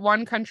again, that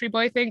one country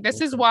boy thing.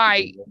 This is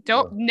why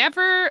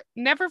never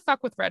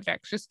fuck with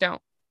rednecks. Just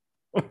don't.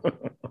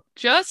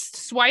 Just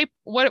swipe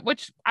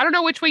which I don't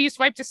know which way you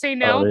swipe to say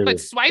no, but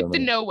swipe the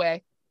no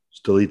way.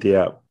 Just delete the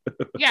app.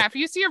 Yeah, if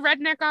you see a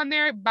redneck on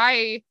there,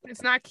 bye.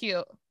 It's not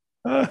cute.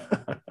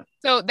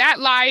 So that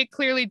lie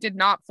clearly did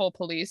not fool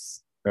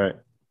police. Right.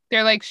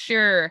 They're like,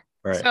 sure.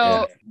 Right,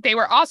 so they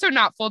were also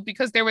not fooled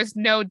because there was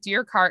no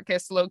deer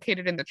carcass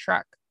located in the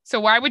truck. So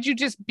why would you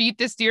just beat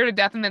this deer to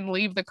death and then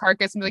leave the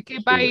carcass and be like, okay,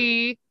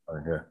 bye?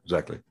 Yeah,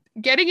 exactly.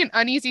 Getting an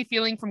uneasy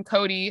feeling from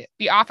Cody,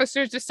 the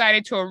officers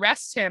decided to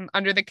arrest him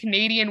under the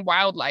Canadian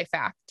Wildlife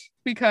Act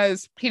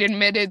because he'd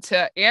admitted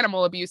to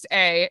animal abuse,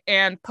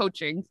 and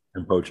poaching.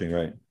 And poaching,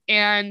 right.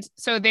 And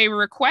so they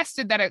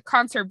requested that a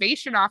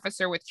conservation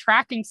officer with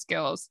tracking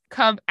skills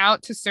come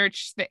out to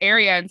search the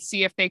area and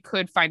see if they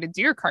could find a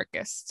deer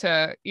carcass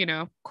to,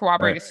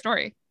 corroborate his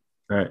story.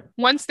 Right.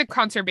 Once the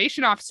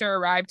conservation officer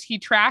arrived, he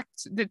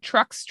tracked the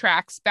truck's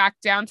tracks back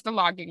down to the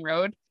logging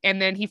road, and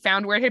then he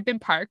found where it had been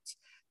parked.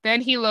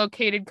 Then he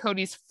located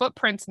Cody's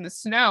footprints in the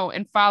snow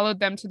and followed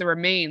them to the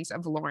remains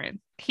of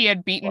Lauren. He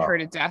had beaten her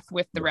to death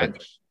with the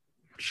wrench.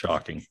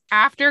 Shocking.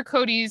 After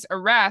Cody's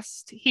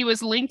arrest, he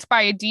was linked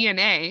by a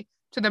DNA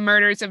to the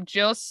murders of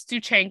Jill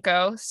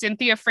Stuchenko,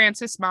 Cynthia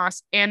Francis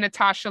Moss, and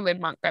Natasha Lynn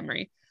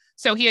Montgomery.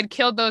 So he had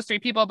killed those three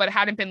people, but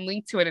hadn't been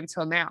linked to it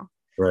until now.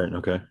 Right.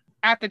 Okay.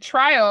 At the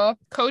trial,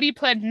 Cody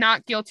pled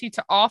not guilty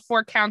to all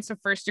 4 counts of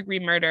first-degree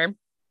murder.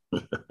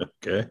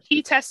 Okay.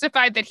 He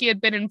testified that he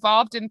had been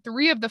involved in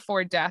 3 of the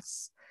 4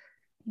 deaths,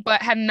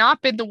 but had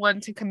not been the one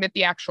to commit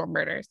the actual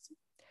murders.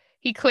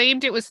 He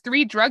claimed it was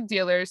 3 drug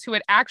dealers who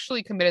had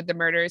actually committed the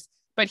murders,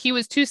 but he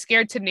was too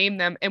scared to name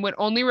them and would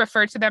only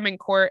refer to them in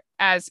court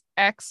as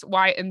X,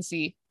 Y, and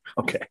Z.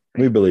 Okay.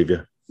 We believe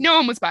you. No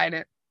one was buying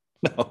it.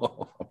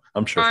 No,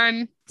 I'm sure.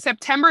 On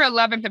September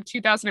 11th of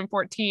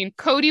 2014,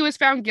 Cody was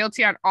found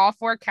guilty on all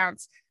 4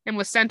 counts and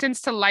was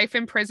sentenced to life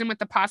in prison with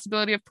the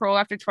possibility of parole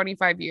after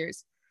 25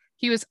 years.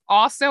 He was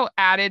also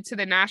added to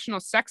the National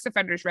Sex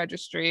Offenders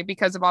Registry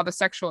because of all the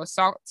sexual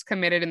assaults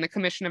committed in the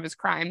commission of his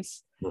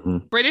crimes. Mm-hmm.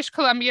 British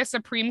Columbia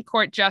Supreme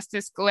Court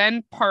Justice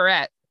Glenn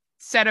Porrett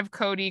said of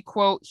Cody,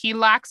 quote, "He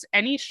lacks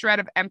any shred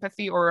of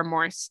empathy or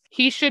remorse.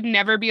 He should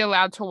never be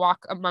allowed to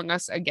walk among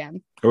us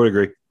again." I would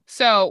agree.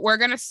 So we're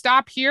going to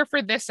stop here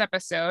for this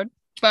episode.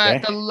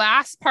 But the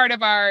last part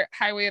of our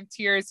Highway of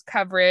Tears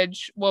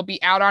coverage will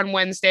be out on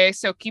Wednesday.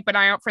 So keep an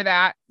eye out for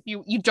that.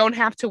 You don't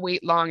have to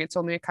wait long. It's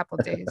only a couple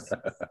of days.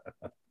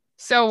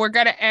 So we're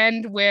going to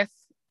end with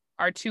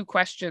our 2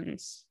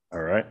 questions. All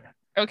right.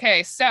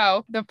 Okay.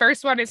 So the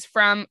first one is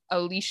from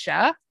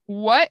Alicia.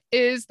 What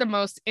is the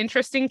most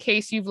interesting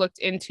case you've looked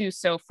into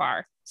so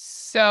far?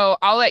 So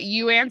I'll let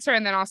you answer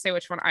and then I'll say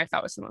which one I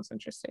thought was the most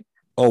interesting.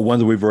 Oh, one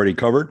that we've already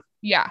covered?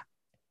 Yeah.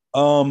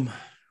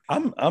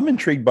 I'm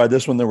intrigued by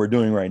this one that we're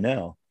doing right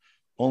now,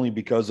 only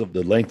because of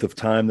the length of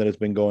time that it's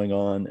been going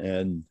on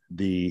and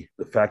the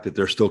fact that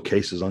there's still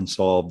cases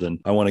unsolved. And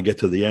I want to get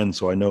to the end.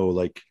 So I know,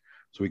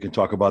 so we can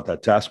talk about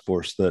that task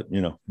force that,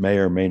 may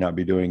or may not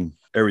be doing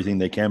everything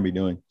they can be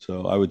doing.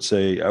 So I would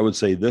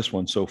say this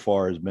one so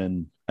far has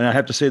been, and I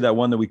have to say that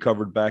one that we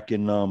covered back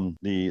in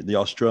the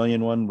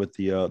Australian one with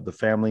the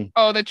family.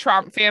 Oh, the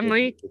Trout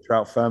family. The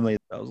Trout family.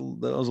 That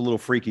was a little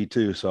freaky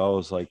too. So I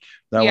was like,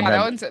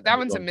 that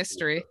one's a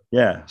mystery.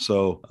 Yeah.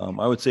 So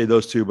I would say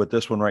those 2, but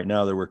this one right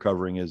now that we're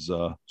covering is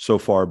so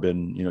far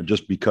been,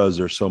 just because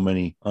there's so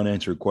many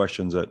unanswered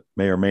questions that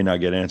may or may not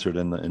get answered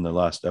in the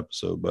last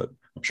episode, but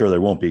I'm sure they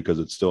won't be because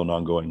it's still an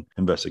ongoing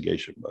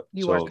investigation. But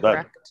you are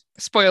correct.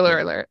 Spoiler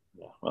alert.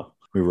 Yeah, well,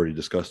 we've already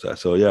discussed that.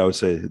 So yeah, I would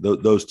say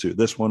those 2,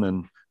 this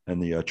one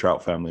and the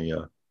Trout family.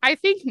 I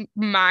think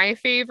my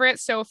favorite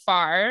so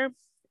far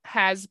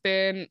has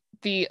been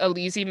the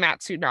Alize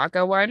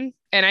Matsunaga one.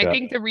 And I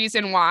think the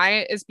reason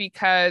why is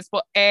because,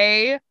 well,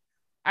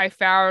 I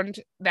found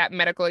that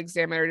medical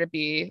examiner to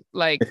be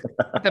like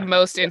the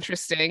most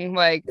interesting.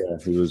 Like, Yeah,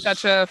 he was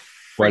such a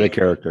quite a freak.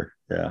 character.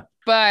 Yeah.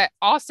 But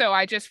also,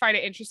 I just find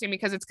it interesting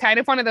because it's kind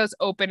of one of those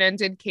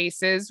open-ended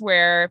cases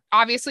where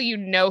obviously you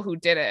know who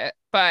did it,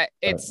 but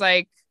it's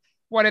like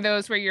one of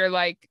those where you're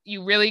like,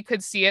 you really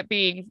could see it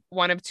being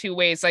one of two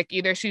ways. Like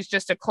either she's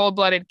just a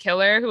cold-blooded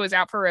killer who was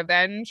out for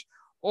revenge,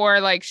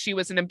 or like she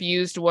was an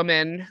abused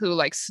woman who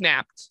like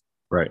snapped.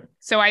 Right.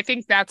 So I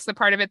think that's the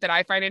part of it that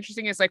I find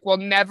interesting is like, we'll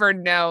never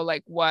know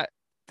like what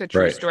the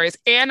true Right. story is.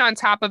 And on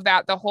top of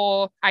that, the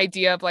whole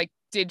idea of like,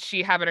 did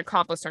she have an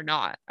accomplice or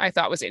not? I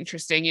thought was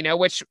interesting, you know,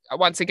 which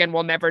once again,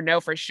 we'll never know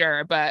for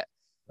sure. But,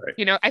 Right.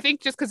 you know, I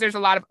think just because there's a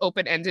lot of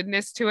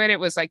open-endedness to it, it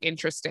was like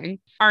interesting.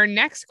 Our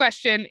next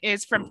question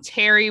is from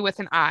Terry with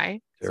an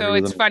I. Terry So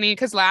with it's an- funny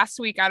because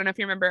last week, I don't know if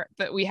you remember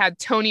that we had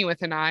Tony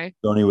with an I.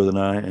 Tony with an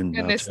I, and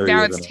And this Terry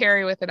now with it's an I.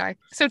 Terry with an I.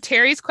 So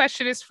Terry's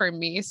question is for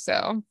me.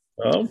 So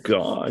Oh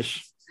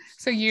gosh.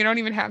 you don't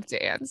even have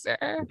to answer.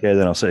 Okay,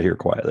 then I'll sit here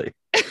quietly.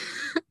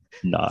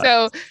 Not.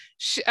 So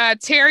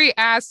Terry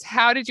asked,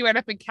 how did you end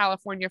up in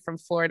California from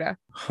Florida?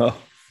 Oh,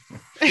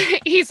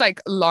 He's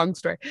like, long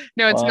story.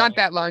 No, it's Wow. not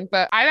that long,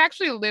 but I've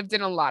actually lived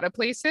in a lot of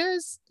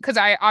places because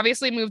I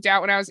obviously moved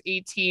out when I was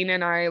 18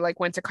 and I like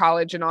went to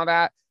college and all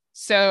that.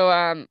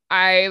 So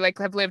I like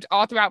have lived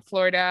all throughout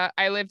Florida.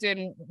 I lived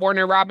in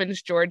Warner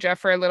Robins, Georgia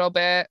for a little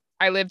bit.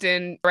 I lived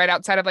in right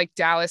outside of like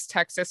Dallas,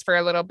 Texas for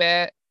a little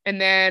bit. And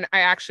then I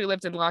actually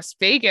lived in Las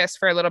Vegas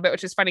for a little bit,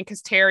 which is funny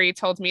because Terry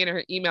told me in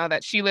her email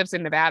that she lives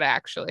in Nevada,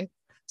 actually.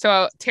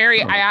 So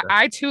Terry, Oh, okay.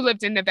 I too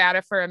lived in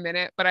Nevada for a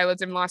minute, but I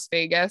lived in Las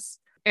Vegas.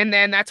 And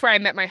then that's where I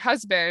met my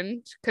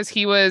husband because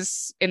he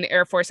was in the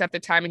Air Force at the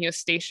time and he was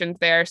stationed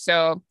there.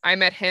 So I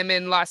met him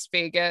in Las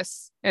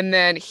Vegas. And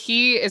then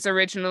he is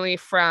originally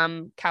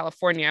from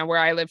California, where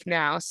I live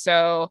now.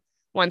 So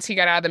once he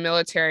got out of the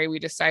military, we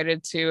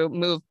decided to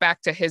move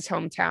back to his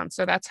hometown.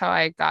 So that's how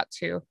I got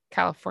to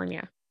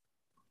California.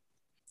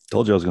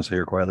 Told you I was going to sit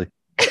here quietly.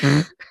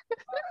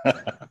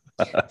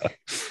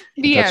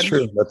 The That's end.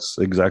 true. That's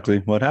exactly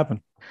what happened,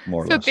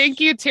 more or So less.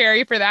 thank you,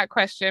 Terry, for that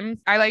question.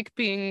 I like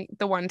being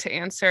the one to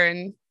answer.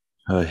 And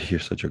You're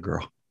such a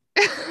girl.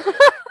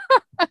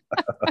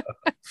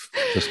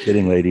 Just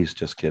kidding, ladies.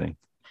 Just kidding.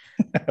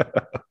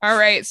 all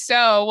right.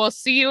 So we'll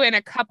see you in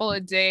a couple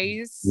of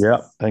days. Yeah.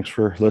 Thanks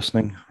for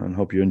listening and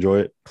hope you enjoy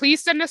it.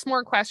 Please send us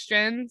more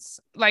questions.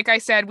 Like I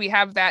said, we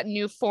have that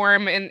new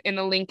form in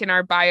the link in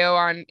our bio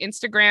on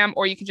Instagram,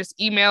 or you can just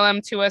email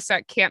them to us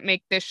at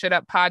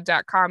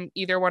can'tmakethissshituppod.com.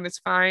 Either one is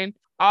fine.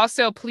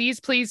 Also, please,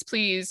 please,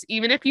 please,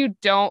 even if you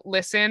don't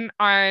listen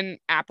on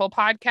Apple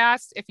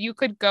Podcasts, if you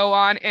could go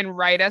on and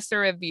write us a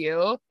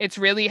review, it's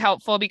really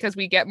helpful because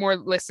we get more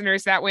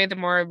listeners that way, the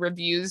more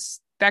reviews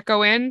that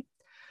go in.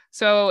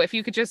 So if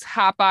you could just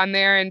hop on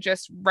there and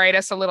just write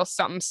us a little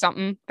something,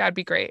 something, that'd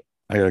be great.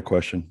 I got a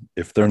question.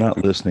 If they're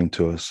not listening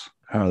to us,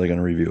 how are they going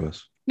to review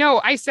us? No,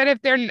 I said if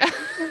they're no,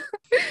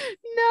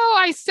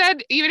 I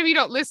said even if you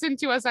don't listen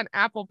to us on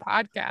Apple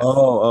Podcasts.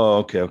 Oh,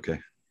 okay.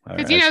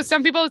 Because you know,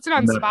 some people listen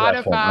on that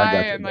platform. I got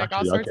Spotify you, and like got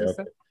all you. sorts Okay. of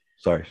stuff.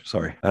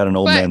 Sorry. I had an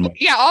old But man.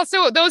 yeah,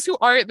 also those who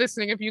aren't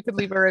listening, if you could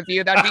leave a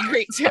review, that'd be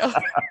great too.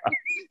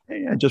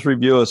 Hey, yeah, just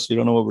review us. You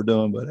don't know what we're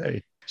doing, but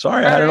hey,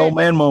 sorry, I had an old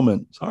man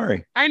moment.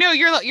 Sorry. I know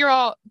you're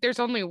all. There's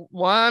only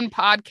one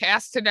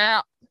podcast to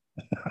now.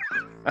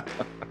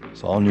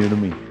 It's all new to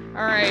me.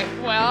 All right.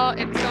 Well,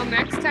 until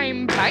next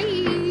time.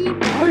 Bye.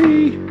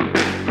 Bye.